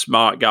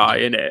smart guy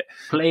in it.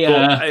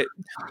 Player.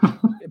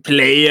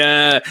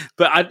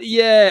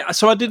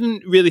 So I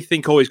didn't really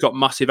think he's got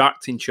massive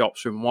acting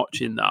chops from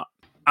watching that.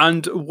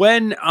 And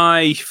when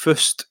I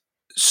first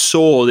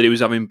saw that he was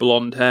having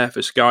blonde hair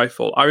for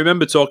Skyfall, I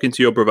remember talking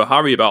to your brother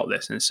Harry about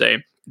this and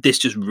saying, this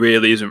just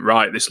really isn't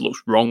right. This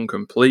looks wrong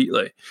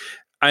completely.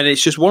 And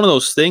it's just one of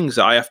those things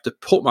that I have to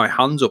put my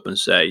hands up and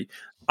say,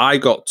 I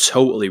got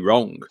totally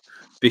wrong,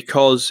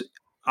 because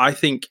I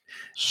think...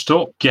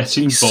 Stop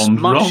getting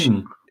Bond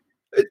wrong.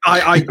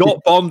 I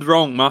got Bond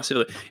wrong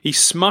massively. He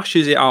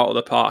smashes it out of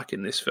the park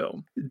in this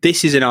film.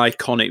 This is an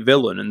iconic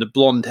villain, and the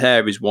blonde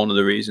hair is one of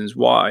the reasons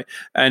why.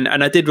 And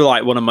I did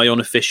like one of my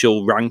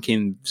unofficial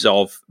rankings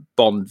of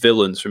Bond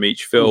villains from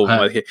each film,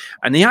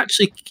 and he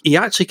actually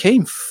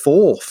came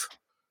 4th.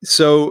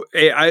 So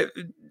I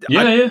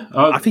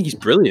think he's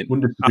brilliant.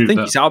 I think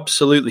he's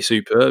absolutely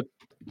superb.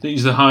 I think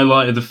he's the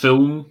highlight of the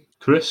film,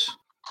 Chris.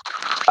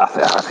 I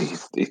think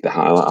he's the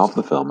highlight of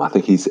the film. I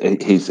think his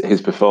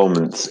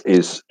performance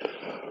is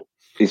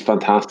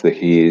fantastic.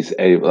 He is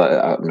able, like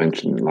I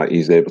mentioned, like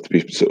he's able to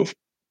be sort of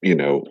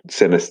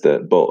sinister,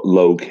 but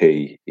low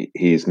key,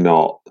 he's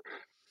not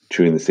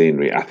chewing the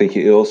scenery. I think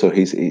you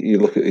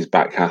look at his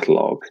back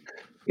catalogue.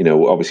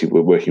 Obviously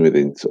we're working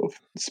within sort of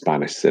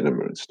Spanish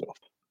cinema and stuff,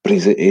 but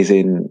he's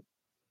in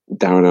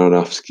Darren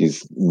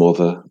Aronofsky's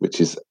Mother,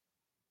 which is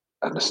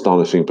an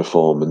astonishing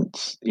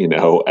performance,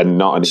 and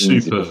not an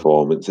easy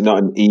performance, and not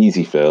an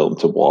easy film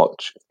to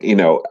watch.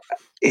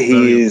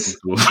 He's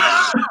I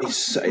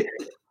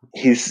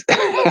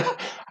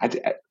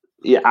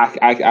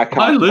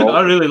can't.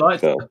 I really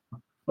liked it.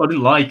 I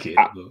didn't like it,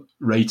 but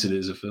rated it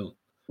as a film.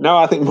 No,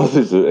 I think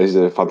Mother is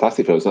a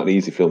fantastic film. It's not an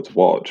easy film to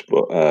watch,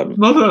 but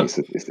Mother.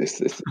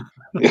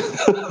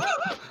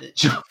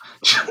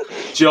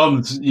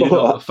 John, you're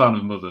not a fan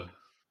of Mother.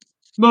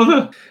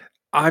 Mother.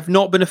 I've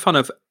not been a fan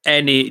of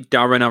any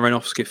Darren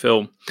Aronofsky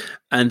film,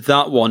 and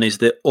that one is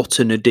the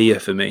utter nadir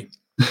for me.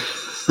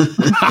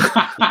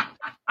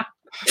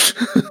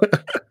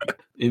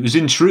 It was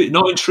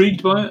not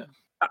intrigued by it.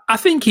 I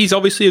think he's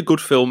obviously a good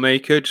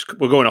filmmaker.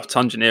 We're going off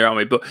tangent here, aren't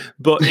we?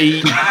 But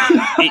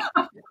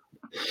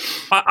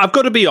I've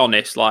got to be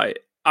honest. Like,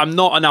 I'm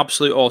not an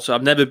absolute author.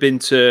 I've never been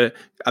to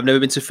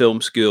film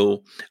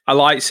school. I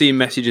like seeing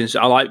messages.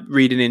 I like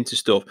reading into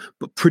stuff.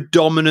 But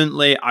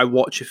predominantly, I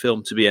watch a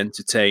film to be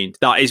entertained.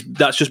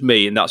 That's just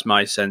me, and that's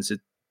my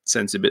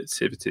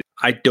sensitivity.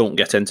 I don't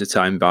get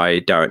entertained by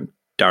Darren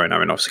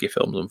Aronofsky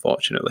films,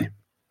 unfortunately.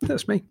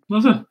 That's me.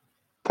 Mother.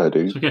 I do.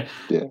 It's okay.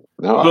 Yeah.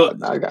 No,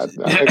 I got it.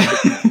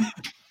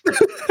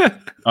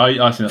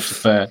 I think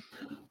that's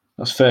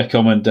a fair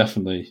comment,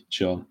 definitely,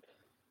 Sean.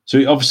 So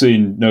obviously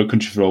in No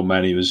Country for Old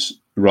Men, he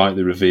was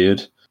rightly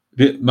revered.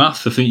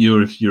 Math, I think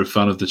you're a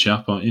fan of the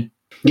chap, aren't you?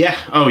 Yeah.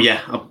 Oh,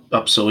 yeah.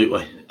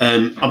 Absolutely.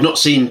 I've not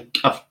seen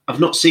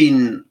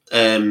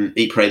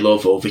Eat, Pray,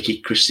 Love or Vicky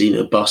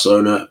Cristina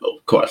Barcelona,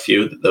 quite a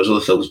few of those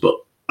other films, but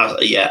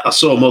I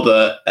saw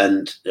Mother,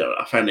 and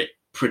I found it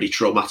pretty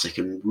traumatic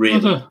and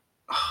really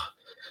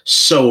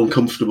so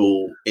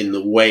uncomfortable in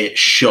the way it's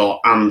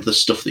shot and the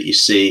stuff that you're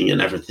seeing and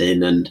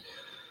everything. And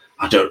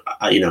I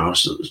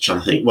was trying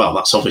to think, well,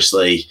 that's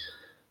obviously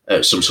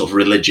some sort of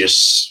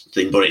religious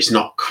thing, but it's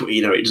not,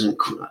 it doesn't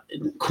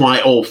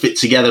quite all fit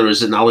together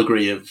as an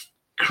allegory of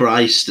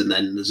Christ. And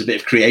then there's a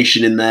bit of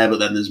creation in there, but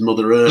then there's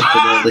Mother Earth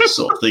and all this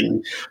sort of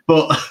thing.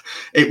 But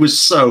it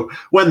was so,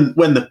 when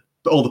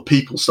all the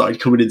people started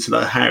coming into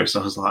their house,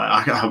 I was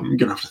like, I'm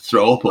going to have to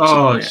throw up or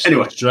something.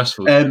 Anyway,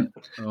 stressful.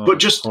 But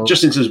just in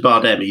terms of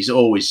Bardem, he's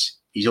always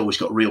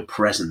got real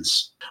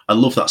presence. I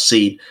love that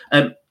scene.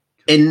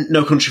 In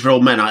No Country for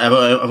Old Men, I've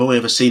only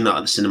ever seen that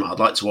at the cinema. I'd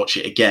like to watch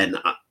it again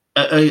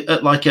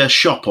at like a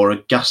shop or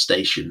a gas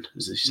station,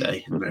 as they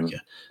say in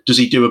America. Does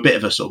he do a bit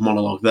of a sort of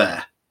monologue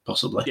there?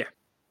 Possibly. Yeah.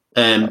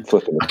 I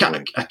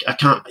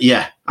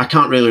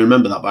can't really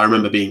remember that, but I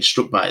remember being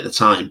struck by it at the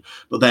time.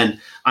 But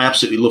then I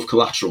absolutely love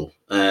Collateral,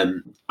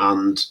 and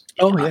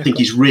I think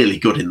he's really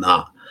good in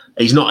that.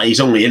 He's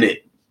only in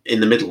it in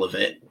the middle of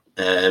it,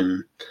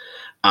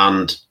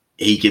 and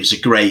he gives a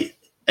great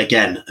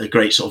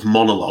sort of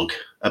monologue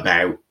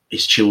about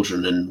his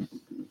children and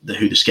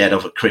who they're scared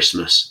of at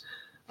Christmas,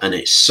 and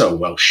it's so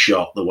well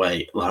shot. The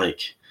way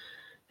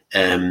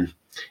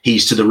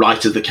he's to the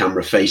right of the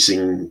camera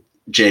facing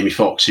Jamie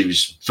Foxx,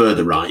 who's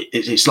further right.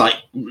 It's like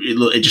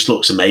it just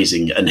looks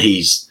amazing, and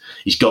he's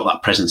got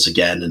that presence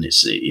again, and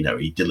it's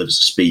he delivers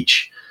a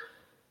speech,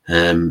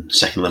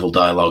 second level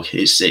dialogue.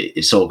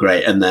 It's all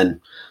great, and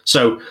then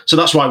so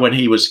that's why when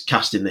he was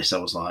casting this, I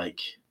was like,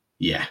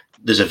 yeah,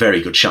 there's a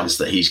very good chance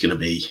that he's going to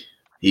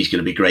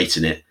be great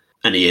in it,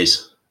 and he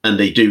is, and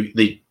they do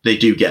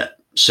get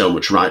so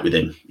much right with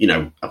him.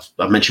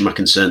 I've mentioned my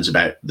concerns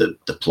about the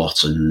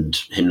plot and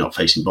him not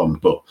facing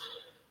Bond, but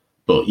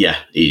yeah,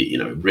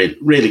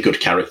 really good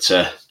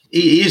character.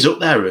 He is up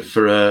there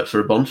for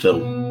a Bond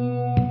film.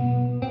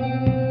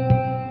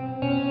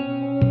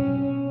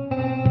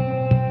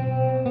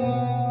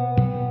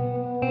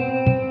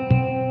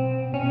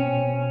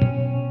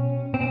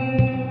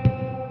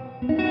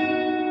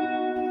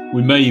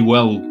 We may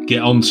well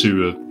get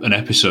onto an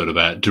episode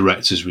about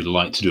directors we'd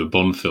like to do a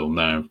Bond film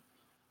now.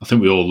 I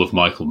think we all love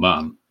Michael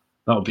Mann.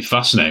 That would be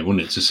fascinating,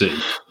 wouldn't it, to see?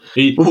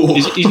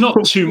 He's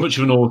not too much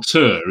of an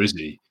auteur, is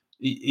he?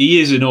 He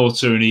is an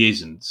auteur and he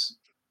isn't.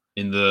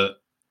 The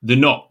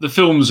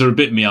films are a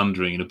bit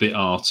meandering and a bit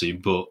arty,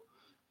 but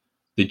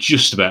they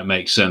just about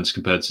make sense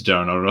compared to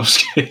Darren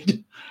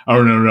Aronofsky.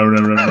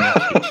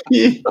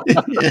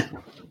 Yeah.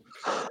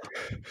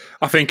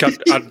 I think I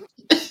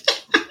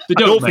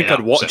don't think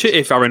I'd watch it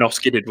if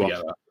Aronofsky did one.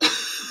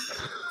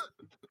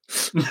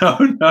 No.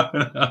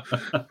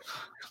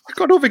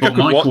 I don't think I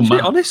could watch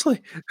it,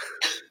 honestly.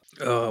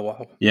 Oh,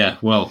 wow. Yeah,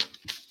 well,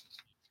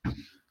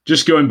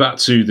 just going back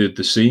to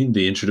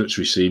the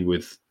introductory scene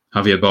with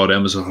Javier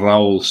Bardem as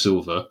Raul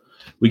Silva,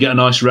 we get a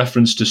nice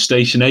reference to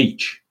Station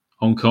H,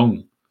 Hong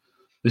Kong.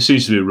 This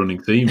seems to be a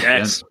running theme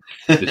again, this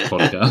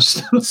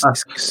podcast.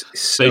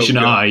 Station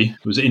I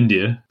was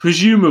India.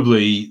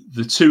 Presumably,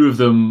 the two of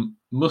them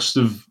must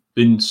have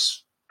been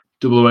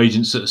double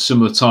agents at a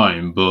similar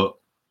time, but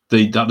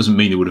that doesn't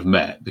mean they would have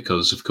met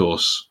because, of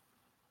course,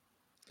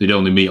 they'd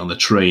only meet on the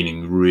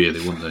training, really,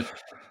 wouldn't they?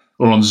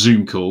 Or on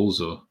Zoom calls,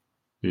 or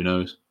who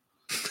knows?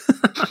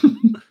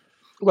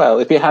 Well,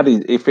 if he had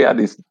his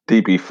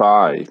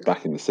DB5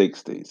 back in the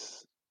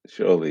 60s,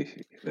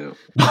 surely could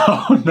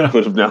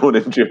have known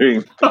him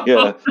during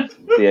the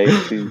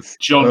 80s.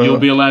 John, you'll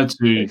be allowed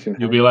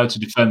to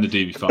defend the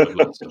DB5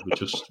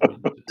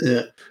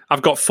 later.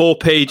 I've got 4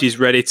 pages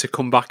ready to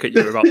come back at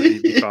you about the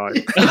DB5.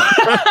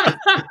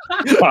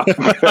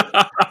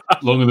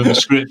 Longer than the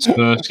script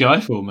for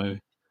Skyfall,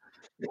 maybe.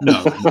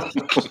 No.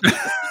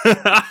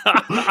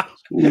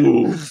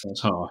 Ooh, that's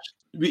harsh.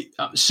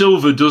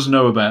 Silver does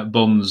know about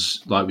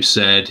Bond's, like we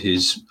said,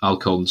 his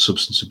alcohol and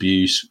substance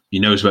abuse. He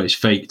knows about his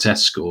fake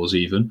test scores,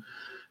 even,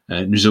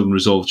 and his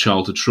unresolved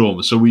childhood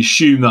trauma. So we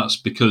assume that's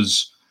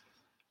because,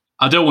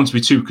 I don't want to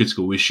be too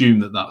critical, we assume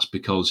that that's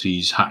because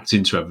he's hacked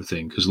into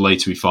everything, because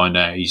later we find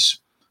out he's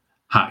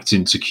hacked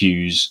into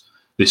Q's,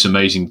 this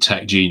amazing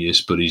tech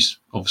genius, but he's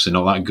obviously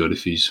not that good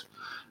if he's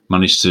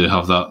managed to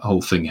have that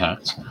whole thing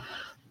hacked.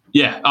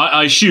 Yeah,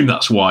 I assume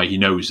that's why he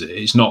knows it.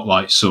 It's not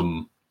like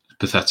some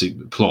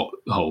pathetic plot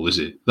hole, is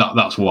it?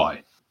 That's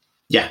why.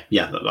 Yeah.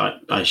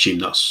 I assume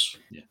that's.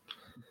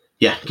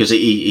 Yeah, because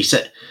he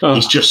said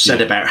he's just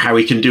said about how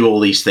he can do all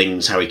these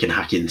things, how he can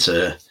hack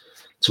into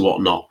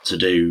whatnot to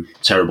do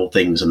terrible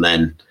things, and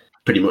then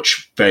pretty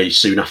much very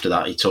soon after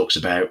that he talks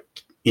about,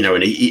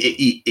 and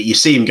you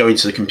see him going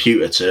to the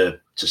computer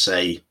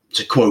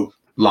to quote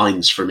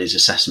lines from his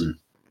assessment.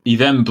 He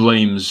then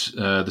blames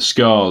the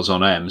scars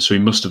on M, so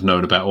he must have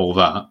known about all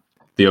that.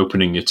 The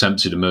opening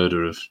attempted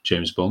murder of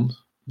James Bond.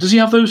 Does he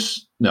have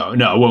those? No,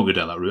 I won't go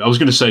down that route. I was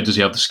going to say, does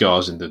he have the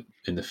scars in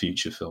the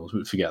future films?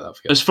 Forget that.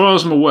 As far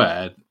as I'm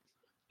aware,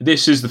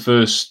 this is the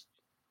first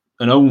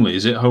and only,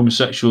 is it,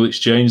 homosexual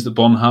exchange that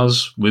Bond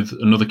has with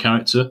another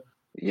character?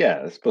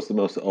 Yeah, I suppose the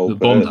most open.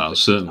 Bond has,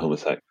 certainly.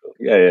 Homosexual.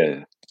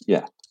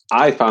 Yeah.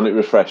 I found it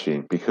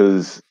refreshing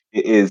because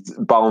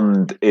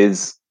Bond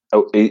is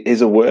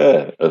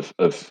aware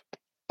of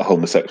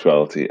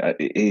homosexuality.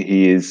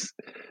 He is,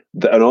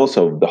 and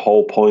also the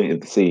whole point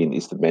of the scene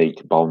is to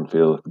make Bond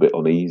feel a bit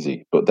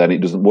uneasy. But then it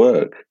doesn't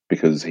work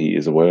because he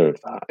is aware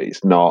of that.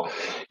 It's not,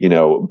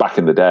 back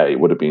in the day, it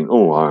would have been,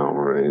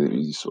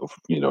 he sort of,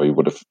 he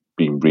would have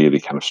been really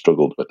kind of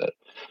struggled with it.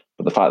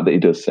 But the fact that he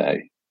does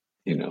say,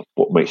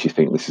 what makes you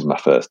think this is my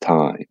first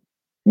time,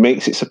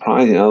 makes it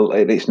surprising.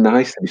 It's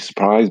nice to be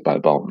surprised by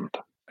Bond.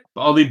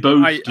 But are they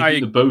both? Do you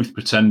think they're both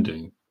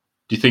pretending?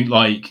 Do you think,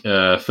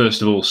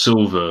 first of all,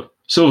 Silver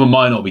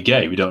might not be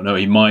gay? We don't know.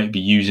 He might be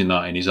using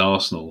that in his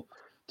arsenal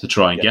to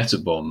try and get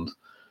at Bond.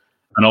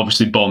 And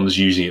obviously Bond's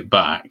using it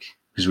back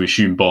because we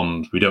assume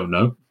Bond, we don't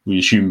know. We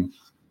assume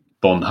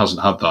Bond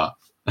hasn't had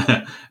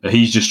that.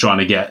 He's just trying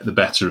to get the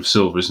better of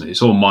Silver, isn't it?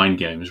 It's all mind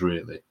games,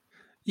 really.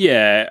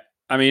 Yeah.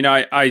 I mean,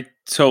 I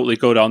totally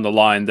go down the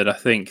line that I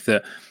think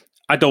that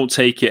I don't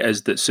take it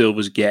as that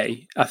Silver's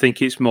gay. I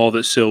think it's more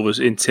that Silver's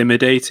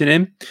intimidating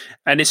him.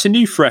 And it's a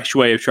new, fresh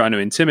way of trying to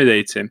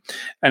intimidate him.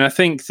 And I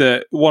think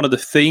that one of the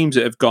themes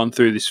that have gone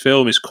through this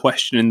film is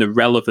questioning the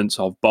relevance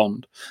of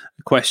Bond,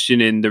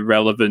 questioning the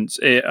relevance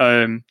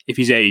if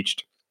he's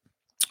aged.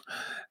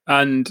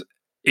 And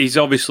he's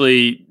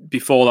obviously,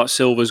 before that,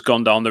 Silver's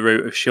gone down the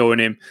route of showing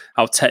him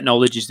how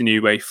technology is the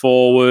new way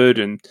forward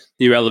and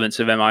the relevance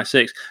of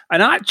MI6.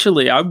 And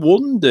actually, I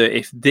wonder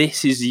if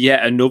this is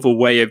yet another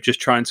way of just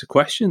trying to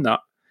question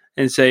that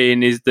and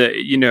saying is that,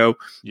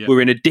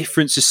 we're in a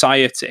different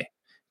society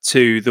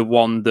to the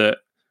one that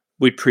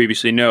we'd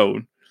previously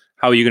known.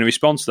 How are you going to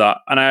respond to that?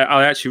 And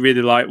I actually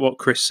really like what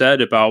Chris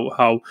said about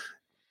how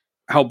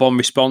Bond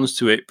responds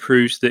to it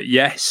proves that,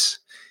 yes,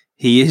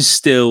 he is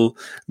still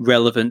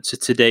relevant to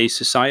today's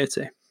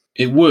society.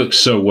 It works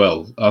so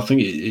well. I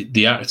think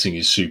the acting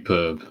is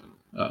superb.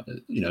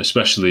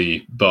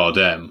 Especially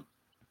Bardem.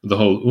 The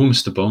whole,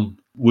 Mr. Bond.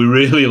 We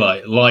really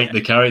like the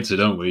character,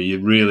 don't we? You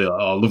really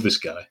I love this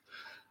guy.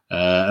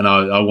 And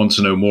I want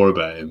to know more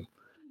about him.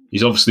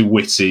 He's obviously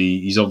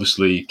witty. He's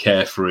obviously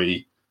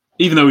carefree.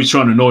 Even though he's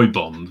trying to annoy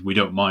Bond, we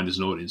don't mind as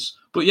an audience.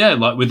 But yeah,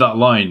 with that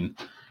line,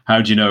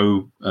 how do you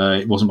know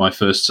it wasn't my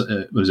first?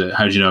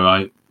 How do you know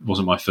it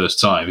wasn't my first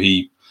time?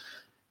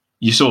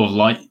 You sort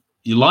of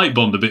you like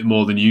Bond a bit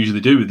more than you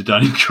usually do with the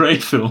Daniel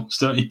Craig films,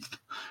 don't you?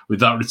 With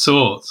that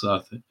retort, I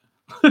think.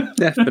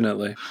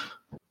 Definitely.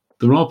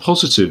 There are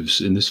positives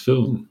in this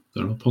film.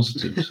 There are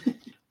positives.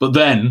 But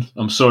then,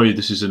 I'm sorry,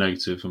 this is a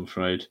negative, I'm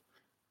afraid.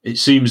 It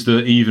seems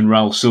that even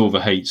Raoul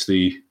Silver hates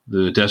the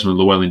Desmond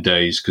Llewellyn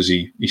days because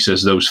he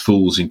says those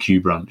fools in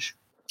Q Branch.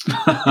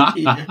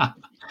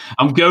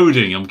 I'm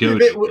goading.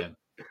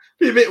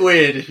 Be a bit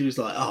weird if he was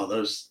like,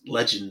 those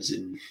legends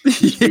in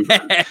Q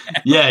Branch.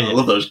 Yeah. I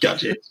love those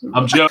gadgets.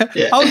 I'm joking.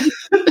 Yeah.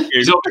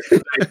 He's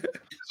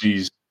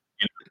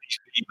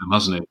beaten them,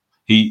 hasn't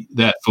he?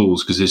 They're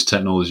fools because his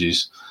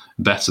technology's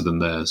better than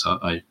theirs.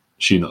 I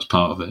assume that's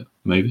part of it,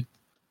 maybe.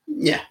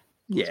 Yeah.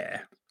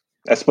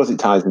 I suppose it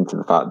ties into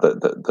the fact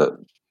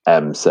that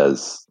M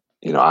says,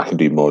 I can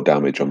do more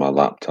damage on my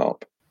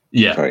laptop.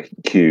 Yeah. Sorry,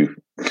 Q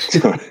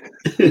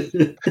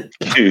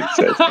Jude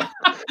says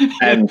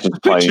M for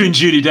Picturing playing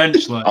Judi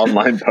Dench like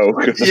online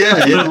poker.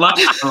 Yeah.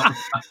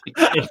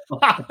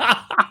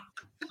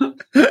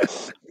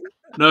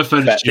 No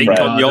offense, Bet Judy. Think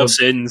Fred. on your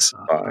sins.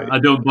 I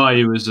don't buy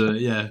you as a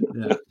yeah.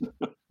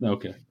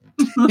 Okay.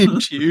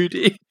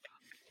 Judy.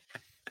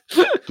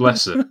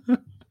 Bless her.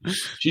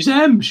 She's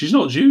M. She's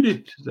not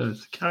Judy. She's a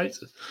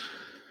character.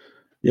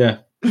 Yeah.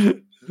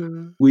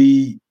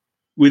 We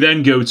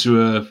then go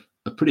to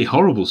a pretty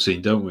horrible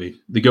scene, don't we?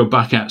 They go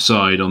back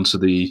outside into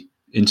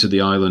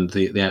the island,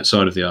 the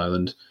outside of the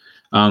island,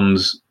 and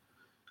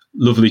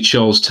lovely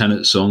Charles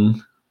Tennant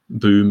song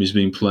 "Boom" is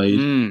being played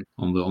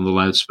on the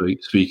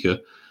loudspeaker.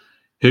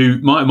 Who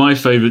my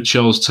favourite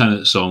Charles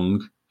Tennant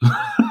song,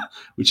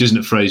 which isn't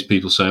a phrase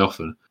people say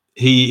often.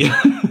 He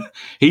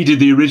did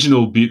the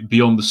original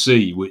Beyond the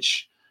Sea,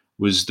 which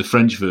was the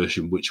French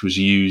version, which was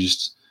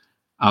used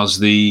as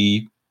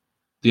the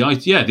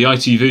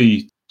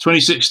ITV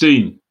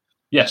 2016.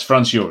 Yes,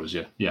 France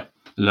Euros, yeah.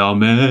 La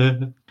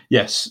Mer.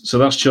 Yes, so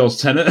that's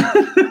Charles Tennant.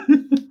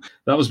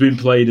 That was being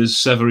played as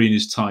Severine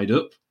is tied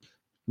up.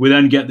 We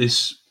then get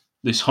this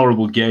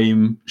horrible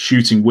game,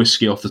 shooting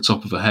whiskey off the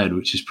top of her head,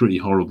 which is pretty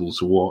horrible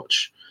to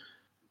watch.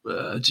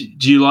 Do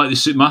you like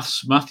this,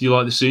 Math? Math, you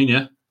like the scene,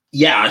 yeah?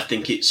 Yeah, I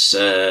think it's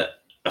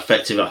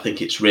effective. I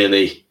think it's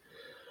really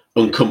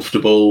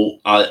uncomfortable.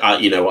 I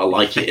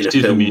like it in a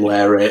film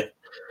where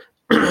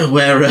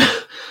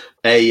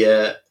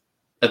a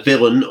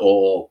villain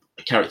or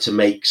a character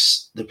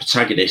makes the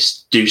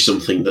protagonist do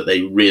something that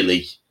they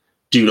really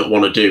do not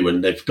want to do,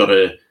 and they've got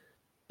to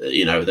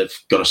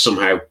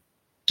somehow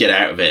get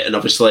out of it. And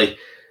obviously,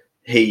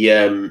 he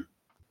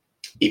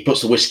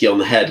puts the whiskey on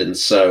the head, and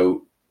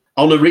so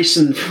on a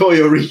recent For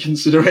Your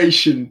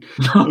Reconsideration,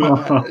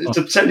 it's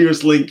a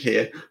tenuous link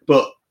here,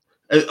 but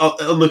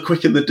on the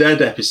Quick and the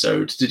Dead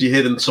episode, did you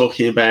hear them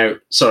talking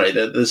about? Sorry,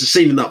 there's a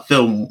scene in that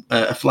film,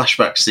 a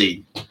flashback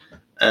scene,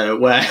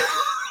 where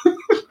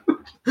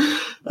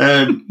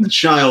the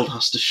child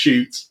has to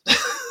shoot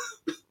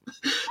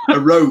a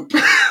rope.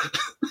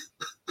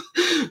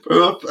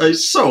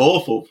 It's so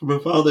awful from a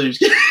father who's.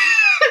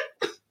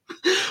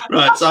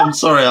 Right, so I'm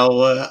sorry.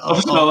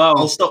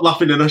 I'll stop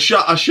laughing, and I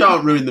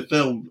shan't ruin the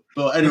film.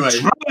 But anyway,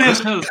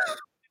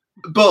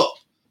 but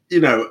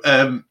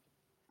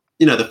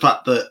the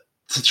fact that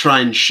to try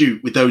and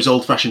shoot with those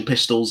old-fashioned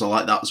pistols, I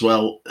like that as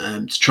well.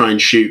 To try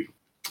and shoot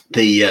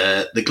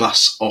the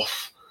glass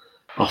off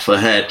her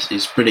head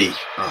is pretty.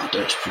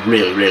 It's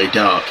really, really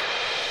dark.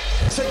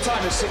 Set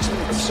time is 6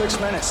 minutes. 6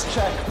 minutes.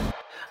 Check.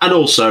 And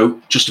also,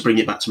 just to bring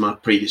it back to my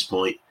previous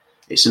point,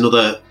 it's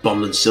another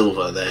Bond and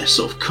Silva. They're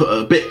sort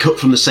of cut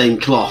from the same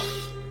cloth.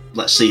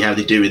 Let's see how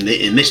they do in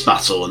this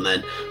battle, and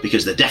then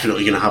because they're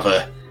definitely going to have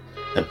a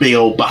big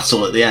old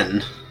battle at the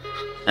end.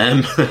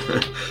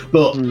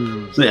 But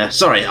so yeah,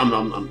 sorry.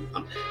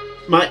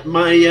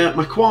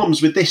 My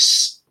qualms with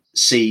this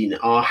scene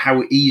are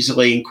how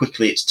easily and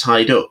quickly it's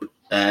tied up.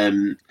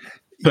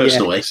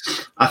 Personally,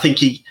 yes. I think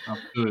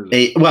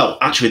well,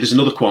 actually, there's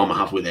another qualm I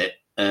have with it.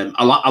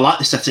 I like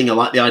the setting. I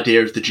like the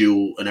idea of the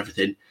duel and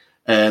everything.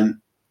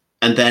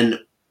 And then,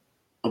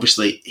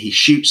 obviously, he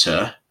shoots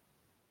her,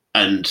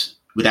 and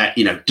without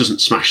doesn't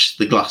smash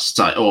the glass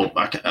tight, or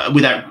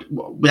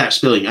without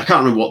spilling. I can't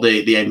remember what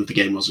the aim of the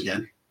game was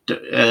again.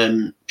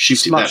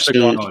 Shoot it without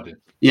spilling.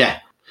 Yeah.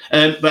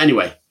 But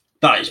anyway,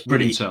 that is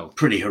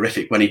pretty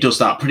horrific when he does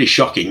that. Pretty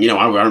shocking.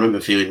 I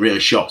remember feeling really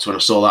shocked when I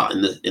saw that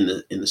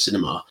in the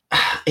cinema.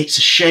 It's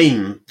a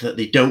shame that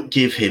they don't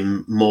give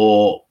him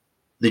more.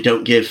 They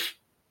don't give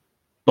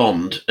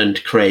Bond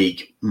and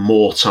Craig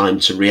more time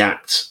to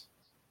react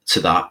to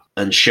that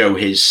and show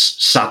his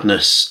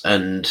sadness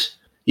and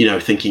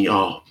thinking,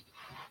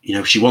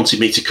 she wanted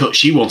me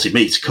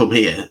to come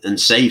here and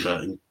save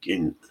her,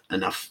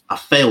 and I've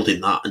failed in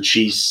that, and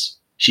she's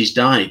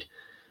died,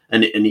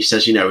 and he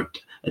says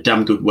a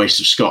damn good waste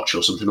of scotch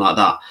or something like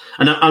that.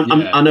 And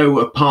I know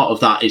a part of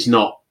that is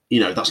not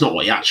that's not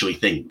what he actually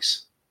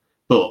thinks,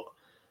 but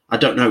I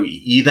don't know.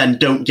 You then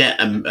don't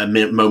get a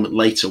moment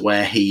later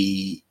where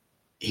he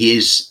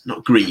is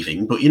not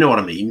grieving, but you know what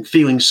I mean,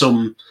 feeling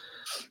some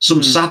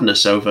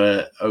sadness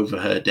over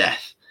her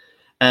death,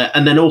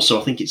 and then also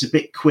I think it's a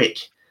bit quick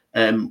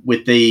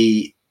with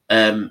the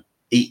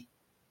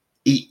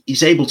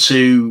he's able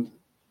to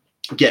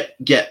get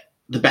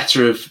the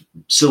better of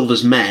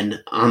Silva's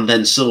men and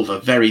then Silva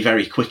very,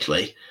 very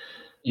quickly.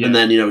 Yeah. And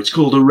then, it's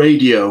called a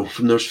radio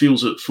from those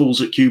fools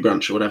at Q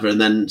Branch or whatever. And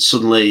then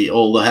suddenly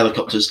all the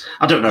helicopters,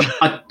 I don't know.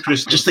 I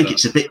just think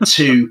it's a bit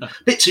too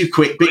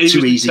quick, bit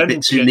too easy,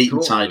 bit too neat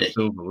and tidy.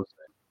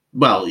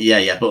 Well,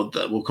 yeah, but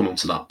we'll come on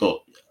to that. But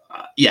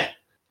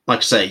like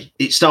I say,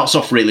 it starts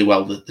off really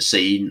well, the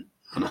scene.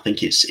 And I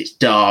think it's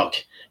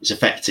dark, it's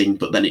affecting,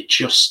 but then it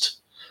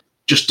just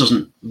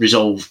doesn't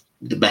resolve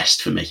the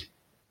best for me.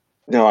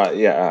 No,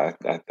 I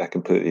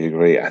completely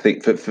agree. I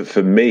think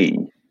for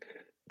me,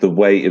 the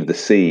weight of the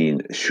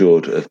scene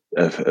should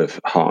have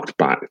harked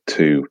back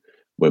to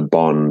when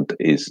Bond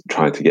is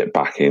trying to get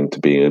back into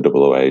being a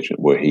 00 agent,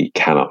 where he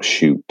cannot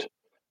shoot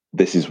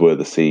this is where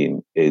the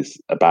scene is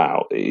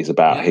about. It is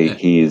about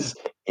he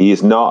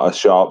is not a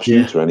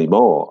sharpshooter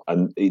anymore,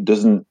 and it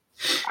doesn't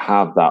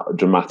have that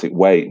dramatic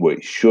weight where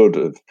it should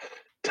have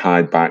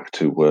tied back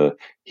to where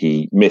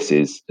he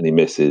misses and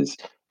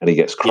he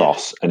gets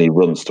cross and he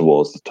runs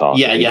towards the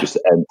target. He just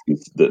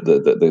empties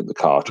the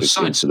cartridge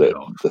into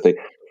the thing.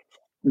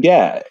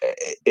 Yeah,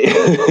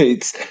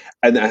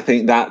 and I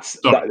think that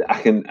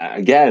I can,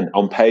 again,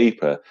 on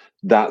paper,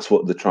 that's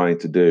what they're trying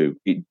to do.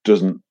 It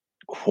doesn't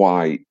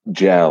quite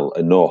gel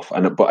enough,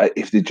 but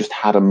if they just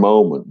had a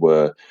moment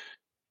where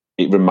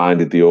it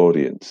reminded the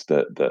audience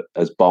that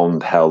as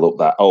Bond held up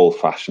that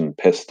old-fashioned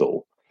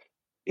pistol,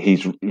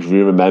 he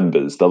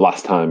remembers the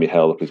last time he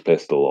held up his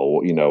pistol,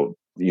 or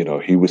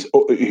he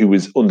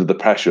was under the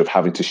pressure of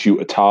having to shoot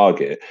a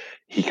target.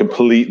 He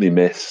completely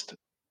missed,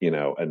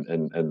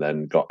 and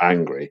then got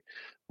angry.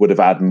 Would have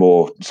had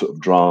more sort of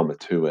drama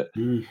to it.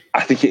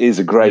 I think it is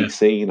a great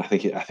scene. I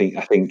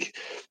think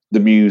the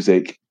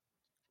music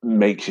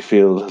makes you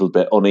feel a little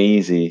bit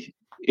uneasy.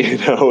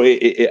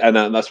 And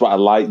that's what I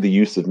like, the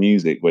use of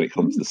music when it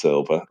comes to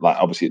Silva. Like,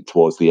 obviously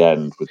towards the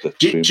end with the.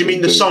 Do you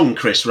mean the song,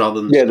 Chris,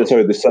 rather than?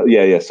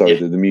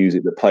 The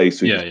music that plays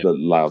through the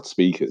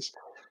loudspeakers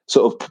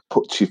sort of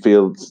puts you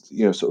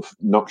sort of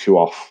knocks you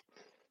off.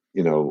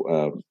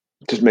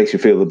 Just makes you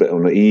feel a bit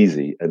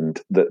uneasy,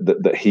 and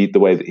the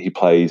way that he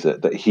plays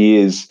it, that he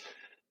is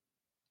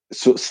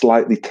sort of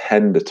slightly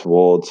tender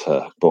towards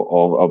her, but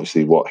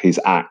obviously what his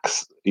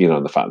acts,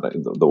 and the fact that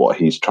what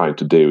he's trying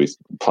to do is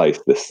place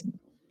this,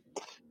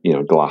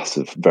 glass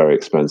of very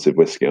expensive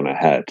whiskey on her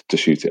head to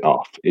shoot it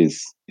off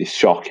is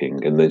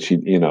shocking. And then she,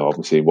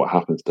 obviously what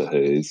happens to her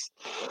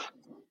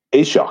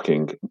is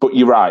shocking. But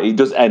you're right, it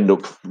does end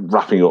up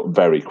wrapping up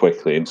very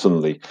quickly, and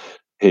suddenly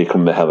here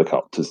come the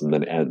helicopters, and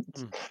then it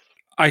ends.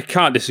 I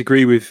can't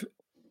disagree with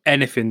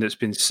anything that's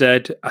been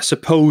said. I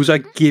suppose I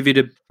give it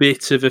a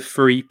bit of a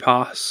free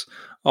pass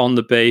on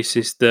the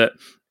basis that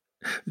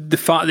the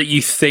fact that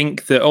you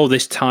think that,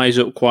 this ties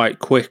up quite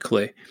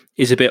quickly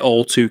is a bit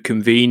all too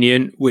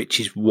convenient, which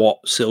is what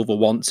Silva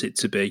wants it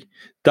to be.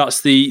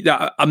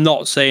 I'm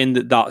not saying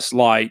that that's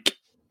like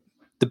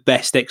the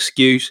best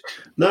excuse.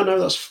 No,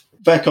 that's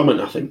fair comment,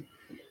 I think.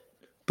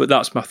 But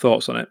that's my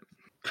thoughts on it.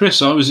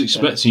 Chris, I was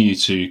expecting you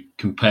to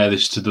compare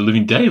this to The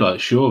Living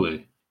Daylights,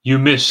 surely. You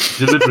missed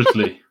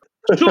deliberately.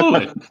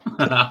 Surely.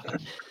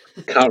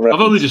 I've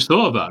only just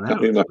thought about it now.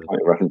 Can't be my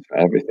reference for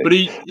everything. But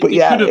he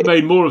could have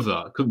made more of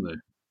that, couldn't they?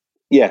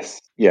 Yes.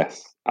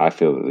 I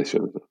feel that they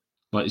should have.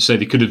 Like you say,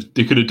 they could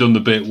have done the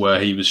bit where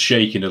he was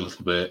shaking a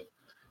little bit,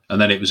 and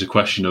then it was a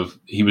question of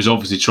he was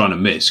obviously trying to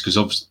miss, because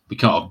obviously we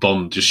can't have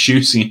Bond just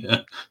shooting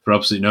her for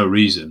absolutely no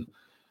reason.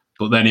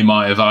 But then he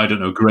might have, I don't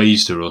know,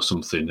 grazed her or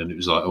something, and it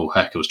was like, oh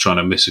heck, I was trying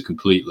to miss her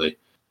completely.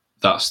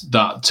 That's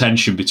that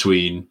tension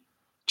between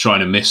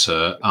trying to miss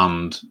her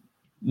and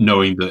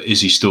knowing that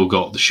Izzy still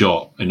got the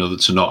shot in order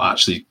to not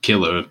actually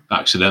kill her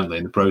accidentally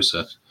in the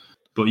process.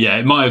 But yeah,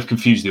 it might have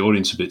confused the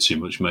audience a bit too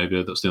much,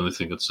 maybe. That's the only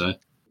thing I'd say.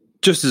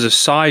 Just as a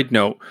side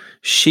note,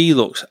 she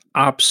looks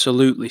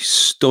absolutely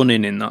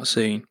stunning in that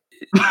scene.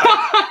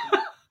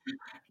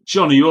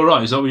 John, are you all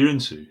right? Is that what you're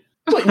into?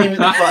 What, you mean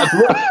like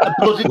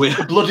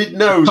a blooded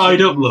nose?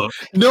 Tied up look.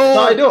 No,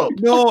 tied up.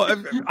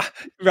 No.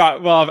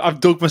 Right, well, I've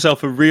dug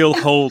myself a real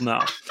hole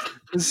now.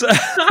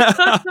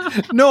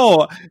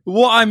 No,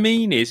 what I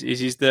mean is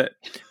that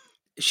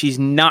she's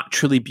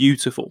naturally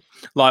beautiful.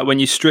 Like when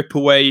you strip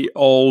away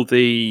all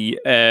the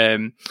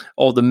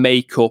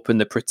makeup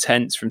and the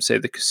pretense from, say,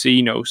 the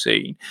casino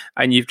scene,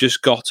 and you've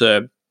just got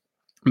her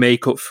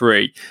makeup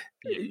free.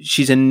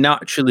 She's a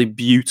naturally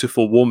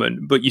beautiful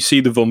woman, but you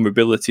see the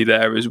vulnerability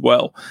there as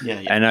well.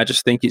 Yeah. And I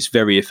just think it's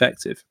very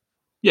effective.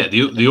 Yeah,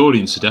 the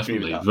audience are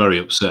definitely very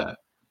upset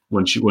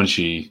when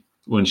she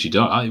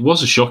died. It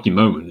was a shocking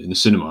moment in the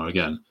cinema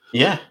again.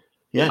 Yeah.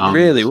 It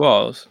really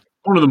was.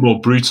 One of the more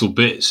brutal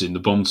bits in the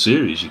Bond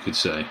series, you could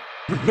say.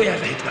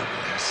 Really,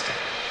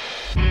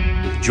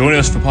 Join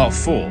us for part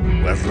 4,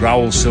 where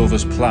Raul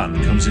Silva's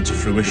plan comes into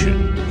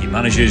fruition. He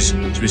manages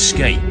to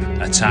escape,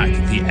 attack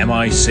the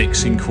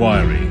MI6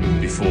 inquiry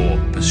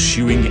before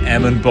pursuing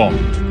M and Bond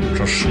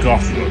to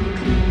Scotland.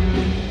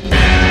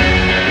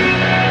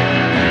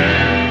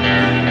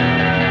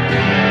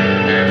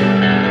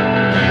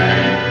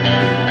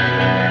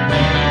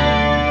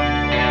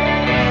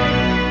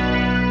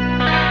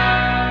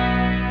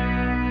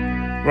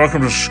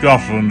 Welcome to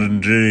Scotland,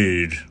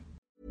 indeed.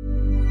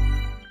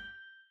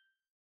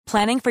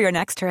 Planning for your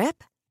next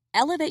trip?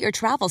 Elevate your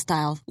travel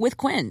style with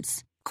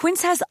Quince.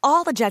 Quince has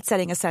all the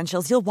jet-setting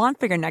essentials you'll want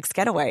for your next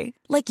getaway,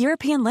 like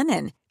European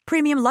linen,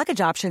 premium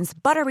luggage options,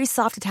 buttery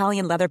soft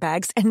Italian leather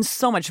bags, and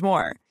so much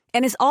more.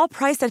 And is all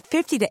priced at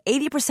 50 to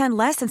 80%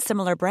 less than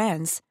similar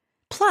brands.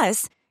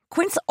 Plus,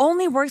 Quince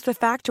only works with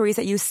factories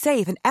that use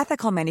safe and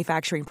ethical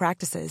manufacturing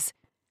practices.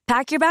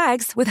 Pack your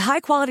bags with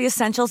high-quality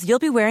essentials you'll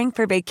be wearing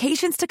for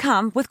vacations to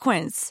come with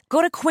Quince.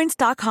 Go to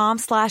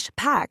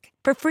quince.com/pack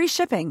for free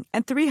shipping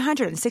and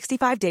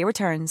 365-day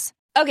returns.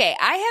 Okay,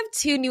 I have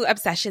 2 new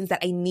obsessions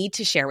that I need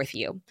to share with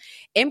you.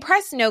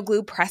 Impress No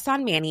Glue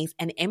Press-On Manis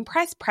and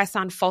Impress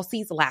Press-On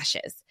Falsies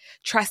Lashes.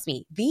 Trust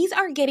me, these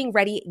are getting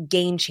ready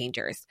game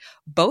changers.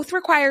 Both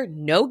require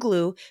no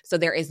glue, so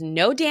there is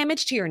no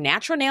damage to your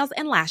natural nails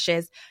and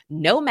lashes,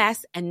 no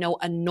mess, and no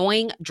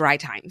annoying dry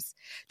times.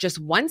 Just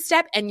one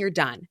step and you're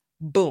done.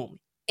 Boom.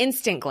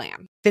 Instant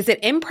glam.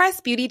 Visit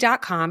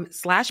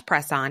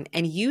impressbeauty.com/presson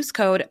and use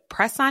code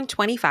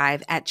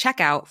PRESSON25 at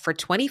checkout for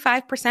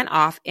 25%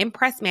 off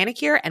Impress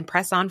Manicure and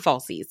Press-On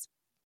Falsies.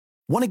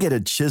 Want to get a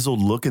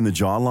chiseled look in the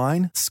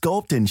jawline?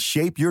 Sculpt and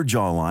shape your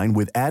jawline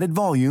with added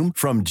volume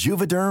from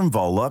Juvederm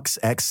Volux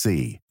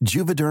XC.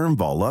 Juvederm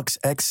Volux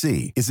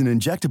XC is an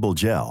injectable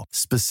gel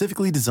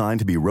specifically designed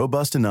to be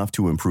robust enough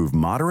to improve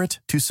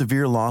moderate to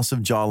severe loss of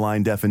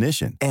jawline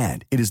definition.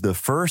 And it is the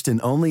first and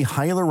only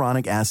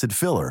hyaluronic acid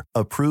filler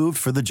approved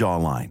for the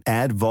jawline.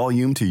 Add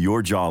volume to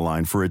your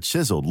jawline for a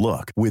chiseled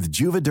look with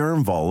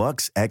Juvederm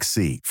Volux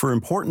XC. For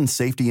important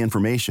safety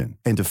information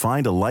and to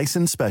find a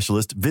licensed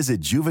specialist, visit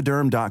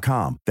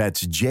juvederm.com.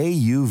 That's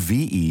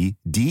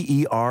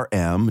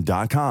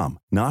JUVEDERM.com.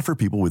 Not for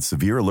people with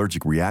severe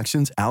allergic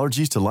reactions,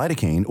 allergies to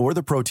lidocaine, or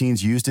the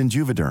proteins used in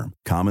Juvederm.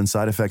 Common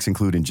side effects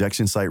include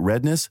injection site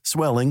redness,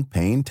 swelling,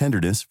 pain,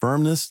 tenderness,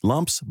 firmness,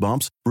 lumps,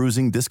 bumps,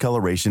 bruising,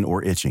 discoloration,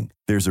 or itching.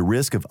 There's a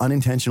risk of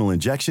unintentional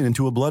injection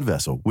into a blood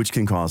vessel, which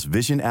can cause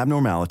vision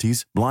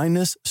abnormalities,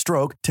 blindness,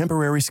 stroke,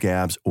 temporary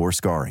scabs, or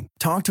scarring.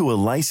 Talk to a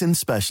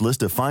licensed specialist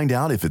to find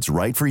out if it's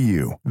right for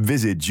you.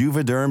 Visit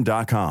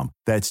Juvederm.com.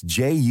 That's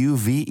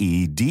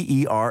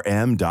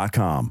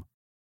JUVEDERM.com.